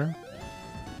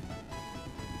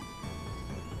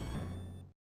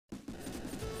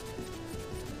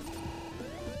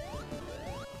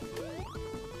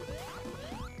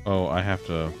 Oh, I have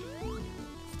to...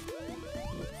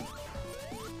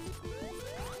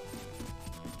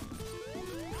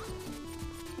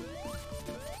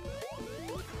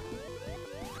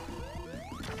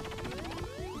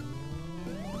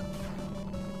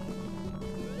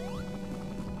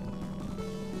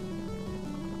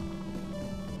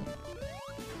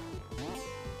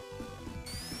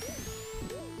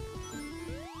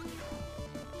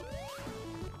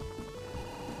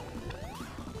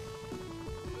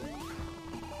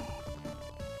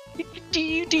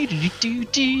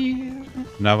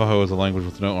 Navajo is a language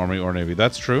with no army or navy.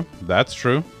 That's true. That's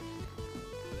true.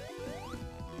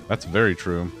 That's very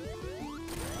true.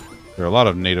 There are a lot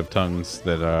of native tongues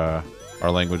that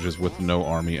are languages with no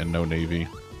army and no navy.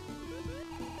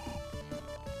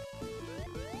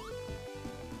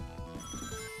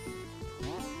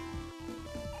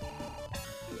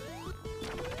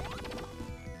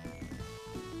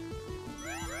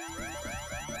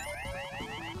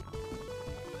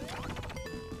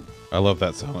 I love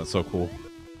that sound. That's so cool.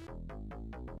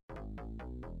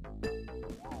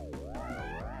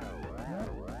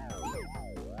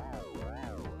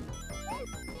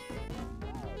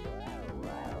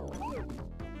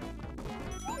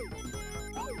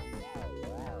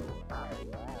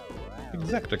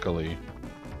 Exactly.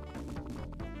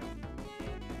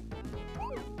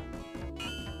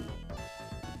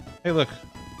 Hey, look.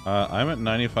 I'm at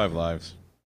 95 lives.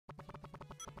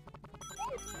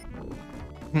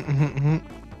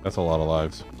 That's a lot of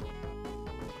lives.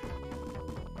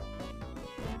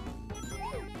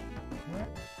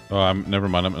 Oh, never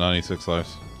mind. I'm at 96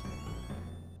 lives.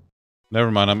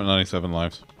 Never mind. I'm at 97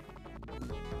 lives.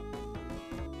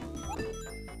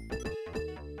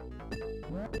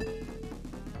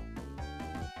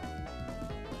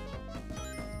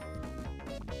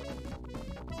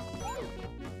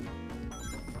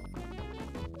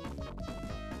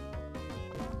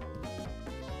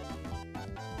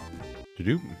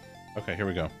 Okay, here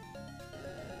we go.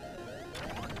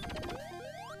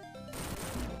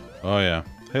 Oh yeah.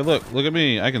 Hey, look at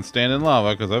me. I can stand in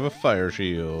lava because I have a fire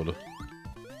shield.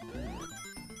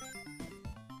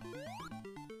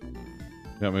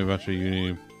 Got me a bunch of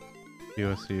uni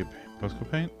POC Posco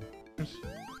paint.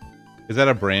 Is that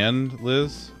a brand,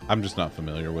 Liz? I'm just not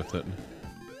familiar with it.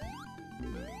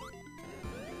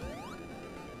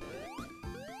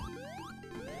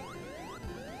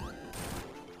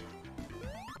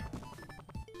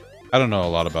 I don't know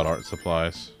a lot about art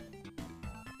supplies.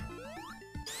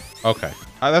 Okay,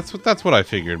 that's what I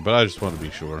figured, but I just wanted to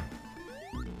be sure.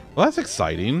 Well, that's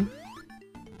exciting.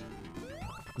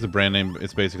 It's a brand name.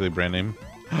 It's basically a brand name.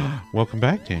 Welcome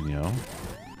back, Danielle.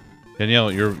 Danielle,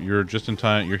 you're just in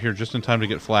time. You're here just in time to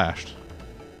get flashed.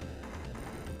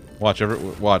 Watch,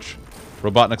 watch.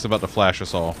 Robotnik's about to flash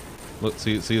us all. Look,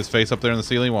 see his face up there in the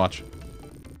ceiling. Watch.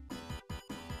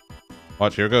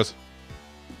 Watch. Here it goes.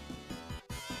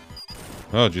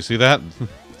 Oh, did you see that?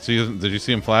 Did you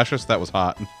see him flash us? That was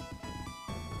hot.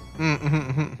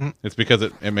 It's because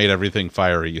it made everything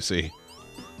fiery, you see.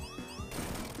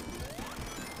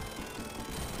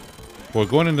 Well,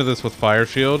 going into this with Fire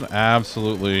Shield,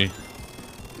 absolutely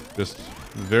just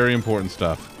very important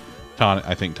stuff.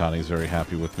 I think Tani's very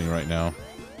happy with me right now.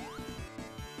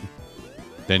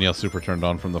 Danielle's super turned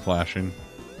on from the flashing.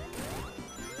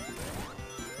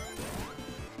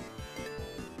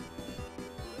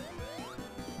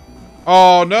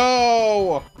 Oh,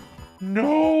 no!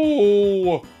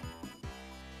 No!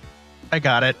 I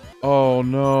got it. Oh,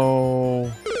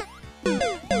 no.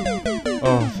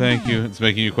 Oh, thank you. It's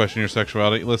making you question your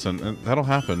sexuality. Listen, that'll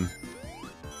happen.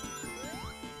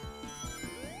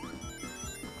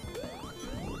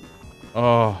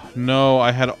 Oh, no.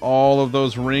 I had all of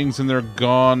those rings and they're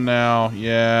gone now.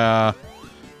 Yeah.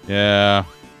 Yeah.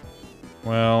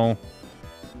 Well.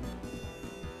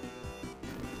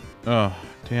 Oh,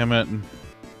 damn it.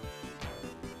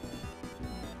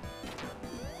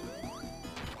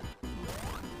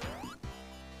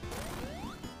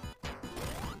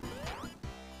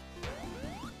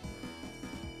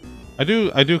 I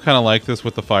do kind of like this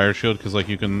with the fire shield because like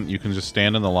you can just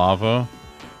stand in the lava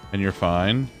and you're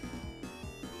fine.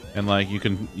 And like you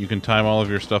can time all of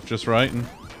your stuff just right and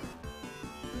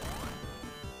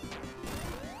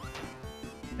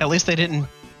At least they didn't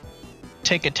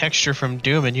take a texture from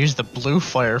Doom and use the blue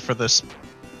fire for this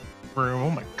room. Oh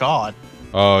my god.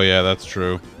 oh yeah, that's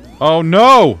true. Oh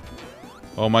no!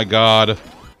 Oh my god.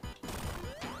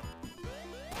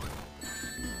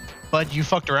 But you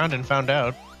fucked around and found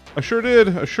out. I sure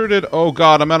did. I sure did. Oh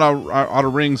god, I'm out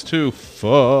of rings too.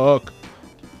 Fuck.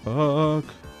 Fuck.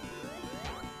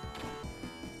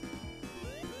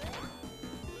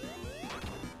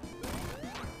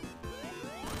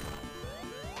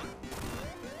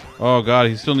 Oh god,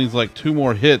 he still needs like 2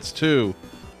 more hits too.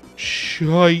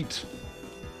 Shite.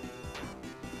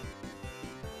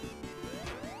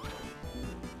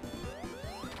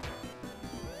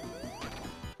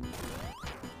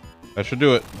 That should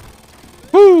do it.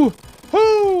 Woo!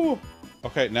 Woo!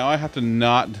 Okay, now I have to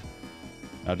not...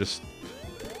 Now just...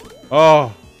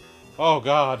 Oh! Oh,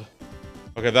 God.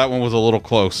 Okay, that one was a little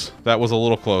close. That was a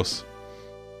little close.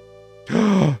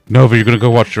 Nova, you're gonna go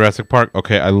watch Jurassic Park?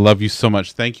 Okay, I love you so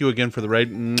much. Thank you again for the raid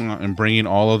and bringing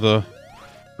all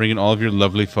of your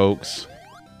lovely folks.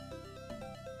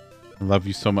 I love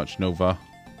you so much, Nova.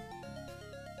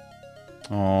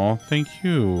 Aw, thank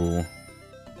you.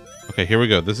 Okay, here we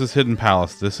go. This is Hidden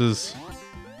Palace. This is...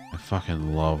 I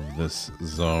fucking love this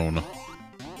zone.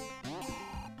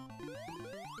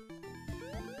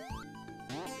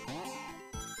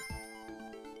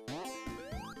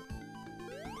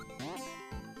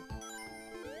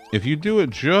 If you do it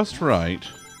just right,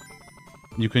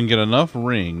 you can get enough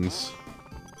rings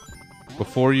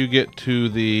before you get to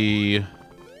the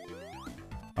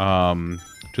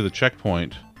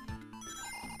checkpoint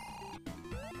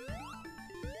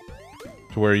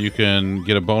to where you can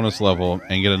get a bonus level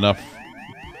and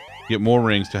get more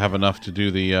rings to have enough to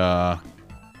do the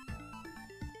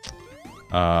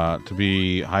to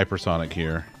be hypersonic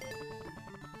here.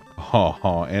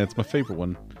 Oh, and it's my favorite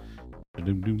one.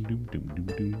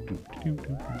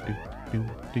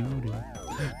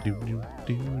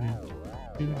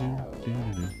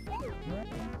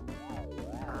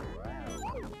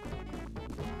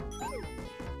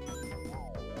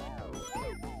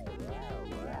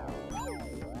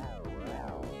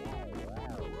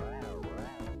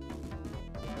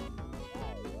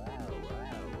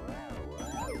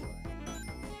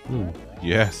 Ooh,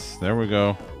 yes, there we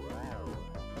go.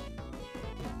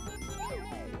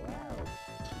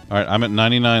 Alright, I'm at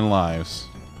 99 lives.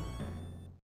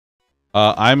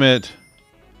 I'm at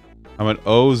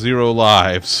 0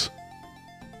 lives.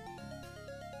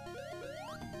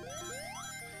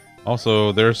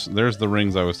 Also, there's the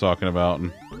rings I was talking about.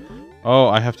 And, oh,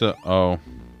 I have to... Oh.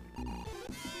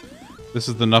 This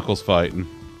is the Knuckles fight. And,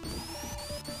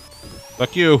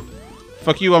 fuck you.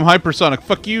 Fuck you, I'm hypersonic.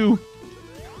 Fuck you.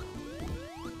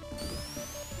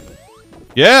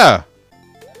 Yeah!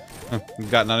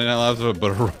 Got 99 lives of it,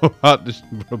 but a robot...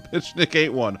 Robitchnik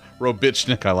ate one.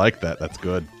 Robitchnik, I like that. That's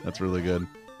good. That's really good.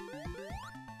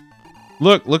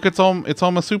 Look, it's all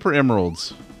my super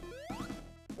emeralds.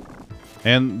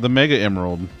 And the mega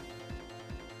emerald.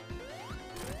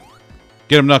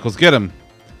 Get him, Knuckles, get him!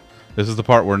 This is the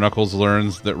part where Knuckles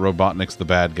learns that Robotnik's the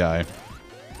bad guy.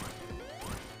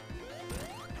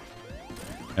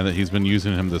 And that he's been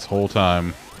using him this whole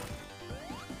time.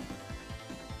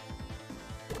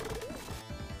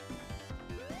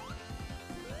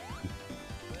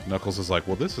 Knuckles is like,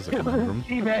 well, this is a conundrum.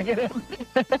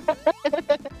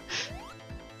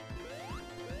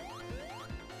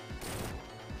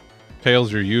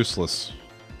 Tails, you're useless.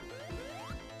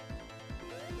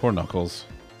 Poor Knuckles.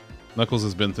 Knuckles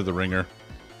has been through the ringer.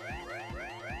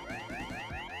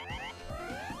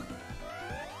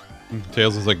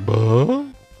 Tails is like, buh?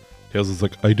 Tails is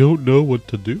like, I don't know what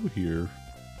to do here.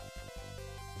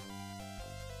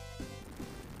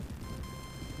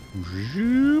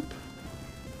 Zoop.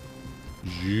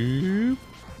 Zoop.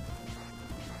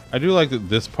 I do like that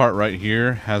this part right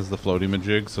here has the floaty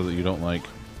majig so that you don't like...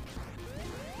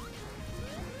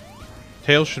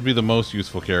 Tails should be the most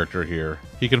useful character here.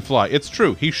 He can fly. It's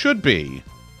true. He should be.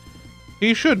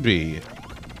 He should be.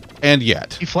 And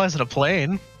yet. He flies in a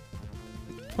plane.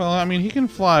 Well, I mean, he can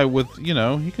fly with, you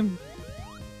know, he can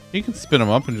spin him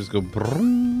up and just go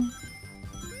brrrr.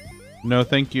 No,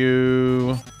 thank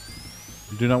you.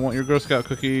 Do not want your Girl Scout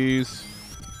cookies.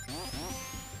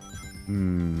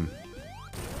 No,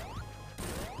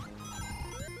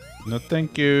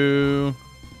 thank you.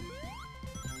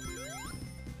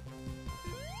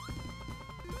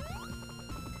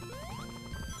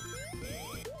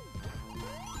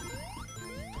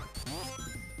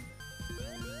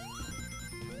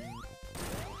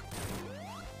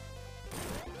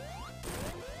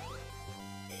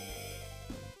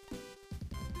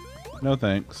 No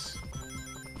thanks.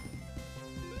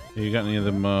 Hey, you got any of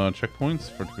them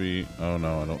checkpoints for it to be? Oh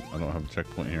no, I don't have a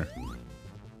checkpoint here.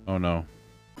 Oh no.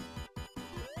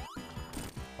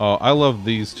 Oh, I love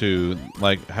these two.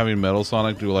 Like having Metal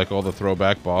Sonic do like all the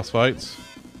throwback boss fights.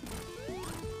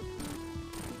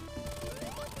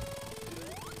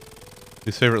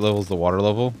 His favorite level is the water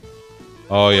level.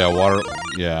 Oh yeah, water.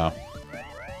 Yeah.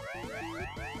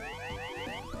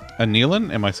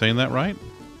 Anelan? Am I saying that right?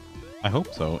 I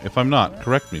hope so. If I'm not,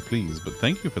 correct me, please. But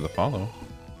thank you for the follow.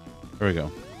 There we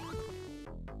go.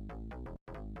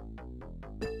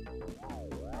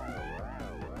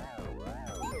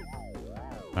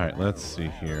 Alright, let's see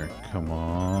here. Come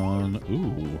on.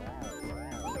 Ooh.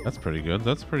 That's pretty good.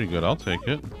 That's pretty good. I'll take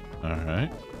it.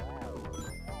 Alright.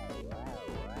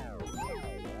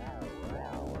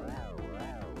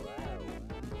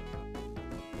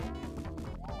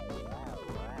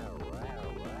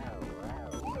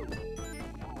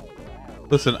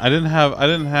 Listen, I didn't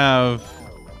have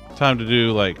time to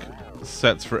do like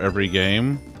sets for every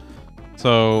game.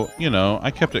 So, you know,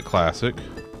 I kept it classic.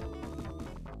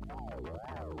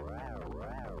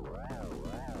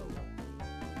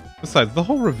 Besides, the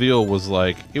whole reveal was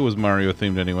like, it was Mario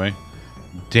themed anyway.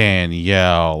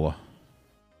 Danielle.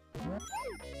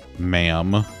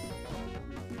 Ma'am.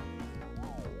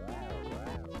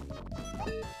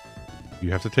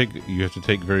 You have to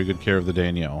take very good care of the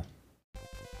Danielle.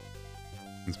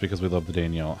 It's because we love the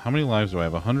Danielle. How many lives do I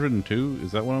have? 102?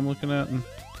 Is that what I'm looking at?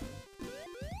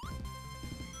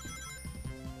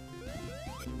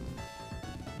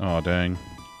 Oh, dang.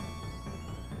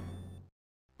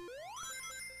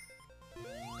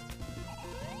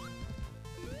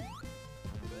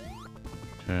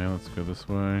 Okay, let's go this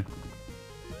way.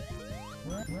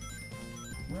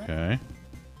 Okay.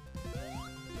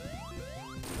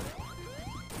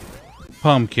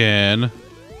 Pumpkin.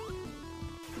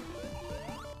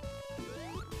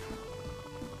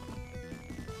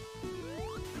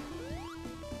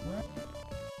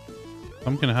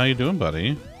 Pumpkin, how you doing,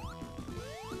 buddy?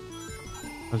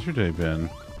 How's your day been?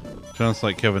 Sounds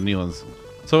like Kevin Nealon's.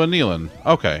 So, Nealon.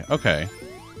 Okay, okay.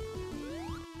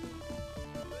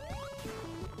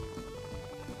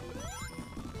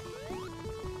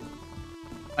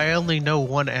 I only know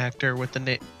one actor with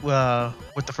the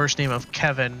first name of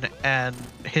Kevin, and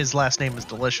his last name is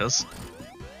Delicious.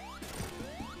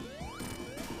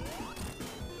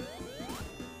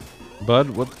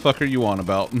 Bud, what the fuck are you on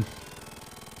about?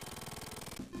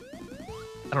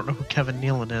 I don't know who Kevin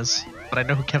Nealon is, but I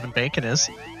know who Kevin Bacon is.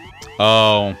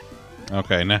 Oh,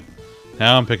 okay. Now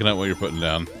I'm picking up what you're putting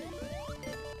down.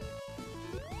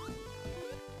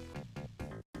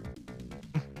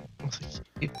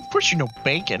 Of course you know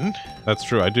Bacon. That's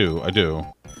true. I do.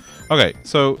 Okay,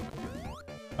 so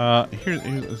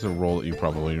here's a role that you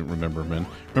probably remember, man.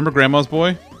 Remember Grandma's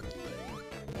Boy?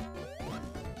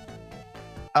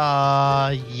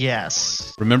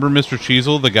 Yes. Remember Mr.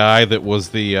 Cheezel, the guy that was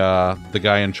the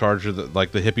guy in charge of the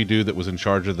hippie dude that was in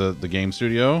charge of the game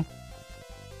studio?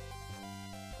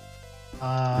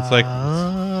 It's like,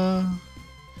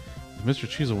 Mr.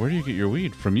 Cheezel, where do you get your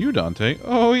weed? From you, Dante.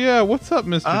 Oh yeah, what's up,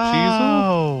 Mr.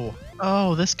 Cheezel?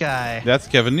 Oh, this guy. That's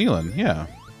Kevin Nealon. Yeah,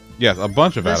 yes, a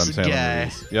bunch of This Adam Sandler guy.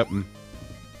 movies. Yep.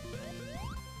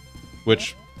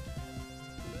 Which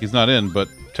he's not in, but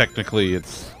technically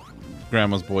it's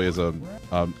Grandma's Boy is a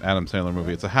Adam Sandler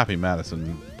movie. It's a Happy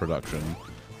Madison production,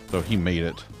 so he made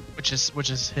it. Which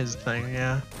is his thing,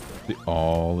 yeah. The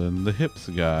All in the Hips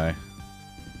guy.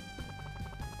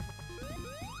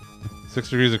 6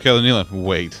 Degrees of Kevin Nealon.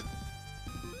 Wait.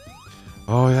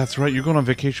 Oh, that's right. You're going on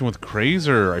vacation with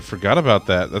Crazer. I forgot about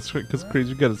that. That's right, because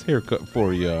Crazer got his hair cut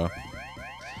for you.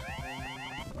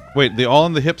 Wait, the All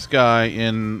in the Hips guy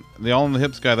in the All in the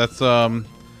Hips guy.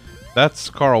 That's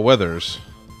Carl Weathers.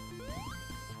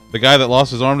 The guy that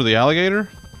lost his arm to the alligator?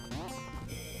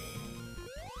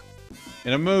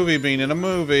 In a movie, Bean, in a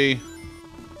movie.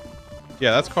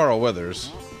 Yeah, that's Carl Weathers.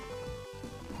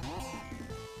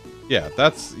 Yeah,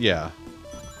 that's, yeah.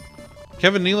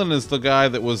 Kevin Nealon is the guy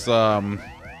that was, like,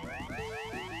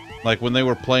 when they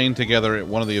were playing together at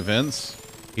one of the events,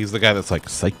 he's the guy that's like,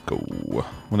 Psycho.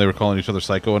 When they were calling each other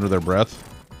Psycho under their breath.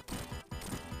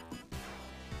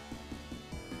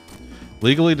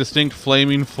 Legally distinct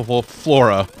flaming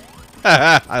flora.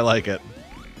 I like it.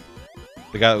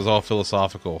 The guy that was all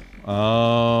philosophical.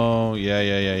 Oh, yeah.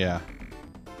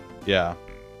 Yeah.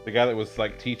 The guy that was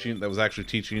like teaching, that was actually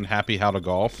teaching Happy how to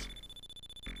golf.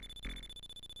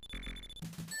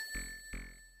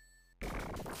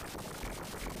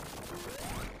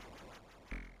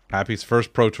 Happy's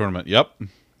first pro tournament. Yep.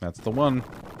 That's the one.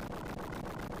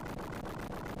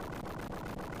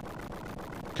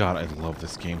 God, I love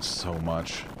this game so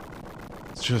much.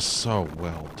 It's just so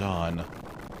well done.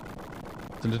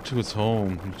 Send it to its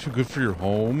home. You're too good for your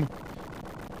home.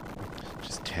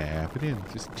 Just tap it in.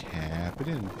 Just tap it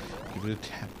in. Give it a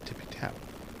tap, tippy tap.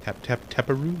 Tap, tap,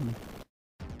 tap-a-roo.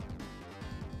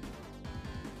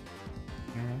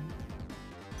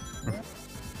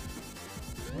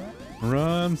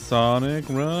 Run, Sonic,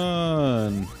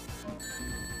 run!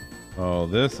 Oh,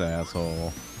 this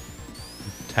asshole.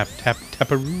 Tap, tap,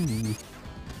 tap-a-roo.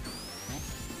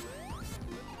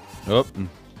 Oh.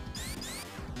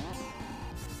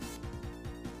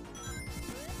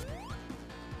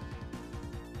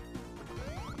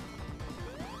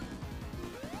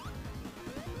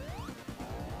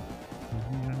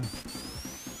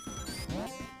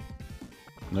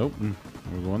 Nope.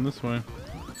 We're going this way.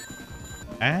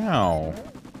 Ow!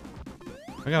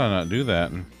 I gotta not do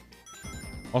that.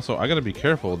 Also, I gotta be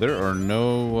careful. There are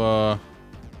no,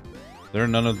 there are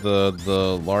none of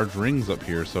the large rings up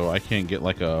here, so I can't get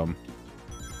like a...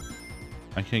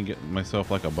 I can't get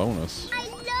myself like a bonus. I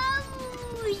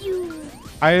love you.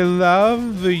 I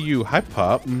love you. Hi,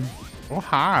 Pup. Oh,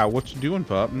 hi. What you doing,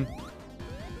 Pup?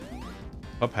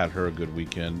 Pup had her a good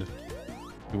weekend.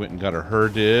 We went and got her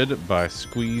did by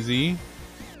Squeezy.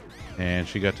 And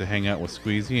she got to hang out with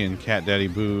Squeezy and Cat Daddy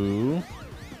Boo.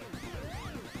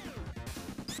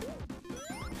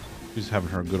 She's having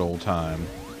her a good old time.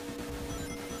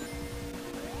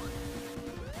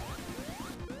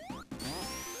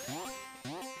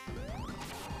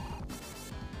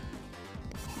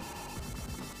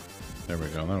 There we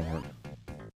go, that'll work.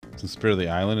 Some Spirit of the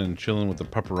Island and chilling with the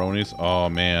pepperonis. Oh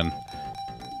man.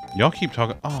 Y'all keep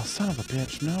talking. Oh, son of a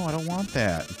bitch. No, I don't want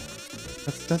that.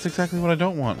 That's exactly what I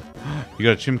don't want. You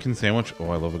got a chimkin sandwich?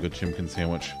 Oh, I love a good chimkin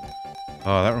sandwich.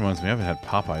 Oh, that reminds me, I haven't had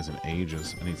Popeyes in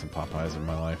ages. I need some Popeyes in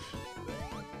my life.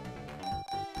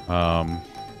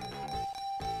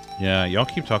 Yeah, y'all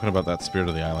keep talking about that Spirit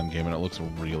of the Island game, and it looks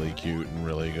really cute and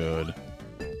really good.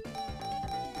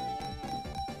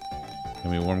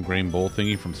 Give me a warm grain bowl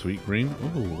thingy from Sweet Green.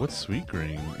 Ooh, what's Sweet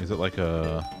Green? Is it like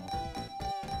a...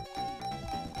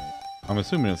 I'm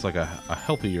assuming it's like a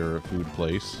healthier food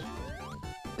place.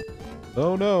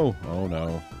 Oh no! Oh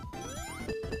no.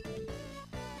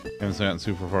 Haven't gotten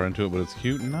super far into it, but it's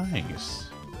cute and nice.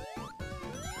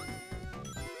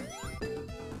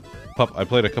 Pup, I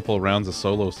played a couple of rounds of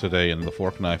solos today in the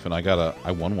fork knife, and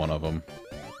I won one of them.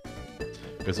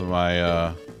 Because of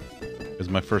my, it was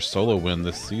my first solo win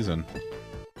this season.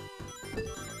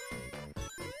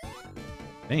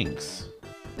 Thanks.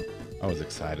 I was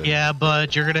excited. Yeah,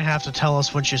 but you're gonna have to tell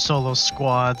us once you solo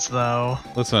squads, though.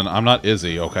 Listen, I'm not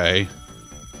Izzy, okay?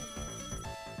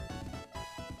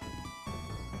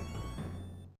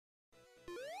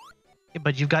 Yeah,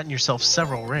 but you've gotten yourself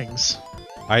several rings.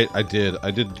 I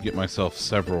did get myself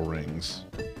several rings.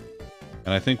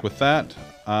 And I think with that,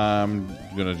 I'm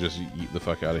gonna just eat the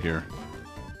fuck out of here.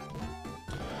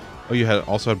 Oh, you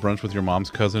also had brunch with your mom's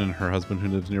cousin and her husband who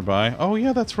lives nearby? Oh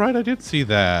yeah, that's right, I did see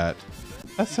that.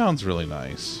 That sounds really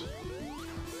nice.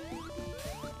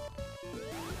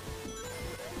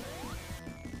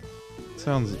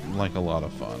 Sounds like a lot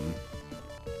of fun.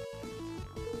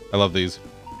 I love these.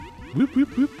 Whoop,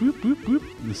 whoop, whoop, whoop, whoop, whoop.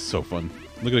 This is so fun.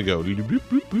 Look at it go.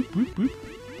 Whoop, whoop, whoop, whoop, whoop.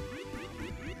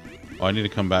 Oh, I need to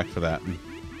come back for that.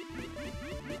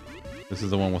 This is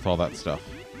the one with all that stuff.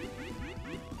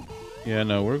 Yeah,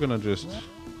 no, we're gonna just...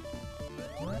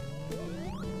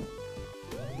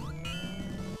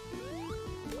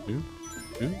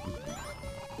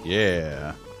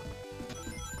 Yeah.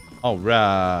 All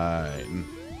right.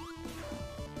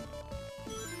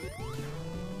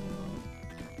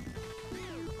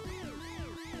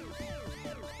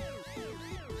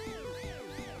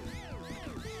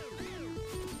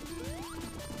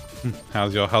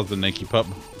 How's the naked pup?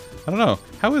 I don't know.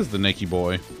 How is the naked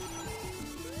boy?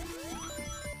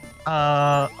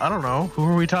 I don't know. Who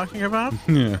are we talking about?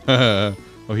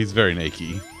 Oh, he's very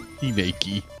naked. He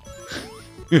naked.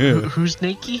 Who's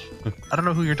Nakey? I don't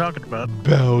know who you're talking about.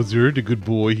 Bowser, the good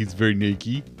boy. He's very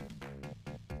naked.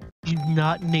 He's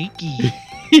not Nakey.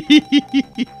 He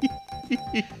naked.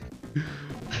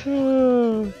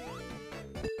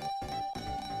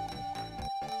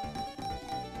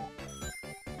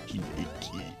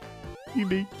 He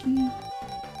naked.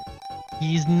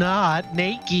 He's not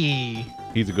Nakey.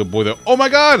 He's a good boy though. Oh my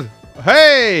god!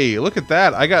 Hey, look at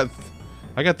that. I got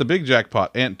the big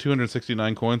jackpot and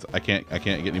 269 coins. I can't get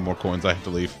any more coins. I have to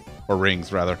leave. Or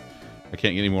rings rather. I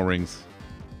can't get any more rings.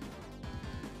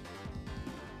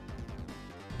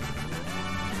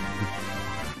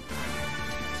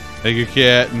 Thank you,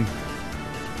 cat. I'm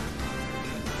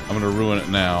gonna ruin it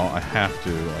now. I have to.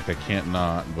 Like I can't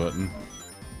not, but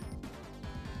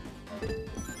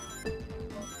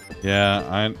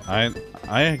yeah,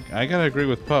 I gotta agree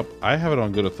with Pup. I have it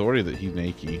on good authority that he's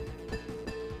naked.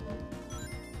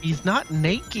 He's not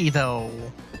Nakey though.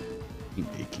 He's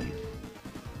naked.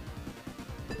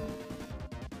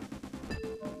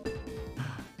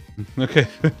 Okay,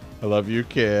 I love you,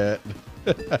 cat.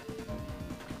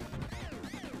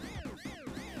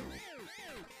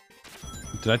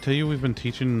 Did I tell you we've been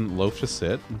teaching Loaf to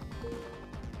sit?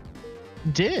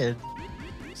 Did.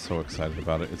 So excited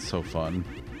about it. It's so fun.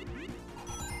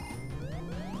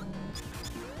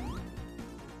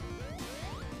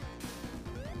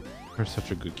 You're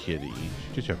such a good kitty.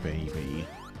 She's just a baby.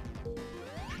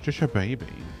 She's just a baby.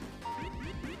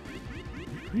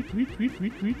 Tweet, tweet, tweet,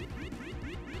 tweet, tweet.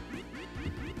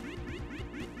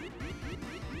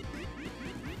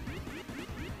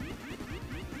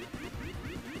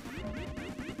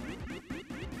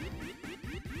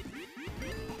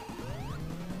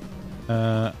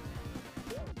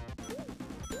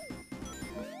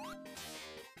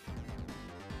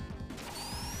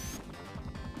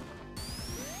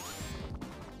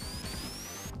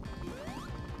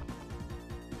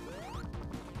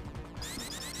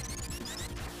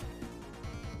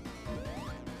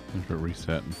 Is it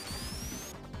reset?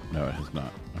 No, it has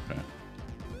not. Okay.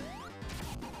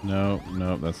 No,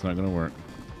 no, that's not gonna work.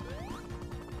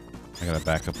 I gotta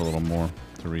back up a little more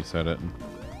to reset it.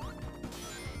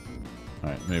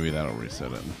 Alright, maybe that'll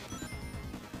reset it.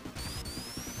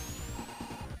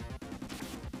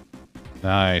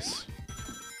 Nice.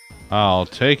 I'll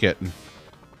take it.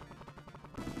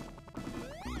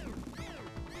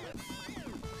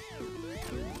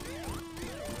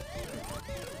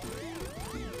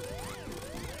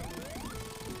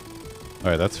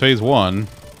 Alright, that's phase one.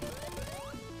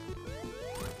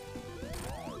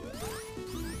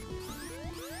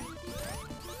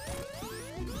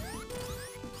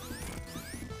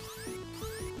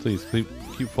 Please,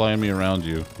 keep flying me around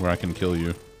you where I can kill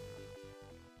you.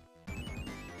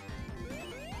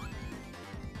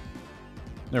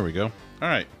 There we go.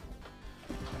 Alright.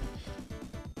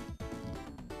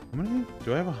 How many?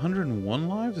 Do I have 101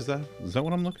 lives? Is that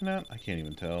what I'm looking at? I can't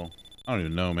even tell. I don't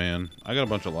even know, man. I got a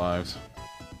bunch of lives.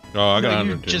 Oh, I got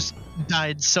 102. You just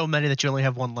died so many that you only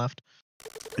have one left.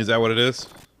 Is that what it is?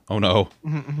 Oh no.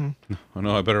 Mm-hmm. Oh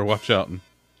no, I better watch out.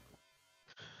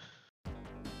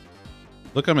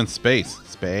 Look, I'm in space.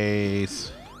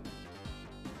 Space.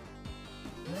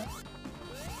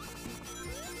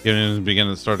 Beginning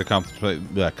to start to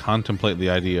contemplate the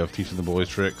idea of teaching the boys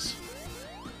tricks.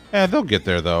 Yeah, they'll get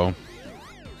there though.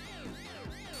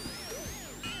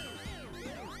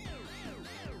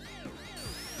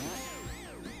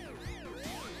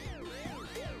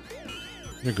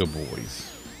 You're good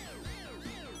boys.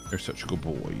 You're such good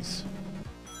boys.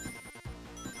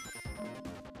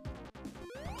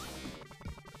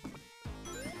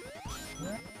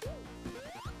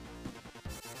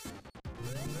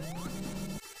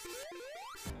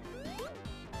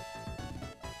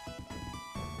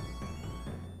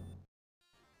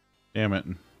 Damn it.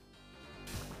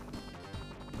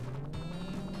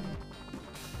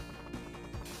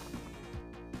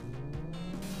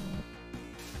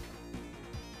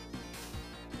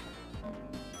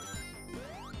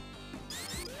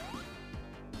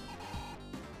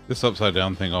 This upside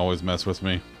down thing always mess with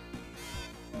me.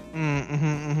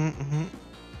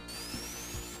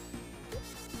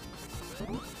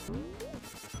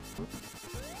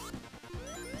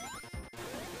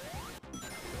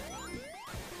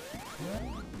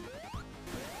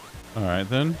 Alright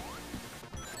then.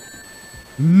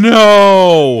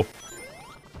 No!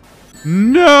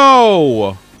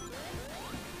 No!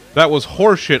 That was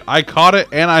horseshit. I caught it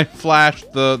and I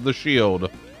flashed the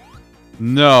shield.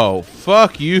 No.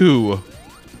 Fuck you.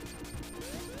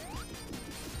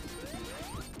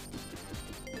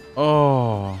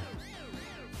 Oh.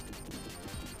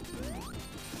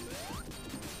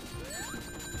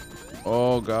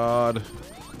 Oh, God.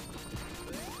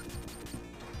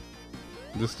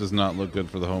 This does not look good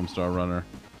for the Homestar Runner.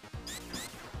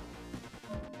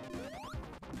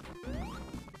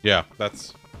 Yeah,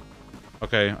 that's...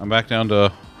 Okay, I'm back down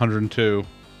to 102.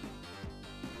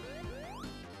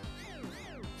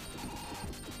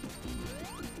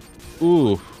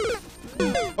 Ooh.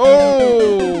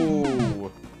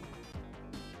 Oh!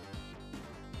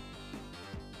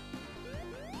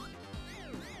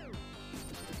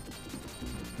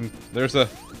 There's a...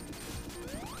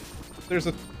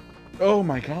 Oh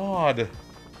my God.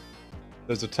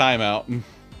 There's a timeout.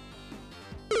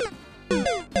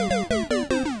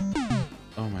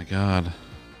 Oh my God.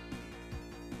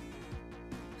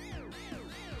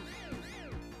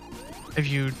 Have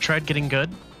you tried getting good?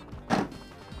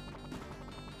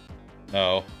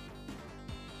 No.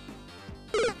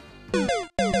 I'm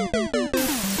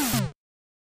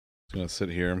gonna sit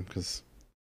here because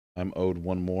I'm owed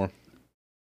one more.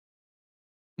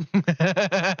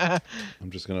 I'm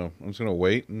just gonna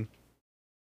wait, and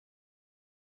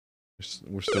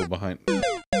we're still behind. Thank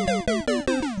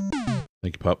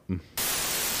you, pup.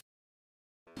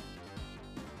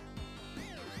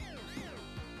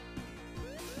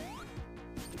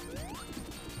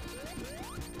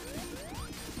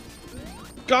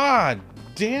 God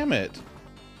damn it!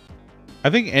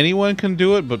 I think anyone can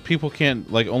do it, but people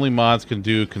can't. Like, only mods can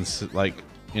do like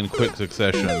in quick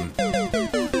succession.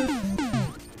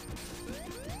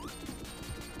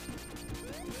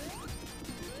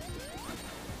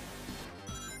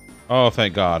 Oh,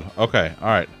 thank God. Okay, all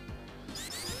right.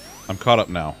 I'm caught up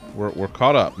now. We're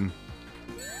caught up.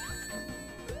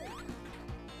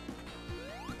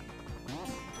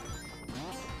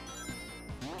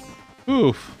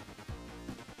 Oof.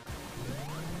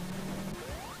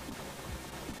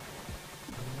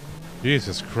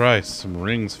 Jesus Christ, some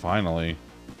rings finally.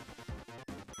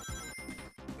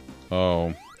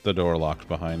 Oh, the door locked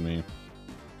behind me.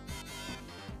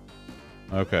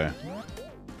 Okay.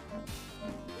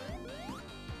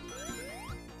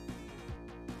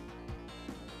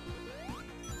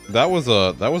 That was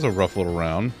a rough little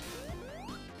round.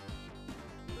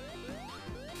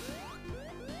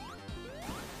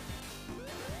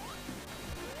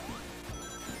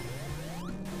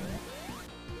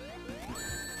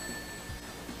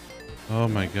 Oh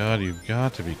my God, you've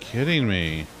got to be kidding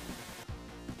me.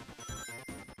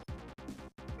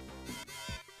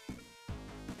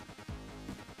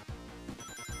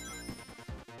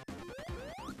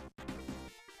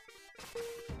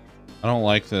 I don't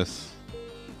like this.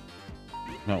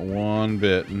 Not one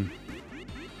bit.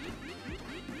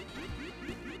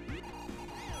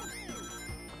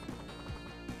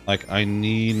 Like, I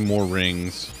need more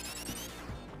rings.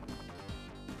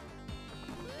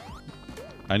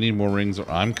 I need more rings, or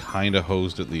I'm kind of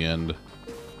hosed at the end.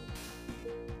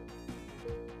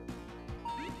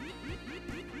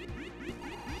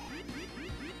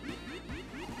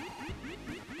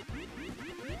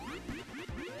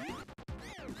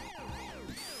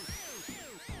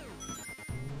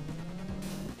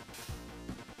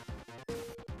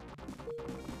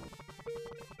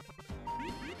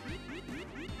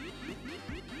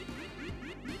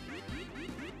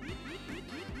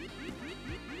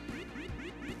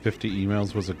 "50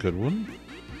 emails" was a good one.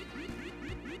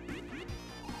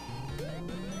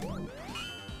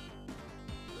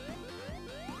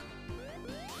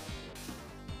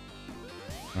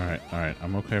 Alright,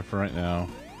 I'm okay for right now.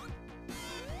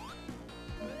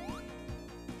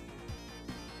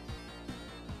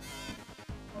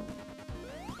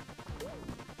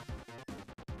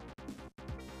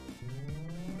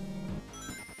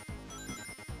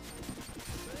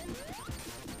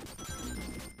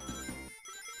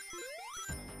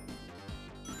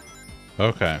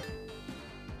 Okay.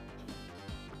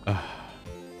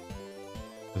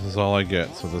 This is all I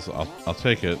get, so this I'll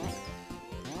take it.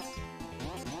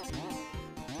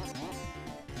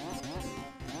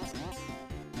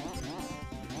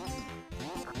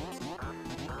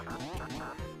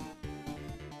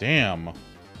 Damn.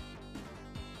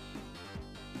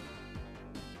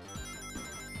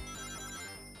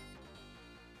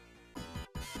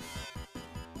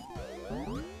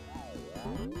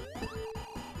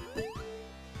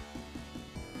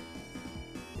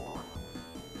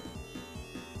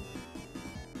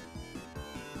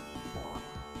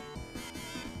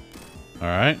 All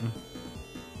right.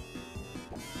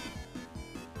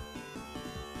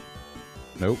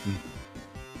 Nope.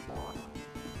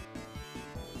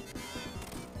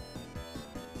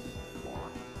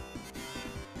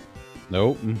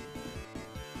 Nope. All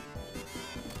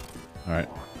right.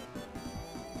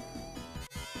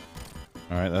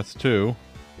 All right, that's 2.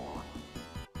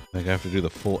 I think I have to do the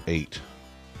full 8.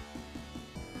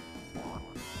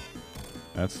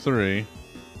 That's 3.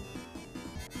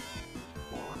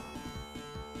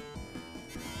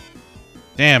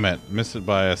 Damn it. Missed it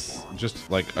by just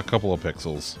like a couple of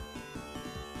pixels.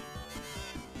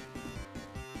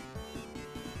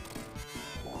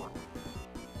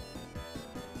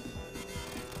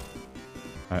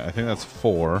 I think that's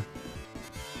 4.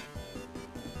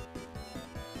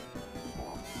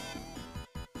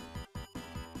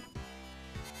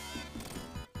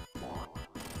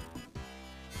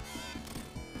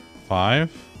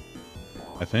 Five,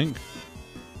 I think.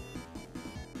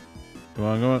 Come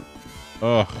on, come on.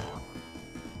 Ugh.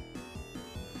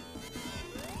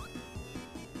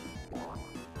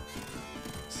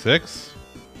 Six?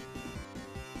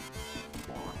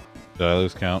 Did I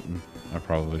lose count? I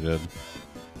probably did.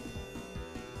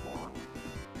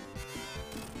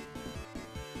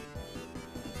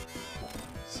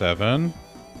 Seven.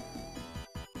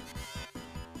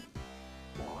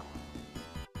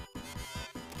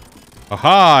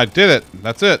 Aha! I did it!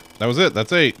 That's it! That was it!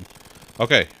 That's 8.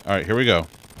 Okay, alright, here we go.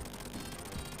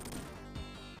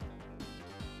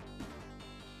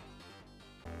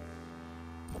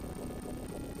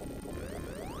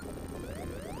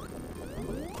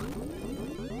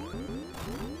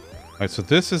 Alright, so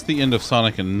this is the end of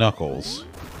Sonic and Knuckles.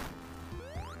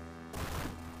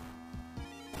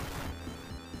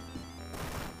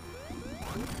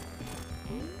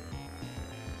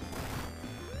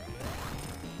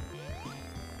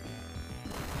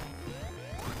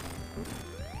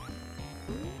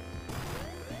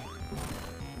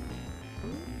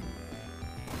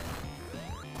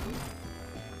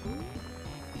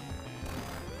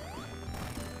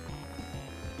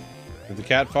 Did the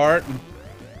cat fart?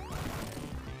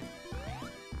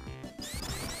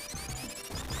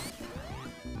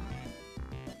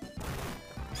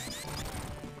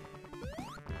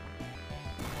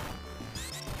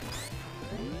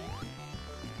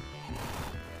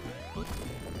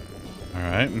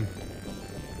 Alright.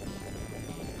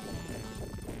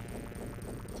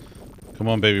 Come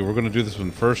on, baby. We're going to do this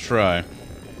one first try.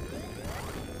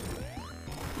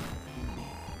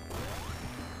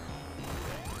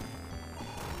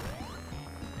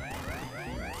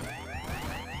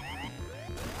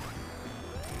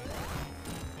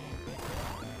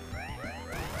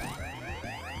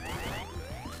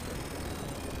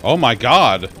 Oh my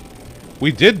god!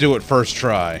 We did do it first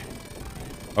try.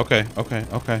 Okay, okay,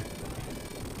 okay.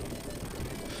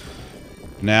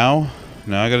 Now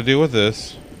I gotta deal with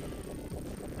this.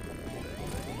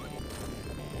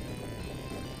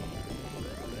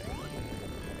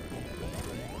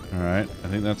 Alright, I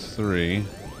think that's 3.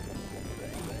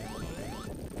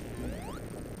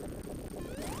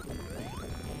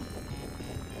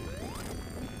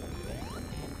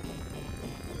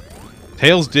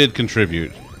 Tails did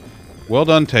contribute. Well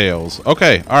done, Tails.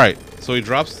 Okay, alright. So he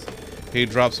drops,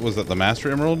 was that the Master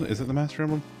Emerald? Is it the Master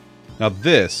Emerald? Now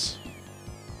this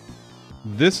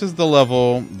is the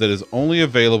level that is only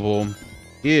available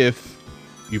if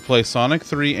you play Sonic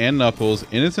 3 and Knuckles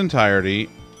in its entirety,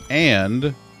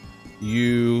 and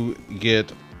you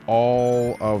get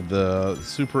all of the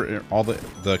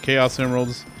the Chaos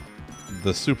Emeralds,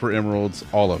 the Super Emeralds,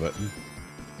 all of it.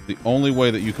 The only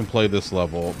way that you can play this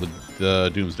level, the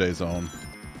Doomsday Zone.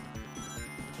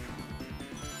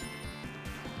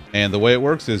 And the way it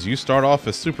works is you start off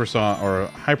as Supersonic or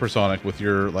Hypersonic with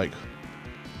your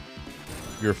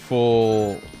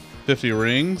full 50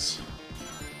 rings,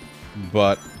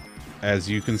 but as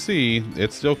you can see,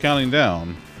 it's still counting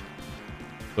down.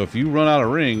 So if you run out of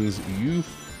rings, you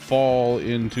fall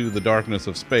into the darkness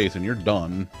of space and you're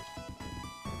done.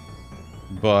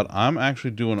 But I'm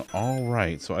actually doing all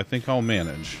right, so I think I'll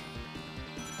manage.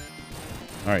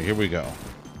 All right, here we go.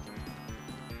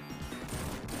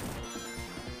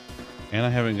 And I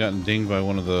haven't gotten dinged by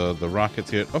one of the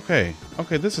rockets yet. Okay,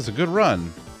 okay, this is a good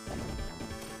run.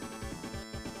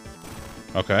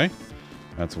 Okay,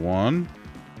 that's 1.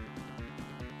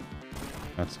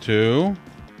 That's 2.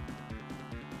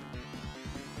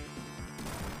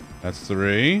 That's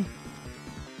 3.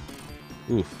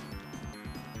 Oof.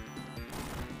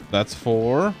 That's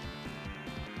 4.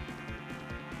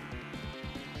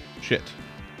 Shit.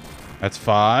 That's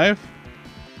 5.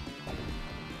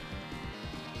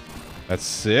 That's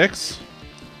 6.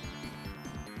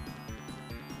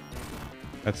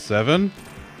 That's 7.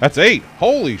 That's 8.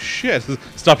 Holy shit.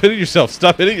 Stop hitting yourself.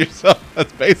 Stop hitting yourself.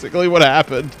 That's basically what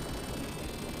happened.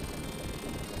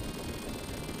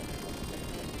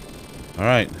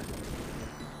 Alright.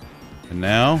 And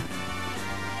now...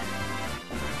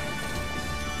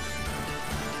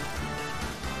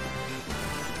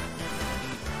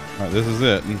 Alright, this is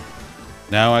it.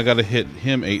 Now I gotta hit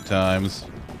him 8 times.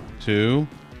 2.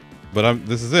 But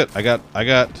this is it. I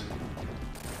got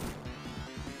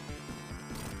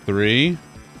 3.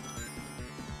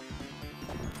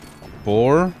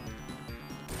 4.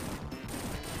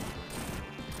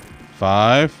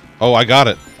 5. Oh, I got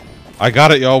it. I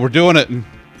got it, y'all. We're doing it.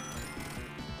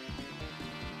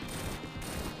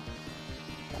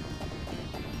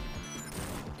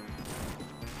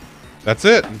 That's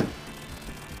it.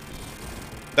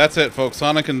 That's it, folks.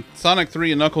 Sonic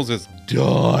 3 and Knuckles is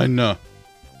done.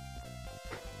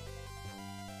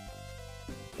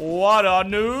 What a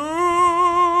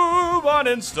noob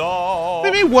uninstall.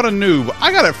 What do you mean, what a noob?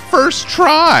 I got it first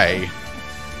try.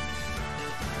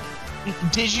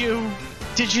 Did you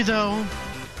though?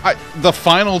 The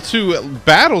final 2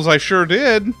 battles, I sure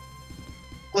did.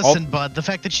 Listen, bud, the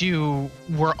fact that you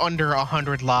were under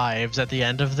 100 lives at the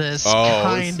end of this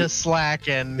kinda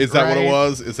slacking. Is that right? what it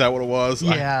was? Is that what it was?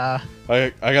 Yeah.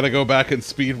 I gotta go back and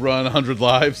speed run 100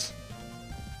 lives.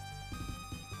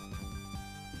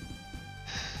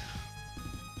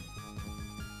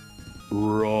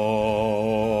 Wrong.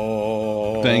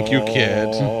 Thank you, kid.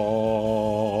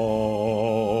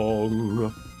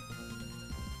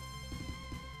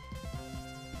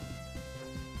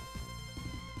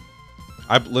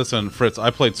 Listen, Fritz, I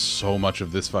played so much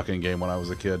of this fucking game when I was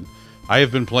a kid. I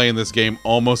have been playing this game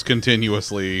almost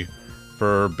continuously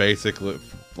for basically,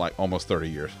 like, almost 30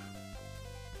 years.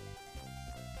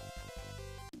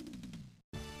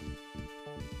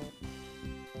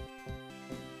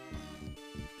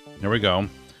 Here we go.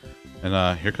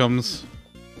 And here comes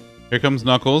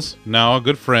Knuckles. Now a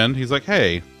good friend. He's like,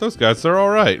 hey, those guys are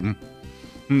alright.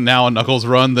 Now a Knuckles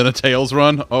run, then a Tails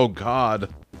run. Oh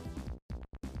god.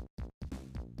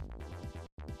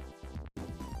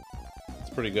 It's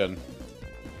pretty good.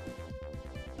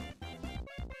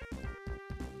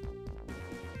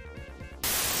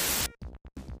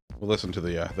 We'll listen to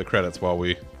the credits while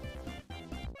we...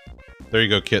 There you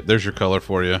go, Kit. There's your color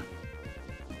for you.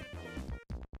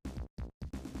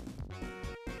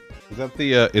 Is that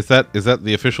the is that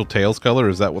the official Tails color?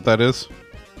 Is that what that is?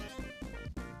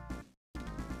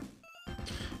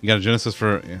 You got a Genesis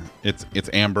for it's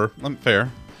amber.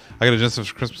 Fair. I got a Genesis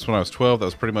for Christmas when I was 12. That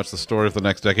was pretty much the story of the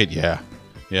next decade. Yeah.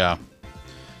 Yeah.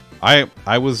 I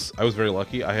was very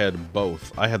lucky. I had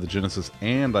both. I had the Genesis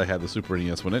and I had the Super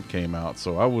NES when it came out.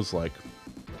 So I was like,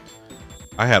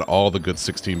 I had all the good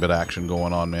 16-bit action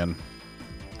going on, man.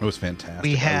 It was fantastic.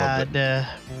 We had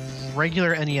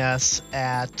regular NES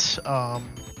at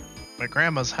my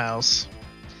grandma's house,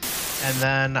 and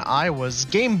then I was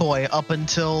Game Boy up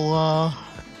until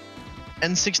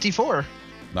N64.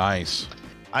 Nice.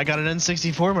 I got an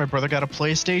N64. My brother got a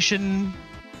PlayStation.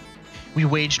 We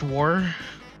waged war.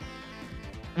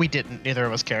 We didn't. Neither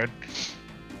of us cared.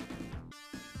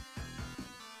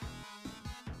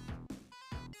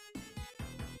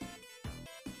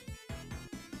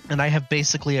 And I have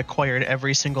basically acquired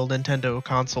every single Nintendo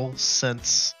console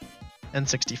since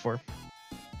N64.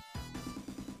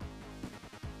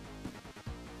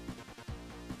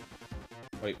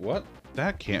 Wait, what?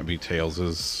 That can't be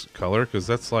Tails' color, because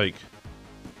that's like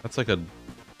a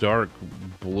dark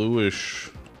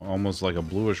bluish, almost like a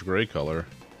bluish gray color.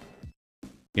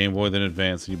 Game Boy, then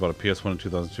Advance, and you bought a PS1 in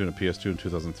 2002 and a PS2 in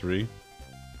 2003.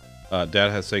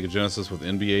 Dad has Sega Genesis with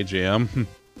NBA Jam.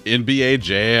 NBA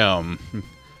Jam.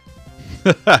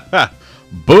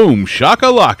 Boom,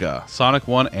 shakalaka. Sonic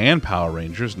 1 and Power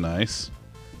Rangers, nice.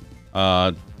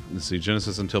 Let's see,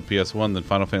 Genesis until PS1, then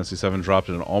Final Fantasy 7 dropped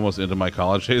and almost into my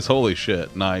college days. Holy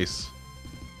shit, nice.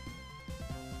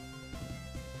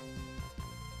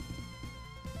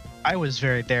 I was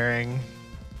very daring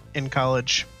in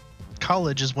college.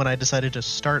 College is when I decided to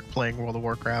start playing World of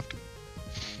Warcraft.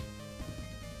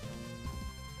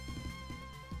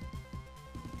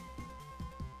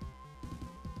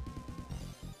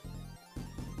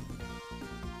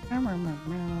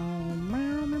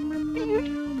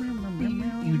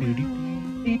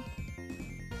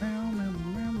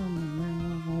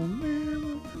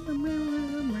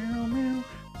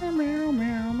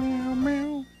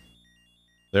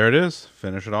 There it is.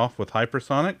 Finish it off with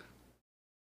Hypersonic.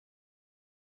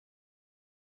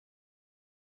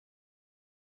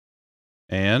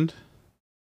 And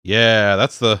yeah,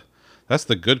 that's the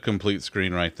good complete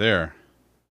screen right there.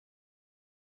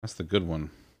 That's the good one.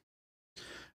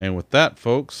 And with that,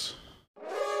 folks,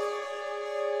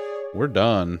 we're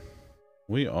done.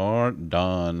 We are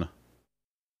done.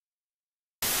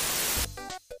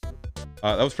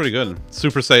 That was pretty good.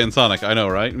 Super Saiyan Sonic, I know,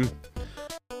 right?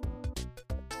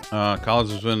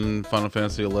 College was when Final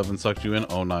Fantasy 11 sucked you in.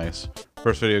 Oh, nice.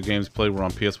 First video games played were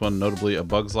on PS1, notably A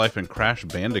Bug's Life and Crash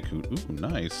Bandicoot. Ooh,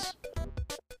 nice.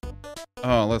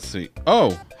 Oh, let's see.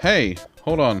 Oh, hey,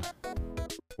 hold on.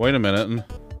 Wait a minute.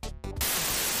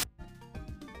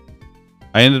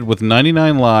 I ended with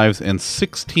 99 lives and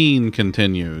 16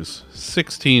 continues.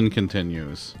 16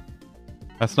 continues.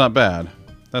 That's not bad.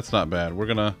 That's not bad. We're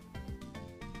gonna...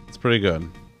 It's pretty good.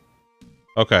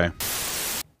 Okay.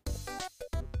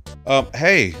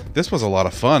 Hey, this was a lot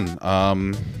of fun.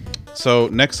 So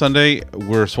next Sunday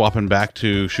we're swapping back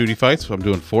to shooty fights. I'm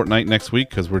doing Fortnite next week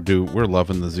because we're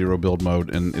loving the zero build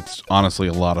mode, and it's honestly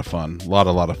a lot of fun. A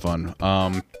lot of fun.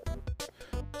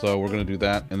 So we're gonna do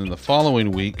that, and then the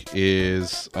following week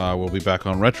is we'll be back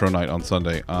on Retro Night on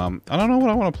Sunday. I don't know what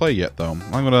I want to play yet though.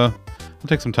 I'll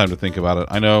take some time to think about it.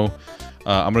 I know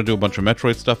I'm gonna do a bunch of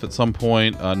Metroid stuff at some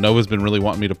point. Nova's been really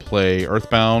wanting me to play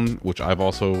Earthbound, which I've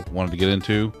also wanted to get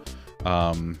into.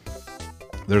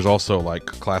 There's also like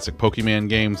classic Pokemon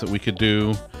games that we could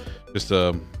do just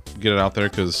to get it out there,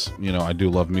 because you know I do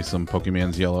love me some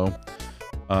Pokemon's Yellow.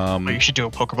 You should do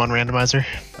a Pokemon randomizer.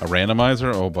 A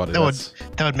randomizer? Oh, buddy,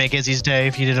 that would make Izzy's day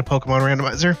if you did a Pokemon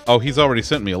randomizer. Oh, he's already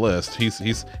sent me a list.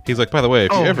 He's like, by the way,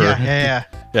 if you ever,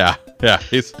 yeah,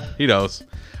 he knows.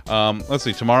 Let's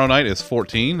see. Tomorrow night is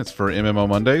 14. It's for MMO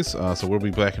Mondays. So we'll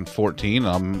be back in 14.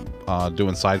 I'm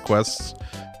doing side quests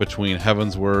between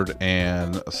Heavensward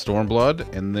and Stormblood,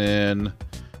 and then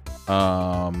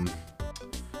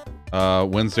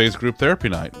Wednesday's group therapy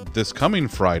night. This coming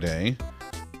Friday.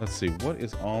 Let's see, what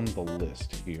is on the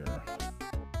list here?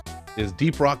 Is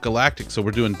Deep Rock Galactic. So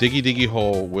we're doing Diggy Diggy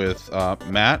Hole with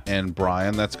Matt and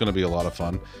Brian. That's going to be a lot of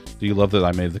fun. Do you love that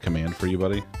I made the command for you,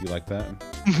 buddy? You like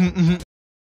that?